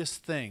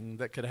greatest thing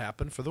that could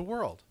happen for the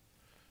world.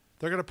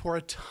 They're going to pour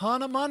a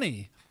ton of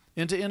money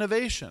into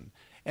innovation,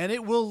 and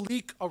it will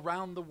leak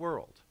around the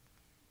world.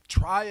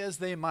 Try as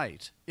they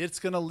might, it's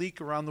going to leak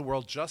around the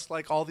world, just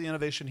like all the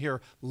innovation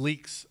here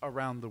leaks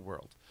around the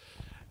world.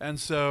 And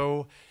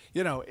so,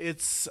 you know,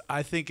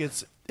 I think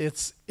it's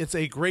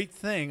a great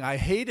thing. I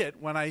hate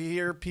it when I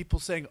hear people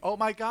saying, "Oh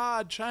my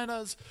God,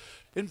 China's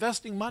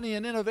investing money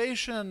in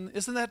innovation.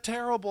 Isn't that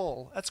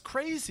terrible?" That's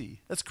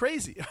crazy. That's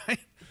crazy, right?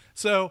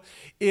 So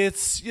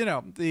it's, you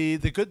know, the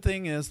good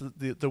thing is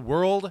that the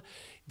world,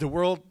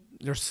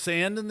 there's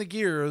sand in the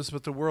gears,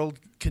 but the world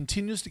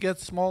continues to get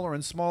smaller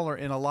and smaller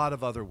in a lot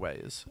of other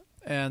ways.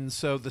 And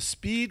so the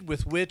speed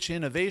with which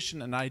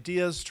innovation and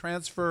ideas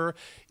transfer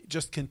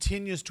just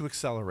continues to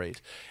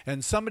accelerate.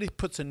 And somebody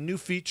puts a new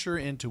feature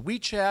into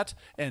WeChat,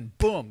 and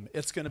boom,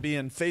 it's going to be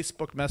in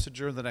Facebook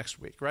Messenger the next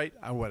week, right?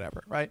 Or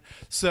whatever, right?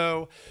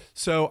 So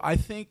I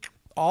think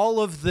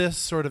all of this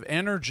sort of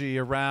energy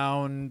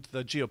around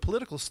the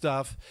geopolitical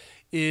stuff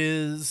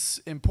is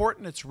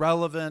important, it's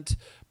relevant,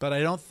 but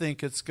I don't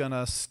think it's going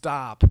to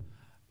stop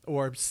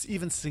or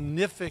even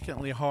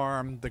significantly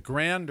harm the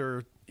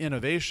grander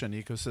innovation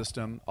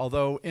ecosystem,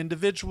 although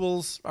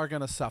individuals are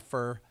going to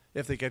suffer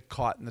if they get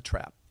caught in the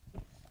trap.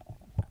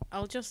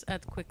 I'll just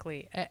add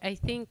quickly. I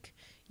think,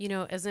 you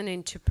know, as an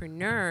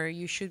entrepreneur,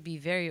 you should be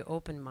very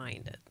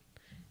open-minded.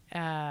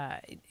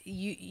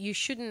 You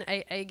shouldn't,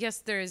 I guess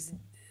there's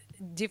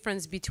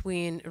difference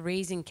between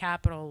raising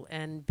capital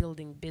and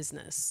building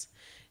business.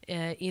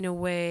 In a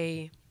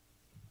way,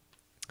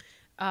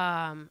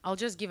 I'll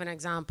just give an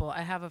example.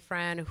 I have a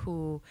friend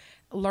who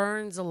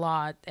learns a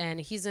lot, and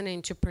he's an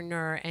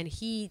entrepreneur, and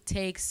he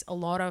takes a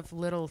lot of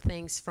little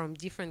things from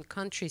different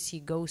countries he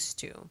goes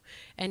to,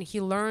 and he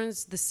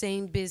learns the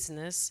same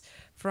business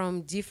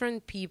from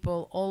different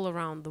people all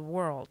around the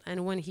world.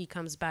 And when he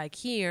comes back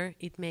here,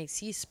 it makes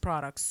his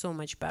products so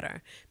much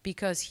better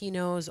because he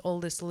knows all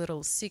these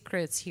little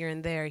secrets here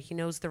and there. He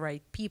knows the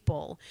right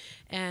people,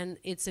 and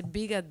it's a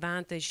big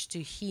advantage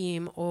to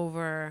him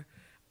over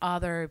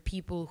other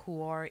people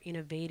who are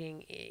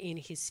innovating in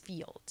his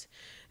field.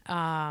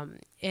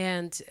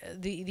 And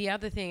the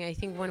other thing, I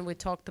think when we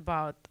talked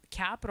about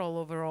capital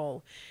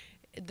overall,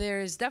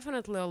 there's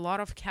definitely a lot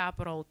of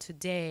capital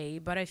today,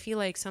 but I feel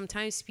like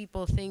sometimes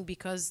people think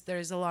because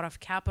there's a lot of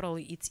capital,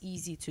 it's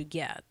easy to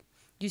get.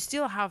 You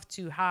still have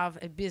to have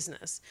a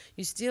business.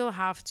 You still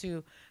have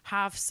to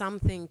have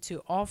something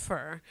to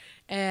offer.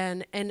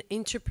 And an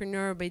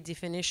entrepreneur, by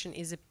definition,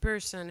 is a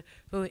person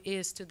who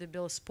is, to the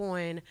Bill's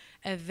point,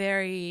 a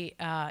very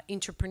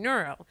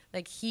entrepreneurial.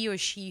 Like he or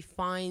she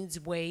finds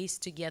ways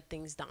to get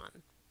things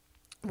done.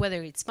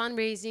 Whether it's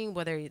fundraising,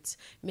 whether it's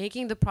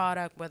making the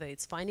product, whether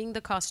it's finding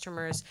the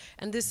customers.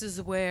 And this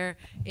is where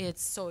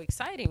it's so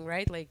exciting,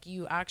 right? Like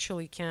you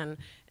actually can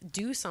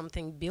do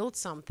something, build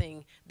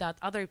something that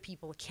other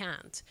people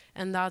can't.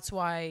 And that's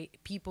why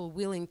people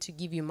willing to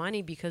give you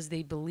money, because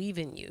they believe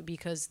in you,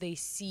 because they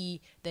see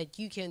that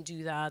you can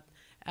do that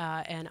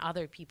and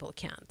other people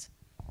can't.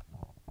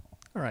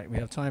 All right, we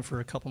have time for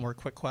a couple more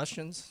quick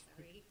questions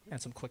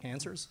and some quick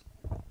answers.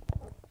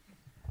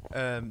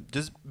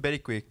 Just very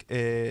quick,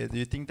 do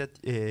you think that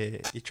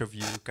each of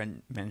you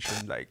can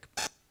mention like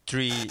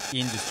 3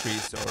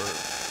 industries or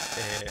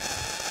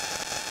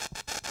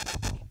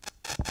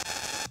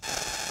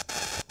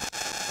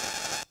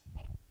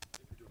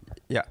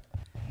yeah,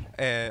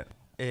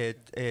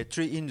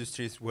 3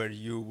 industries where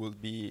you will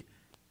be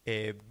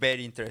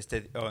very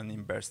interested on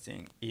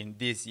investing in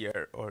this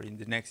year or in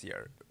the next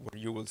year,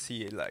 where you will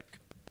see like,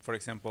 for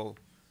example,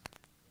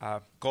 a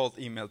cold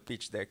email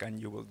pitch deck, and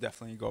you will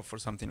definitely go for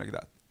something like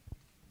that?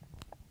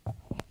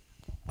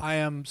 I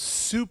am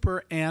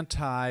super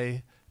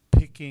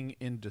anti-picking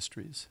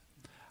industries.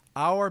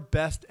 Our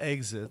best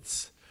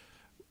exits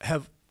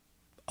have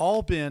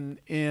all been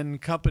in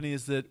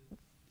companies that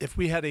if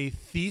we had a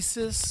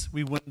thesis,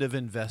 we wouldn't have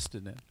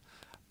invested in.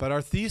 But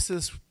our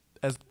thesis,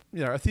 as you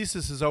know, our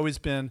thesis has always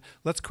been,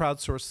 let's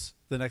crowdsource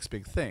the next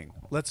big thing.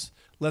 Let's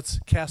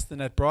cast the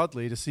net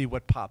broadly to see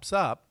what pops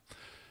up.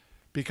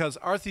 Because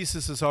our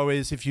thesis is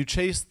always, if you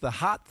chase the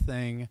hot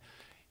thing,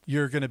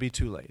 you're going to be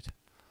too late.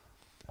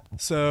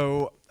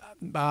 So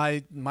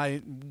my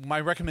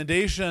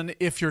recommendation,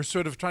 if you're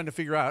sort of trying to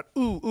figure out,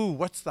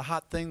 what's the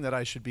hot thing that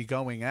I should be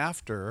going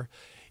after,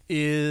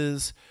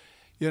 is,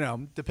 you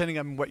know, depending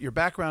on what your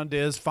background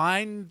is,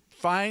 find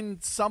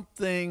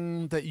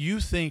something that you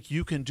think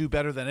you can do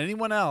better than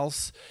anyone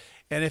else,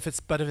 and if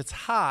it's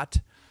hot,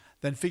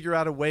 then figure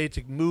out a way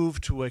to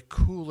move to a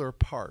cooler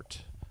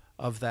part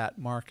of that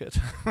market.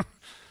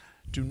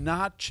 Do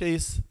not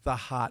chase the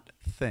hot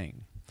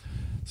thing.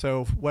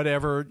 So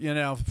whatever,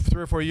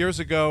 3 or 4 years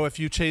ago, if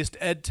you chased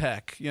ed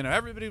tech,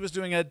 everybody was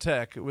doing ed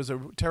tech. It was a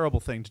terrible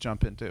thing to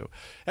jump into.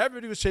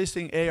 Everybody was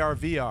chasing AR,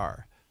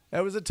 VR.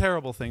 That was a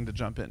terrible thing to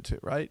jump into,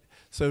 right?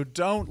 So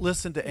don't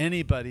listen to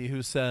anybody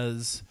who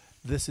says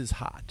this is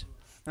hot.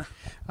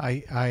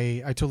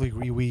 I totally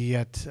agree. We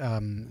at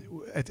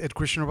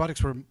Grishin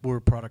Robotics, we're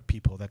product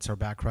people. That's our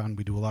background.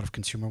 We do a lot of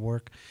consumer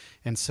work,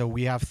 and so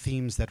we have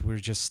themes that we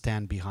just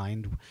stand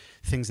behind,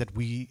 things that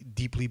we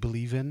deeply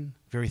believe in,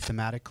 very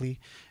thematically,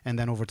 and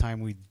then over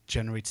time we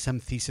generate some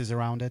theses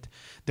around it.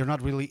 They're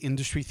not really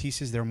industry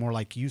theses. They're more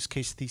like use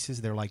case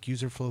theses. They're like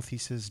user flow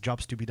theses,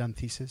 jobs to be done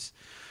theses.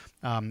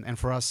 And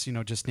for us,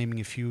 just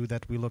naming a few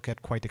that we look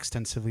at quite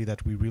extensively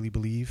that we really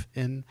believe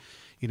in,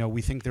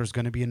 we think there's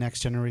going to be a next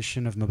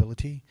generation of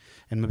mobility,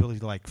 and mobility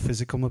like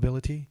physical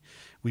mobility.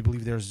 We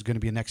believe there's going to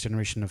be a next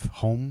generation of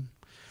home.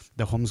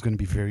 The home is going to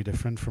be very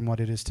different from what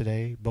it is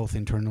today, both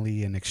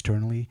internally and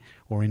externally,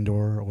 or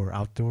indoor or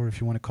outdoor, if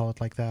you want to call it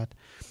like that.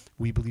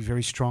 We believe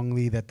very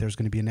strongly that there's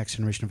going to be a next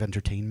generation of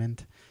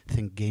entertainment.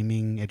 Think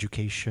gaming,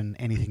 education,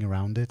 anything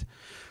around it.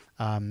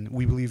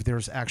 We believe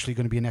there's actually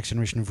going to be a next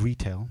generation of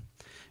retail,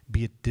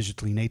 be it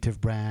digitally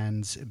native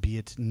brands, be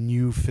it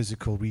new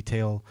physical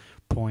retail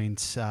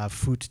points,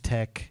 food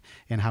tech,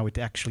 and how it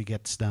actually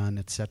gets done,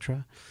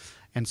 etc.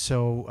 And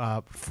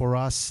so for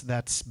us,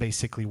 that's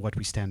basically what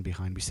we stand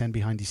behind. We stand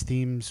behind these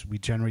themes, we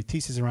generate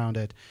theses around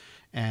it,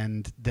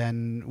 and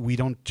then we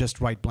don't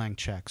just write blank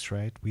checks,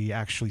 right? We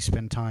actually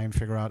spend time,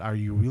 figure out, are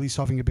you really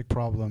solving a big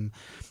problem?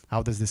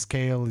 How does this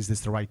scale? Is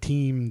this the right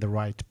team, the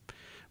right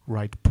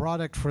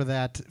product for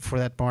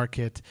that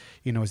market?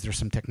 Is there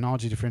some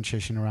technology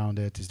differentiation around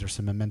it? Is there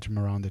some momentum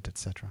around it,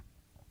 etc.?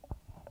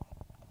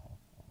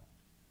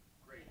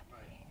 Great.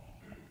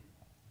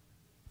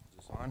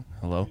 Is this on?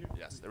 Hello?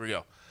 Yes, there we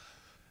go.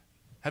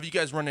 Have you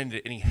guys run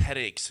into any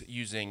headaches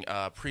using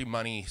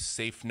pre-money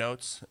safe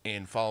notes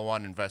in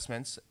follow-on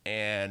investments?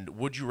 And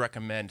would you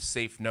recommend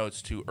safe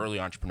notes to early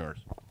entrepreneurs?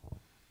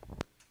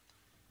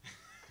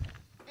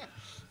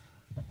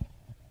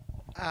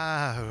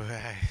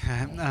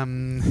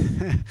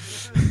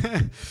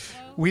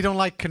 We don't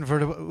like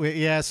convertible.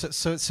 Yeah,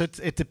 so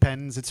it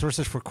depends. It's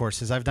sources for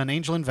courses. I've done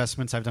angel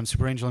investments. I've done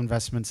super angel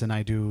investments, and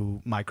I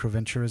do micro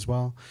venture as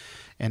well.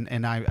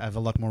 And I have a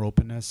lot more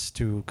openness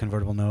to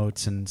convertible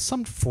notes and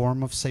some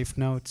form of safe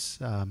notes.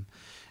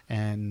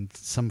 And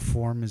some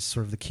form is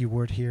sort of the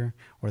keyword here,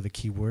 or the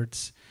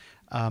keywords.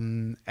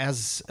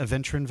 As a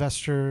venture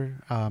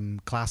investor,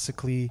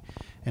 classically,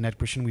 and at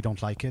Grishin, we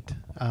don't like it.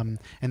 And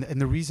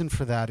the reason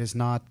for that is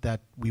not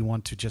that we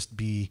want to just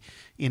be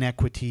in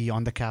equity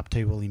on the cap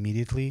table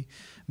immediately,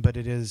 but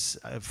it is,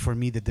 for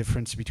me, the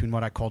difference between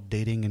what I call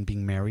dating and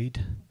being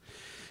married.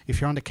 If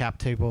you're on the cap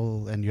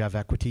table and you have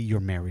equity, you're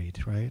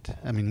married, right?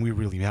 I mean, we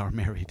really are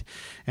married.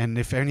 And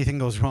if anything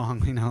goes wrong,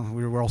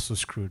 we're also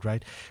screwed,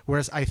 right?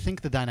 Whereas I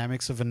think the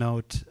dynamics of a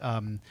note,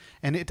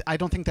 I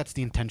don't think that's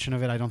the intention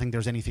of it. I don't think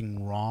there's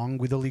anything wrong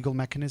with the legal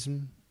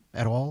mechanism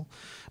at all,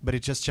 but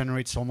it just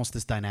generates almost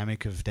this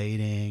dynamic of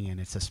dating, and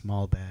it's a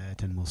small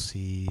bet, and we'll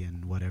see,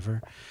 and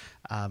whatever,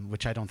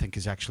 which I don't think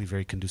is actually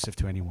very conducive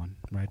to anyone,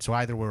 right? So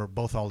either we're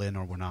both all in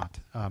or we're not.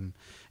 And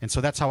so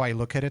that's how I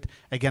look at it.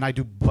 Again, I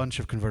do a bunch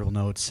of convertible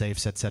notes,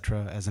 safes,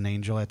 etc., as an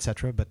angel,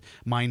 etc., but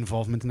my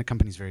involvement in the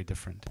company is very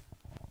different.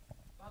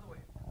 By the way,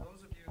 for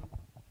those of you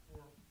who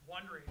are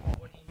wondering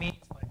what he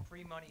means by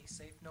pre-money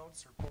safe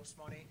notes or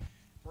post-money,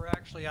 we're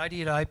actually,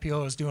 ID at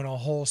IPO is doing a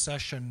whole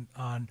session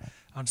on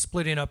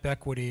splitting up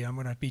equity. I'm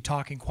going to be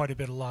talking quite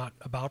a lot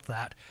about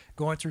that,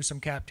 going through some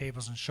cap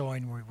tables and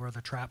showing where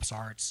the traps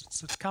are. It's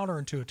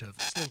counterintuitive.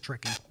 It's a little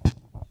tricky.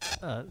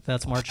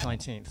 That's March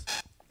 19th.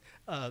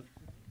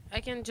 I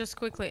can just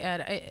quickly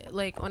add,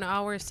 like on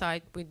our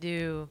side, we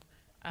do,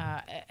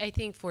 I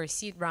think for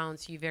seed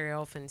rounds, you very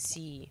often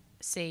see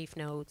safe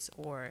notes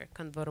or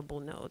convertible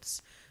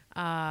notes.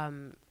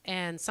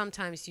 And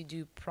sometimes you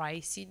do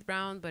price seed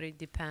round, but it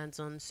depends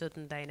on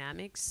certain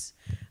dynamics.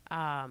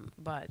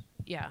 But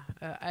yeah,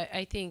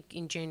 I think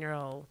in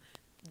general,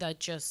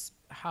 that's just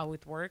how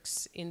it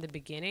works in the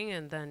beginning,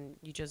 and then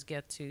you just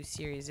get to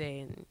Series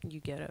A and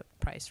you get a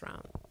price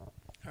round.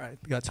 All right,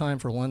 we got time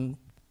for one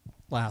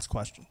last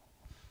question.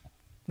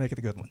 Make it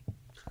a good one.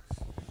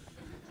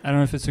 I don't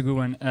know if it's a good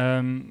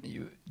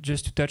one.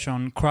 Just to touch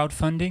on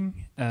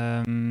crowdfunding,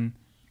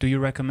 do you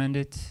recommend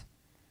it?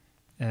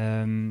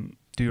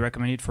 Do you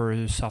recommend it for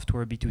a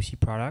software B2C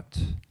product?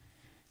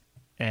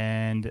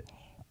 And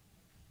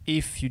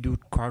if you do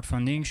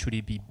crowdfunding, should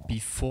it be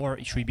before?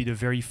 Should it be the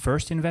very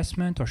first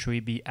investment, or should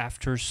it be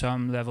after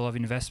some level of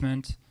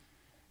investment,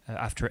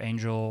 after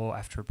angel,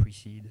 after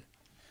pre-seed?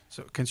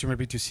 So consumer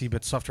B2C,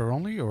 but software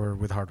only, or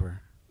with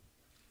hardware?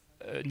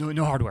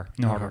 No hardware.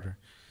 No hardware.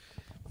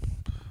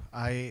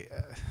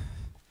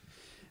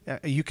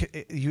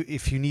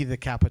 If you need the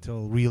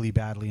capital really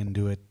badly and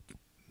do it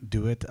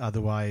do it.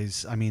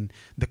 Otherwise, I mean,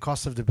 the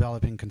cost of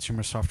developing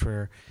consumer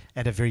software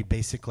at a very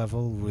basic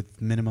level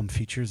with minimum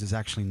features is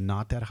actually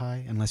not that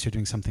high unless you're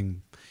doing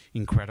something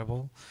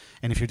incredible.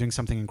 And if you're doing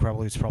something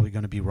incredible, it's probably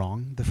going to be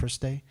wrong the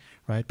first day,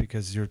 right?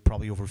 Because you're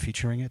probably over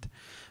featuring it.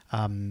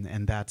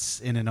 And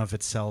that's in and of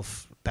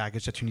itself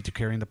baggage that you need to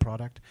carry in the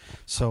product.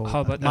 So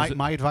How about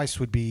my advice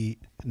would be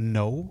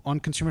no on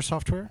consumer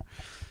software.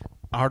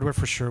 Hardware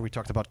for sure. We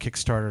talked about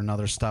Kickstarter and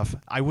other stuff.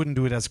 I wouldn't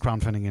do it as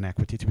crowdfunding in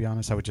equity, to be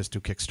honest. I would just do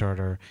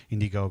Kickstarter,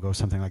 Indiegogo,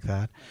 something like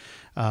that,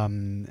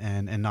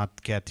 and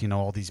not get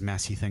all these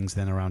messy things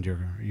then around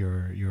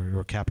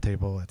your cap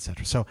table,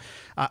 etc. So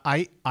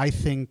I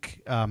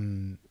think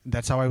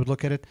that's how I would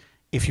look at it.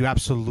 If you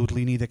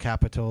absolutely need the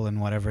capital and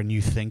whatever, and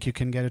you think you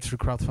can get it through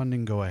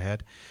crowdfunding, go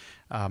ahead.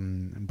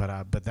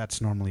 But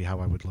that's normally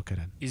how I would look at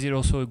it. Is it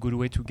also a good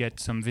way to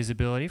get some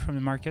visibility from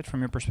the market,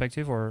 from your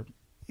perspective, or?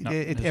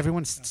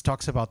 Everyone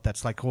talks about that.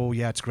 It's like, oh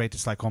yeah, it's great.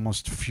 It's like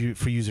almost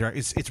free user.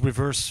 It's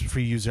reverse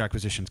free user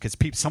acquisition because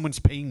someone's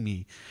paying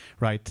me,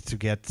 right, to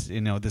get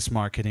this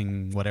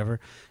marketing whatever.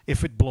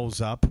 If it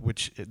blows up,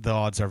 which the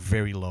odds are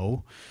very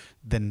low,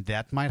 then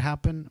that might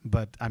happen.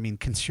 But I mean,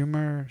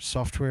 consumer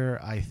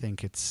software, I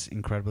think it's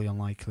incredibly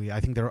unlikely. I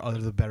think there are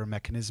other better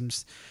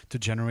mechanisms to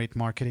generate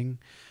marketing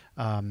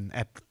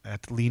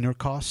at leaner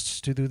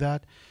costs to do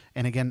that.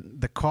 And again,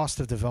 the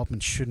cost of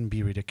development shouldn't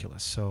be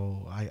ridiculous.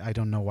 So I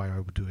don't know why I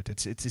would do it.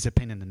 It's a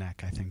pain in the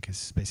neck, I think,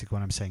 is basically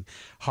what I'm saying.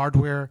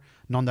 Hardware,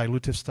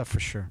 non-dilutive stuff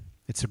for sure.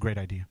 It's a great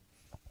idea.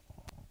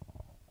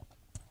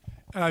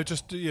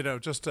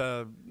 Just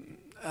a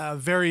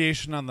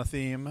variation on the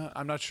theme.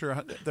 I'm not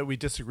sure that we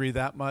disagree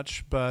that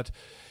much, but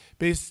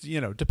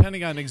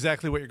depending on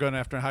exactly what you're going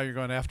after and how you're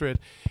going after it,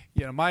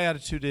 my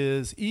attitude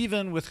is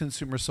even with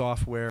consumer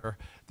software,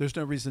 there's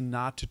no reason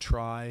not to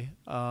try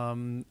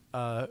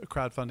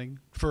crowdfunding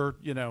for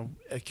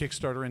a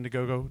Kickstarter,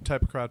 Indiegogo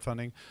type of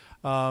crowdfunding.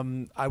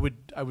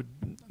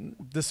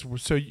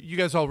 So you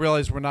guys all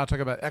realize we're not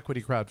talking about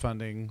equity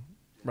crowdfunding,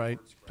 right?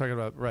 Talking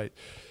about right.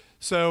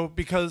 So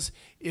because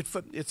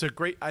it's a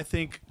great, I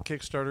think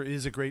Kickstarter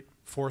is a great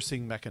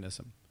forcing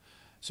mechanism.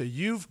 So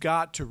you've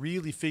got to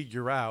really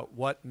figure out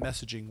what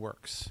messaging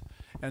works.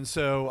 And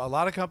so a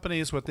lot of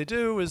companies, what they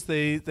do is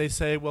they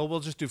say, well, we'll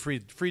just do free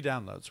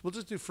downloads. We'll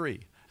just do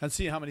free and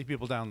see how many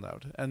people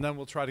download. And then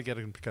we'll try to get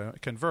them to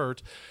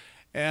convert.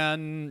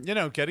 And,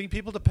 getting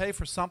people to pay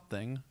for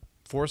something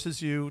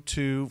forces you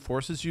to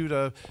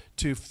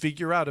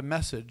figure out a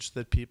message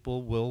that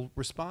people will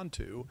respond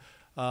to.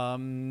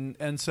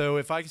 And so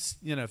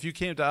if you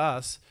came to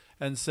us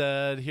and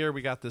said, here,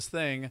 we got this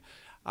thing,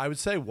 I would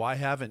say, why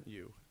haven't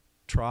you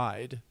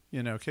tried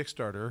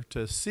Kickstarter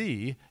to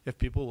see if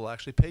people will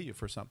actually pay you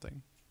for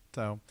something?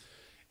 So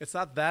it's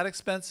not that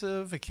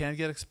expensive. It can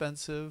get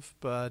expensive,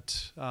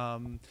 but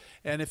and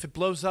if it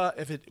blows up,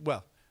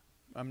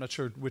 I'm not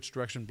sure which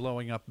direction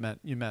blowing up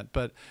you meant,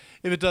 but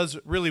if it does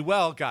really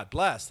well, God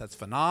bless, that's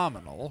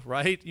phenomenal,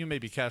 right? You may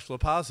be cash flow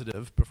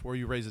positive before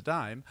you raise a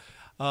dime.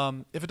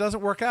 If it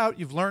doesn't work out,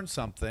 you've learned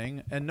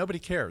something, and nobody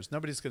cares.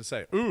 Nobody's going to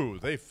say, "Ooh,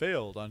 they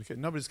failed."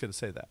 Nobody's going to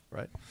say that,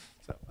 right?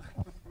 So,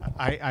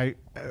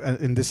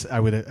 in this, I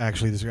would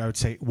actually disagree. I would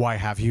say, why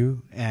have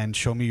you? And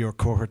show me your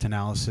cohort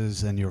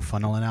analysis and your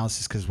funnel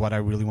analysis, because what I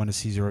really want to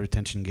see is your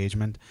retention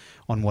engagement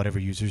on whatever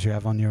users you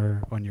have on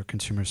your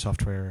consumer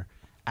software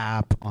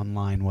app,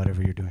 online,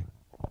 whatever you're doing.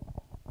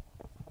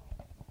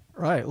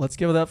 All right, let's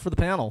give it up for the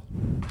panel.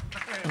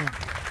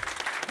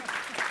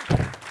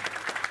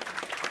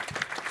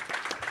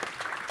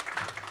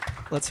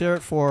 Let's hear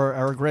it for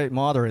our great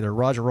moderator,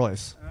 Roger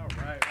Royce. All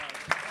right.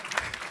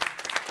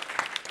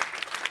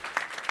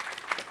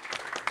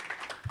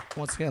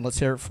 Once again, let's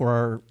hear it for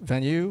our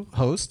venue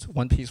host,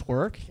 One Piece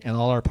Work, and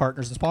all our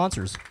partners and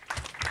sponsors.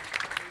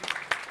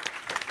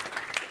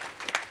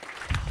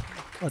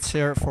 Let's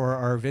hear it for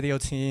our video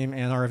team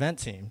and our event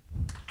team.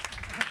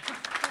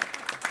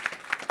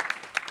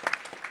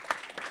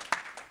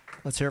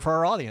 Let's hear it for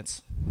our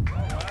audience.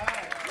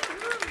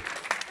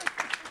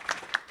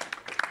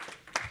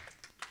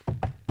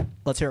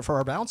 Let's hear it for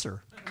our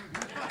bouncer.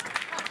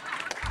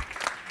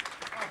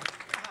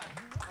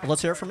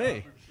 Let's hear it for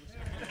me.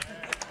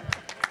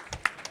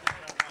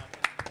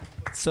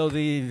 So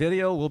the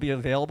video will be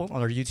available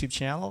on our YouTube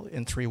channel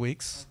in 3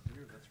 weeks.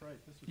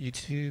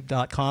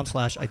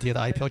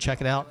 YouTube.com/idea-IPO.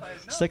 Check it out.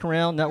 Stick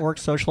around, network,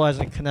 socialize,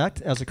 and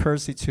connect. As a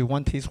courtesy to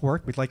One Piece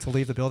Work, we'd like to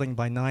leave the building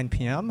by 9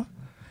 p.m.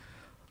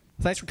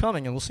 Thanks for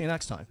coming, and we'll see you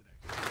next time.